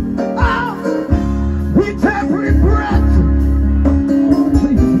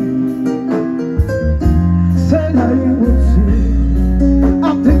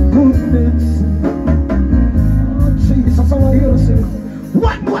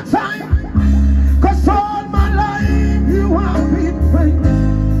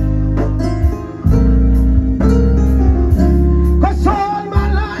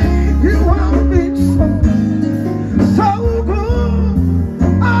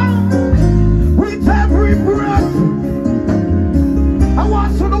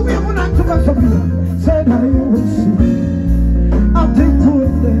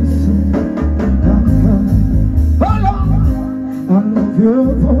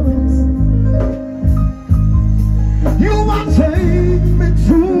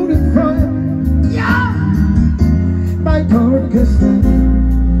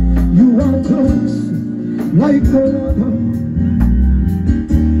close like no other.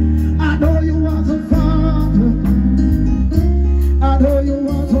 I know you was a father. I know you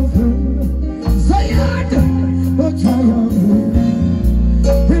was a friend. Zion, but I am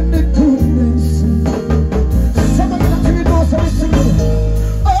in the goodness. Somebody that you know, so sing it.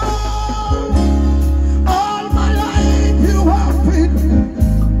 All my life you have been.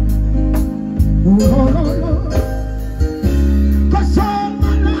 Oh, Lord. 'Cause all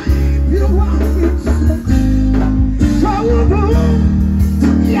my life you have been so good.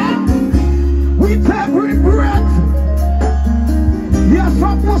 Yeah, with every breath. Yes,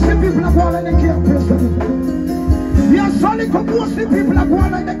 some most people are going like they can't praise them. Yes, only most people are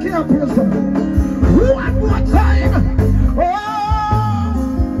going like they can't praise them. One more time. Oh,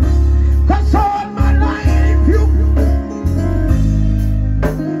 'cause all my life you.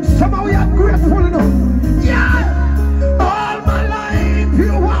 Somehow we are grateful enough. Yeah, all my life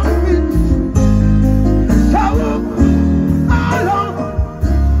you have been so along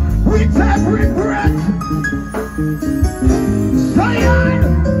with every breath. Zion,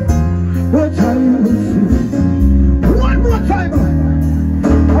 what I will see. One more time.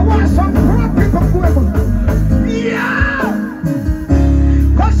 I want some poor people going. Yeah,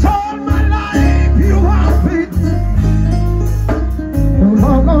 'cause all my life you have been.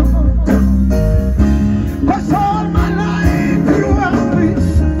 Oh, Lord. 'Cause all my life you have been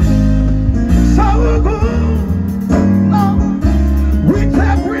so good. Oh, with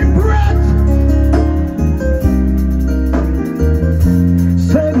every breath.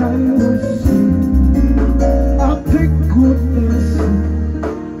 Said I will see of the goodness.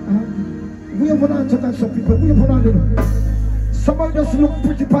 We have on to that, some people. We have on them. Somebody just look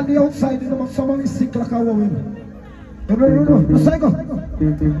pretty on the outside, you know, but somebody sick like a woman. No. Let's go.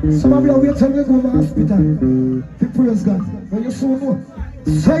 Some of you are waiting till you go to the hospital. You praise God. But you so know.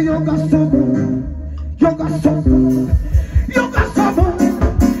 Say you got some. You got some. You got some.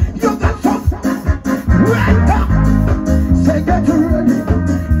 You got some. Right up. Say get ready.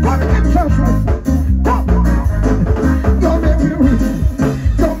 Come to the church. Come. You may be rich.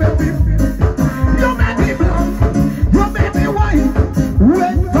 You may be. You may be black. You may be white.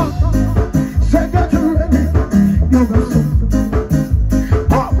 Right up. Say get ready. You got some.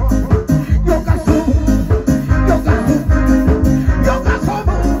 You got some.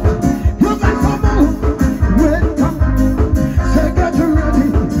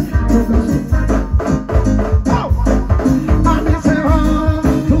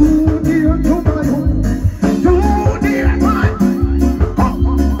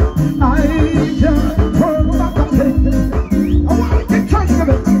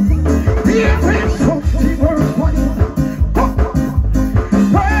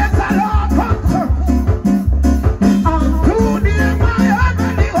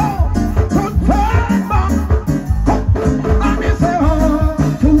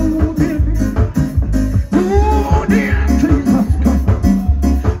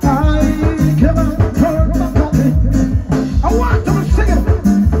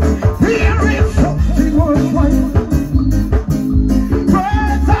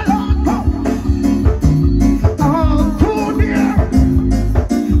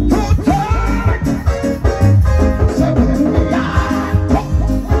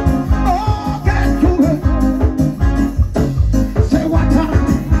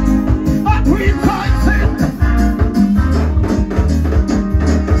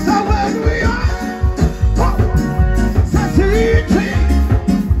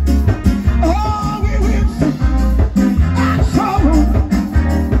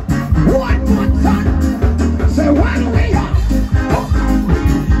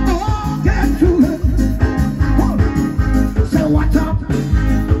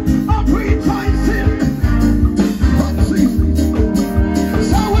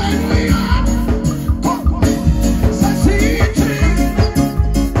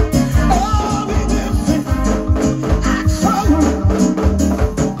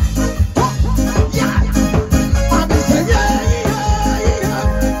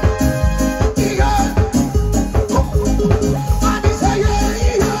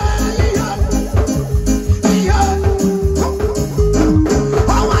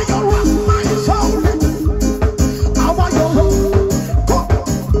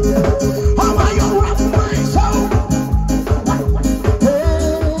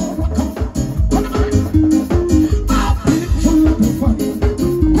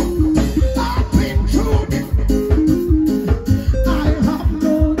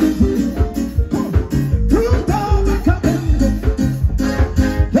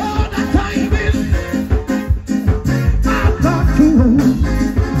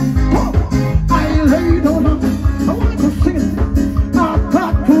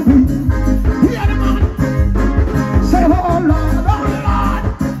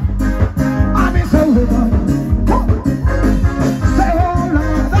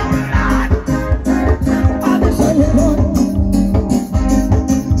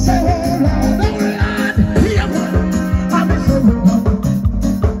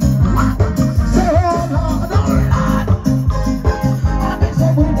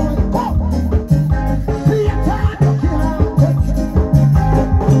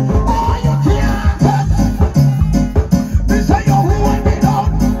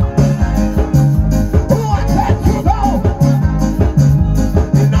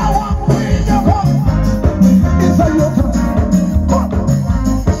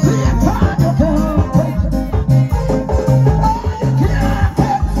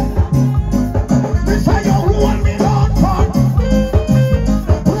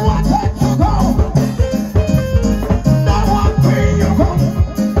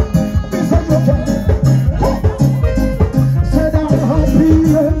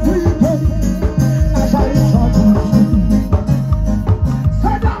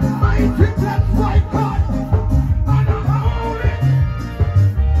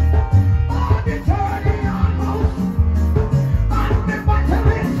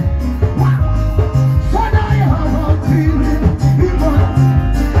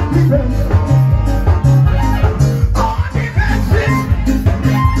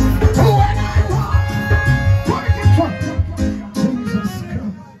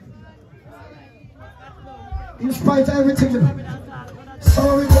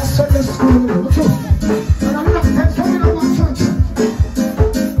 Oh, we just Sunday school. And I'm not telling you about church.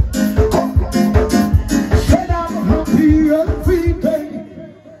 Said I'm happy every day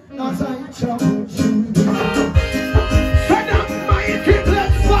as I travel through. Said I'm mighty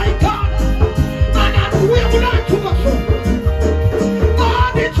blessed by God, and I'm will not to go through. All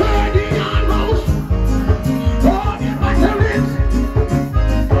the trading animals, all the batteries.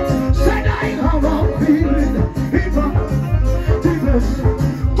 Said I have a feeling if I'm the blessed.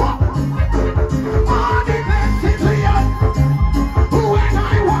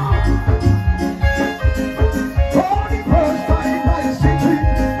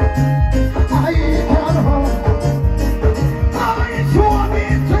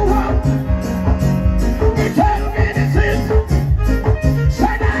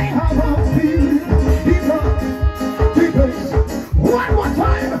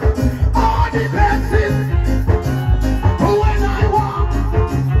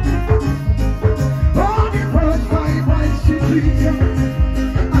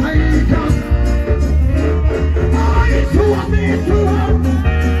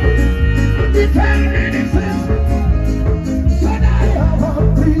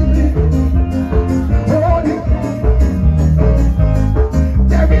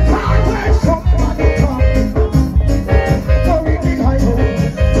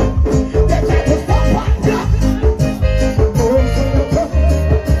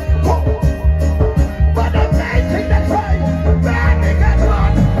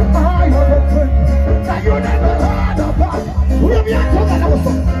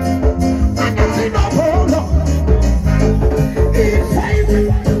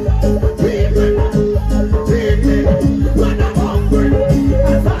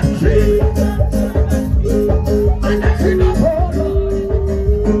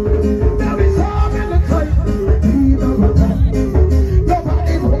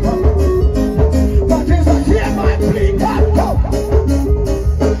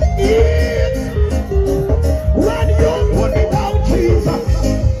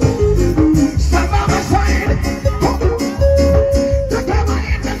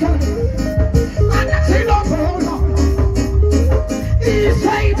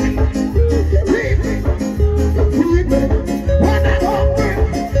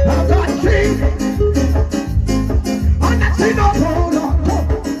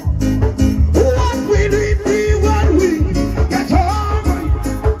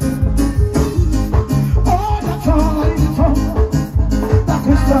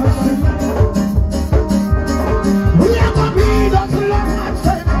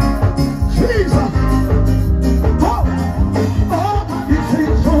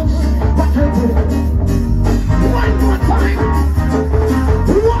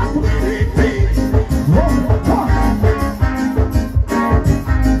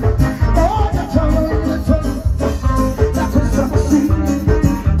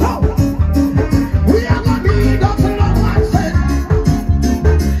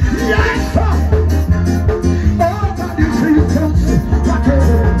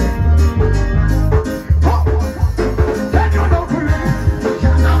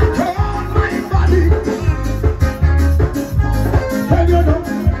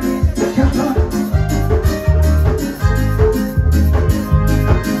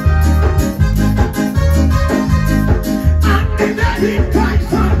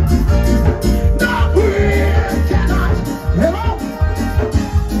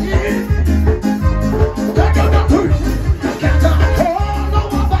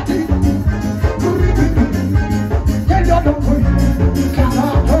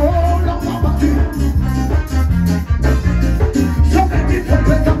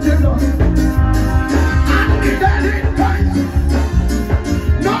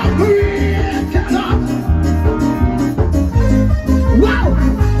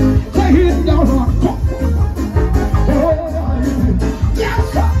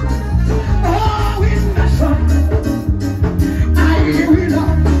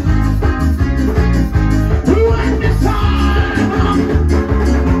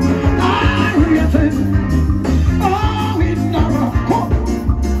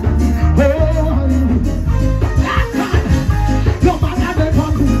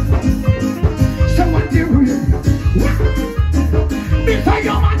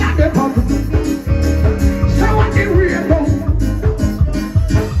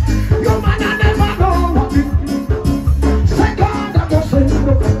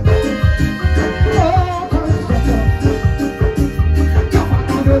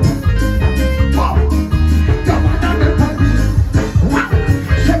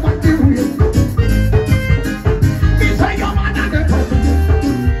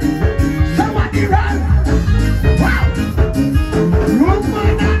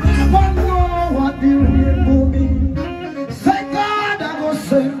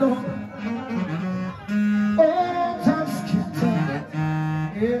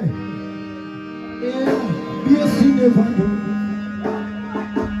 Yeah. Yes, you never know.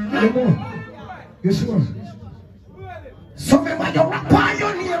 Come on. Yes, you are. So remember you rock by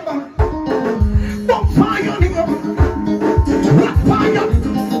your neighbor. Don't find your neighbor. Rock by your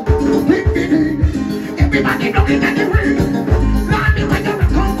everybody looking at the ring. Lord, me when you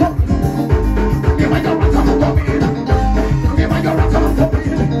rock on come. Me when you rock on come in. Me when you rock on come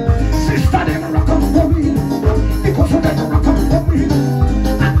in. Sister, them rock on come in. Because of them rock on come in.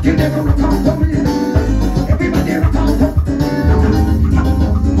 Until them rock on come in. Everybody rock on come in.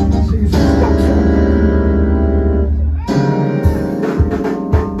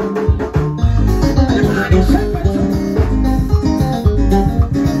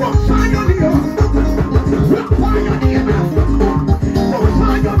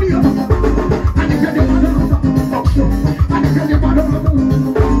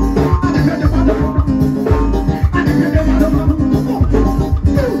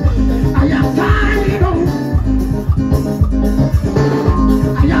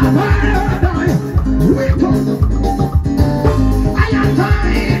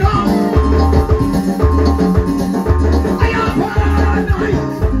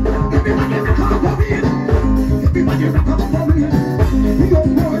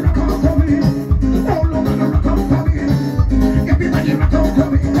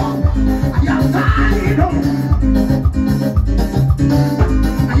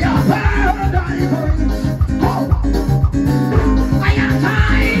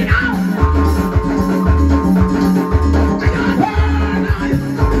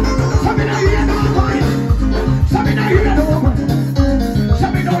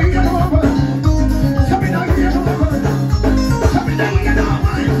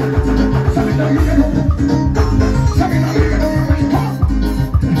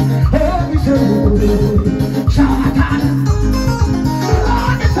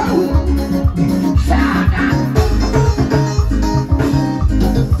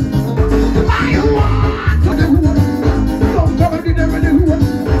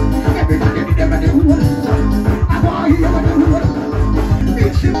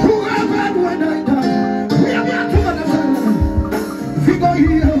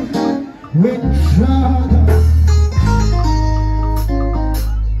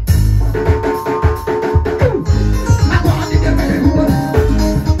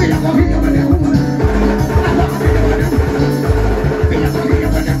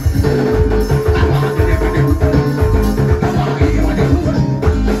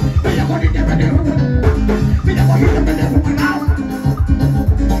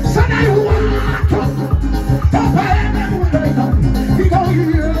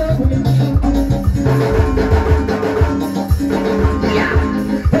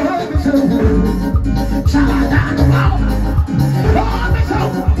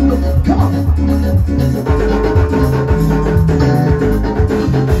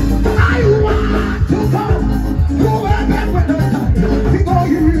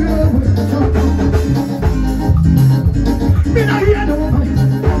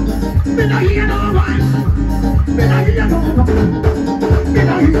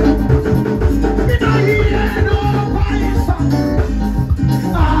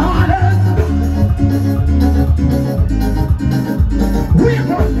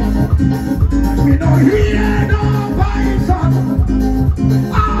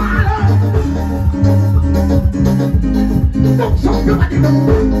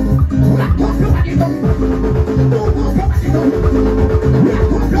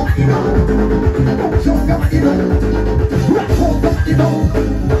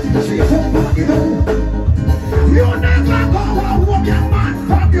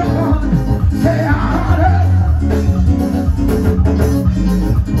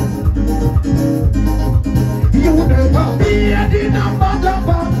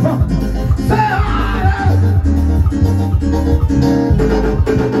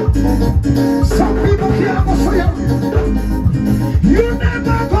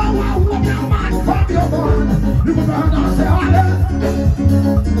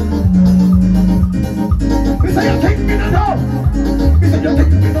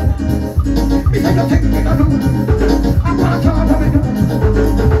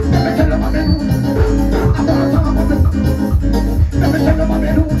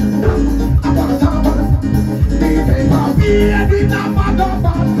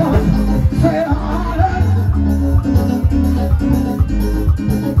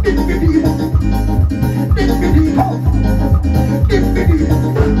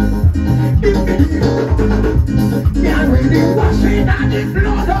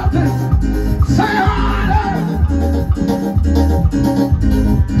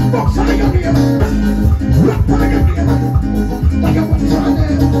 Box on your name. Rock on your name. Like a one time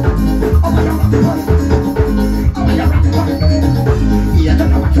name. Oh my God, oh my God, rock on me. You don't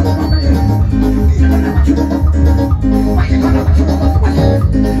know what you want me. You don't know what you want. Why you don't know what you want me?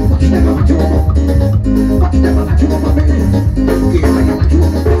 Watch them what you want. Watch them what you want me. You don't know what you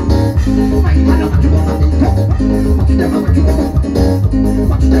want. Why you don't know what you want me? Watch them what you want.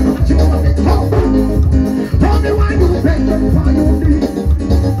 Watch them what you want me. Tell me why you beg them for your need.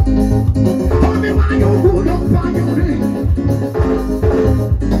 Tell me why you good up for your need.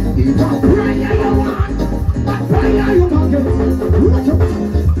 If I pray you want, I pray you want it. What you want?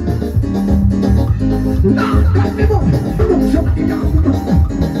 Now got me more. Don't show me down.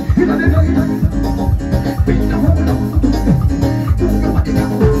 You know the night. Bring the whole up. Don't know what you got.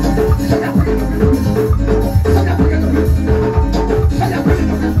 Say I pray you. Say I pray you. Say I pray you.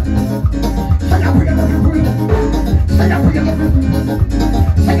 Say I pray you. Say I pray you.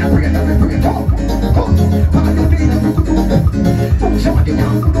 Say I pray you. Come. What you need to do? Don't show me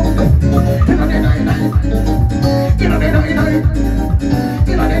down. You know the night. You know the night.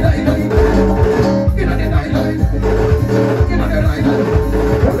 You know the night. You know the night. You know the night.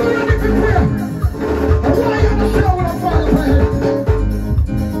 What do you need to pray? Why you not sure what I'm praying?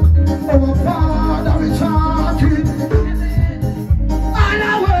 Our Father, we charge it.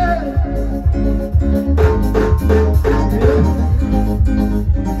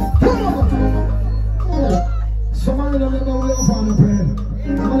 Somebody don't remember what your Father prayed.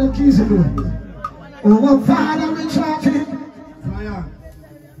 What the keys are doing. Our Father, we charge it. Fire.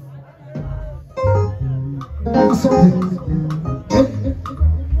 Something.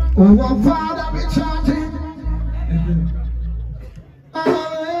 Our Father, we charge it.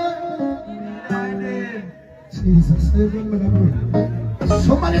 Jesus,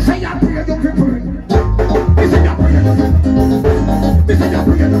 somebody say your prayer, don't be praying. We say your prayer, don't be praying. We say your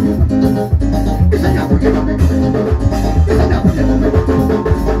prayer, don't be praying. We say your prayer, don't be praying. We say your prayer, don't be praying.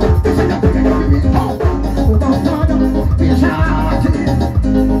 We say your prayer, don't be praying. Oh, my Father, we shout it.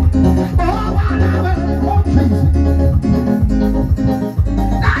 Oh, whatever, oh, Jesus.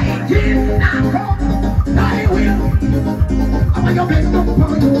 Thy kingdom come, thy will. I want your best to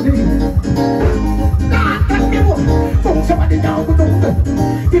follow your name. Somebody down the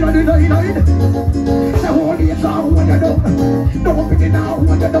road. You know the night. Say holy is all what you do. Don't pick it out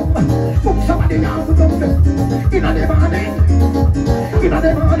what you do. Put somebody down the road. You know the morning. You know the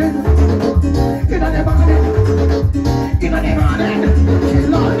morning. You know the morning. You know the morning. Kill on them. Kill on them. Kill on them.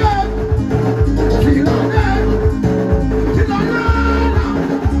 Kill on them. Kill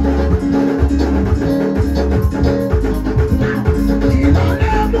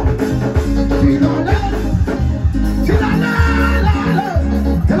on them.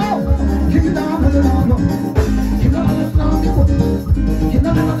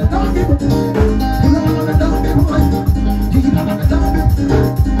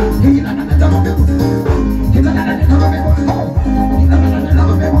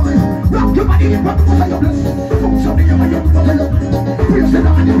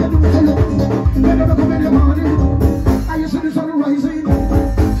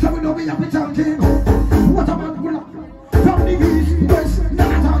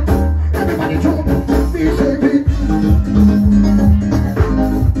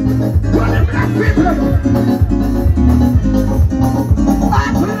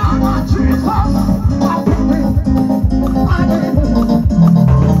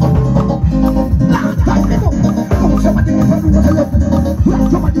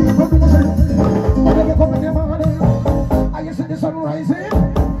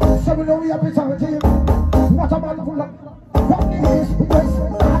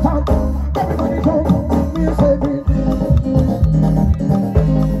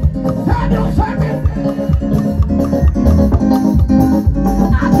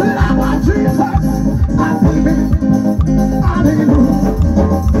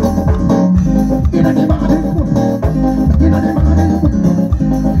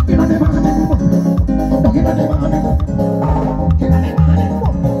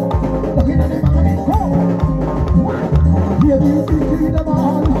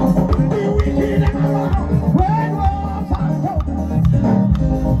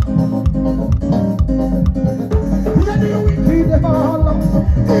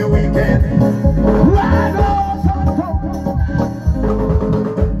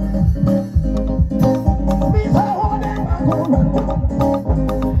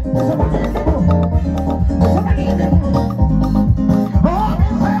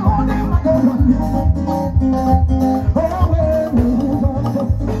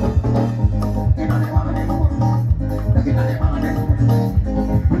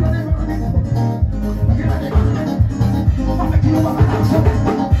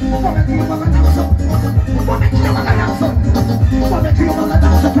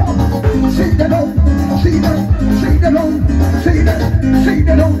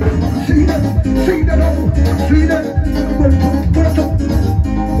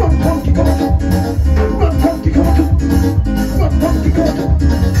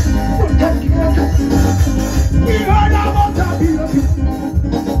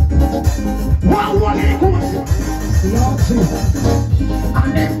 Lord Jesus.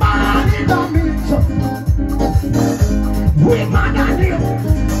 And the man in the midst, we man and him.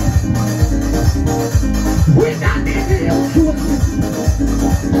 We got the deal to it.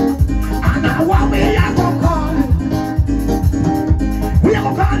 And now what we are going to call him? We are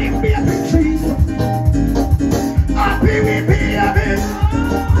going to call him baby Jesus. Happy we baby.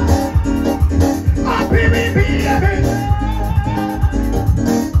 Happy we baby.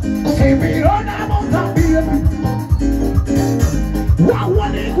 Say we run about the baby.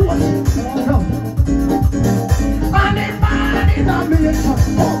 What it was? And the man in the midst.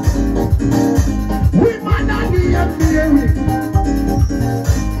 We man and him Mary.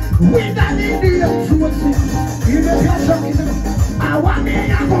 We got the deal to it. In the pressure is I want me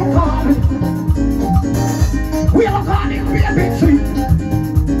to go call him. We are calling baby tree.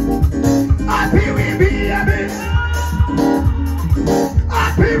 Happy we baby.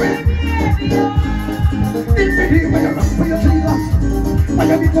 Happy we baby. If we do, when you run for your Jesus, when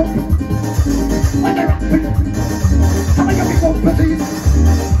you be good, when you run for you, when you be good for Jesus,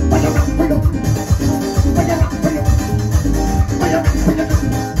 when you run for you, when you run for you, when you run for you,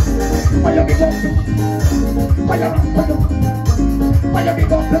 when you be good, when you run for you, when you be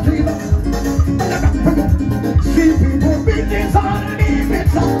good for Jesus, when you run for you. See people business on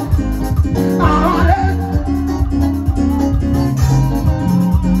limits.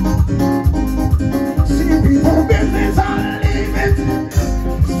 See people business on limits.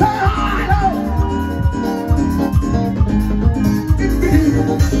 Say hello.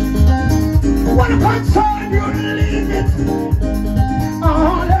 What a concern you leave it.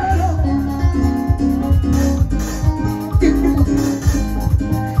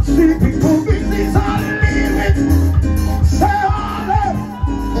 See people business on limits. Say hello.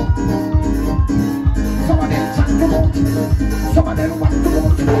 Some of them chat too much. Some of them want too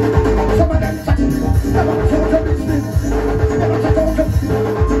much. Some of them chat. Never told your business. Never chat out your.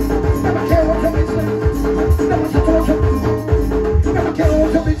 Never care what your business. Never chat out your. Never care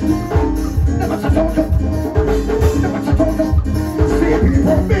what your business. Never chat out your. Never chat out your. See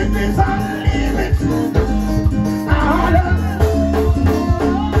people business and leave it.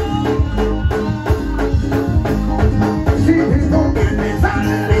 See people business and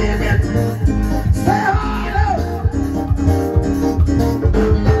leave it. Say hello.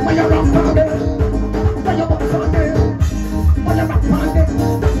 When you rock on them, when you walk on them, when you rock on them,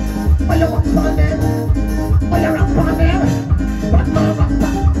 when you walk on them, when you rock on them, but no rock on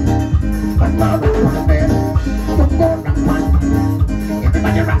them, but no rock on them, don't go rock on.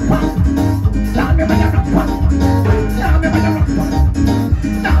 Everybody rock on. Now me when you rock on. Now me when you rock on.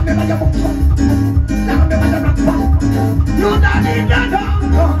 Now me when you walk on. Now me when you rock on. You don't need the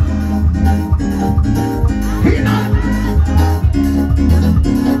doctor. He not.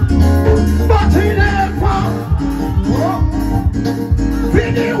 But he never.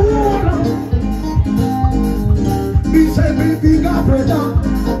 Vinny Wood. He said me big operator.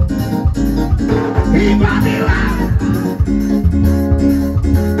 He got me right.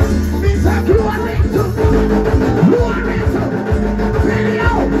 He said glory to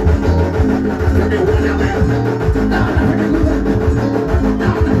video. Vinny Wood. Now Vinny Wood. Now Vinny Wood.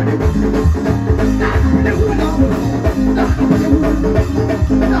 Now Vinny Wood. Now Vinny Wood.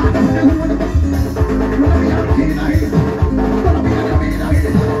 Now Vinny Wood. Gonna be a king of it. Gonna be a king of it.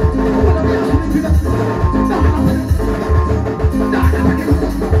 Gonna be a king of it. Now Vinny Wood.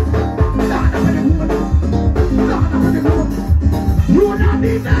 Now Vinny Wood. Now Vinny Wood. You don't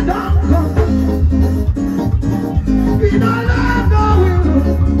need that doctor. He don't love no will.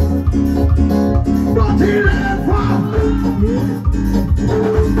 But he left for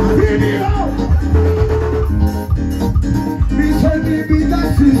video. He said me be the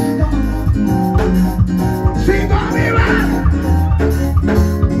sister. She got me right.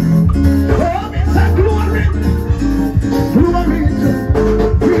 Oh, me say glory. Glory to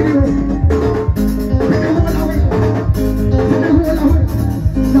video. Video all away. Video all away.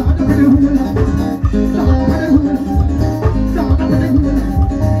 Now the video all away. Now the video all away. Now the video all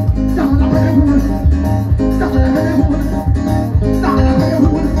away. Now the video all away. Now the video all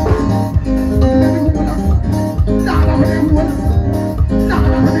away. Now the video all away. Now the video all away. Now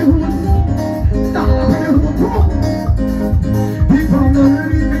the video all away.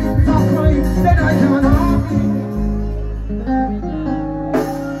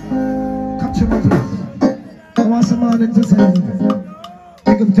 exercise.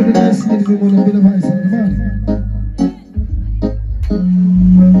 Take up to the nice ladies who want to be the voice of the body.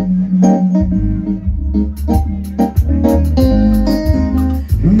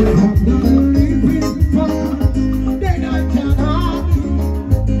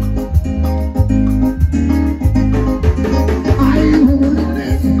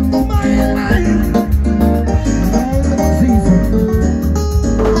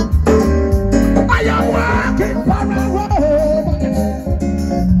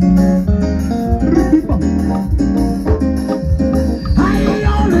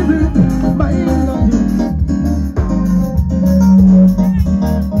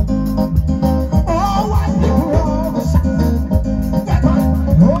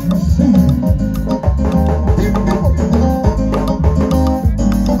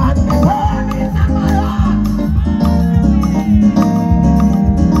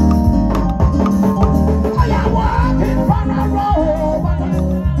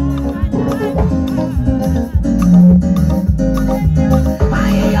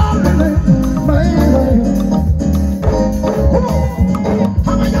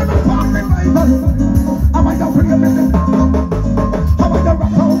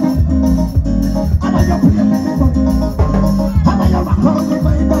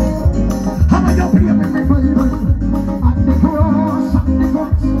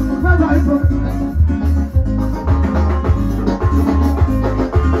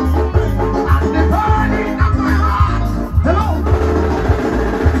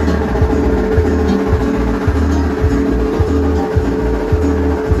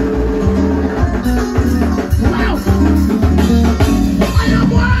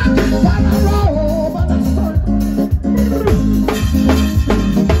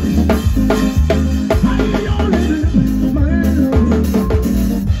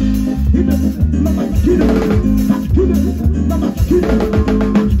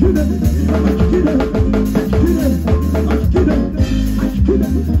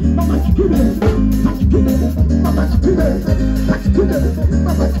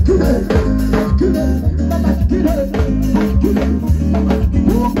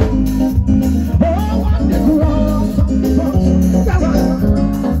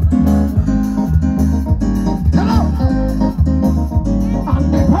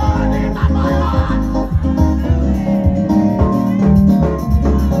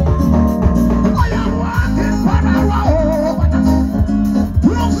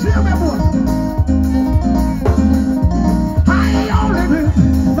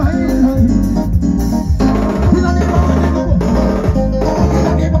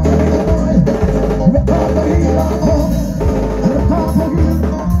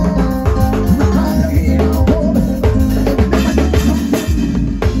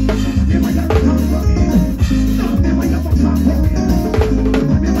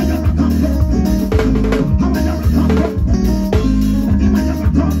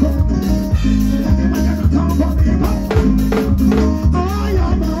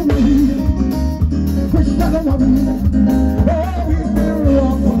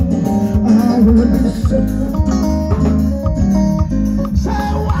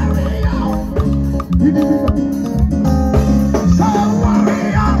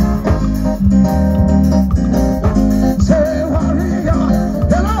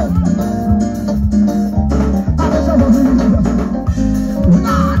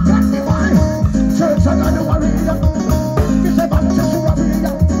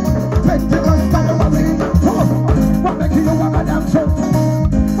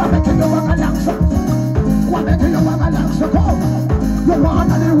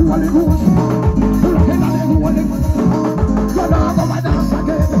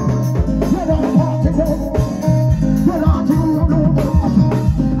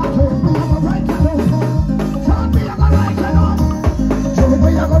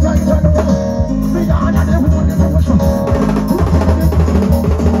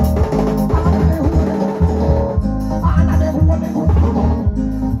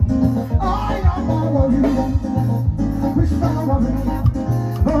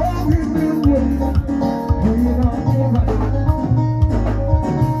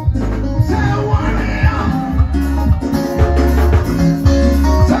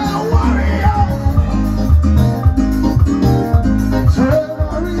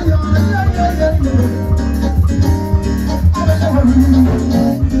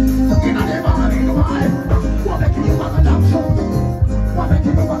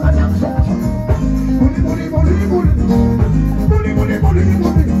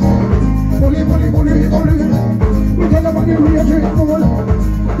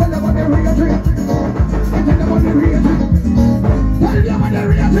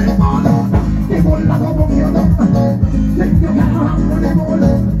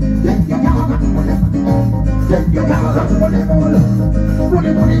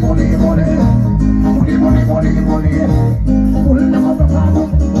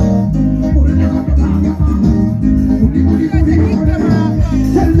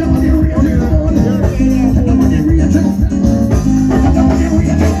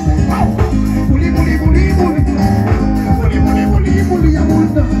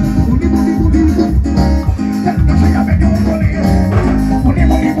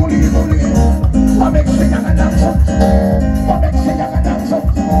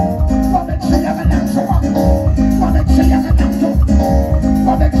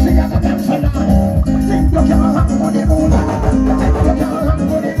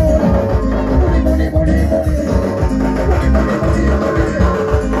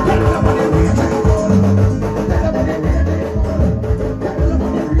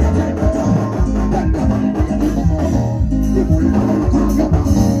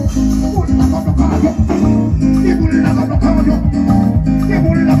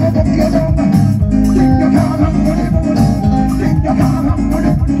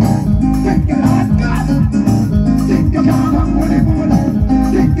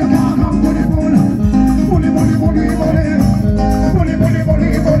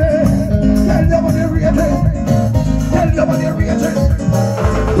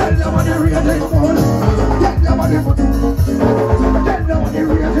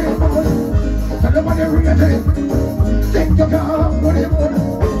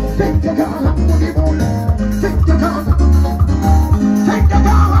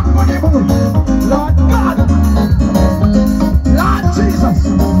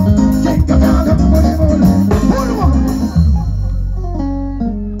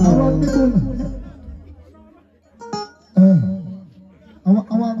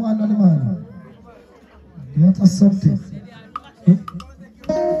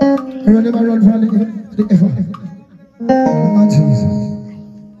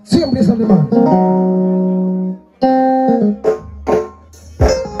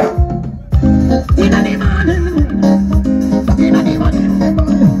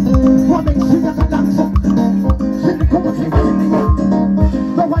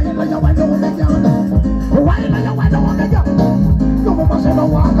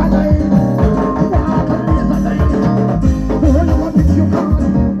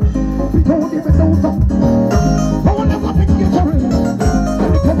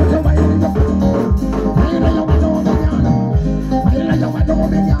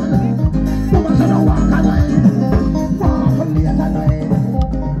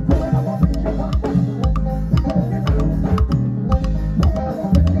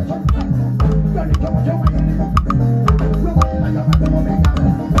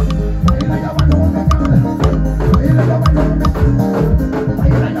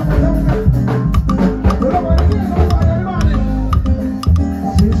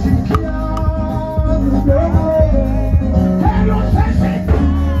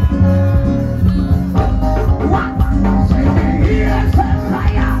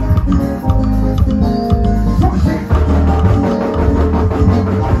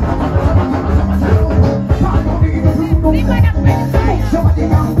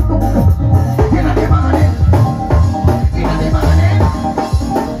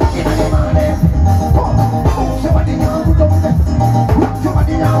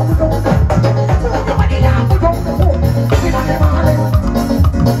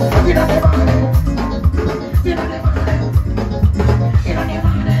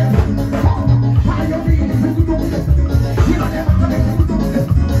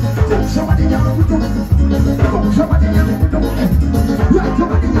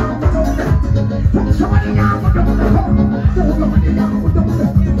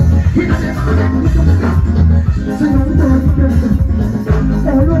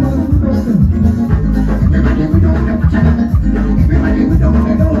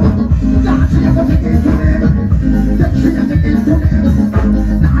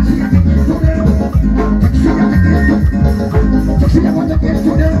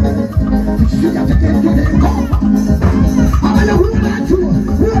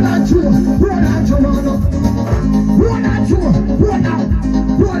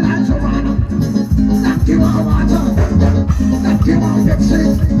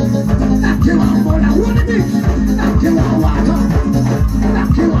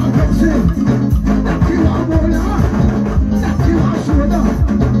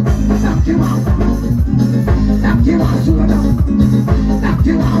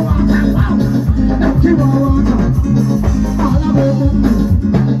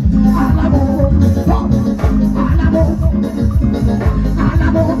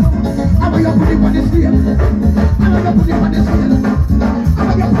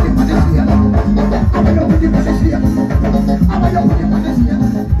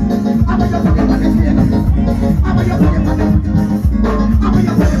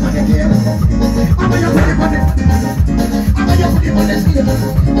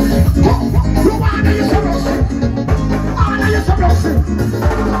 All of you so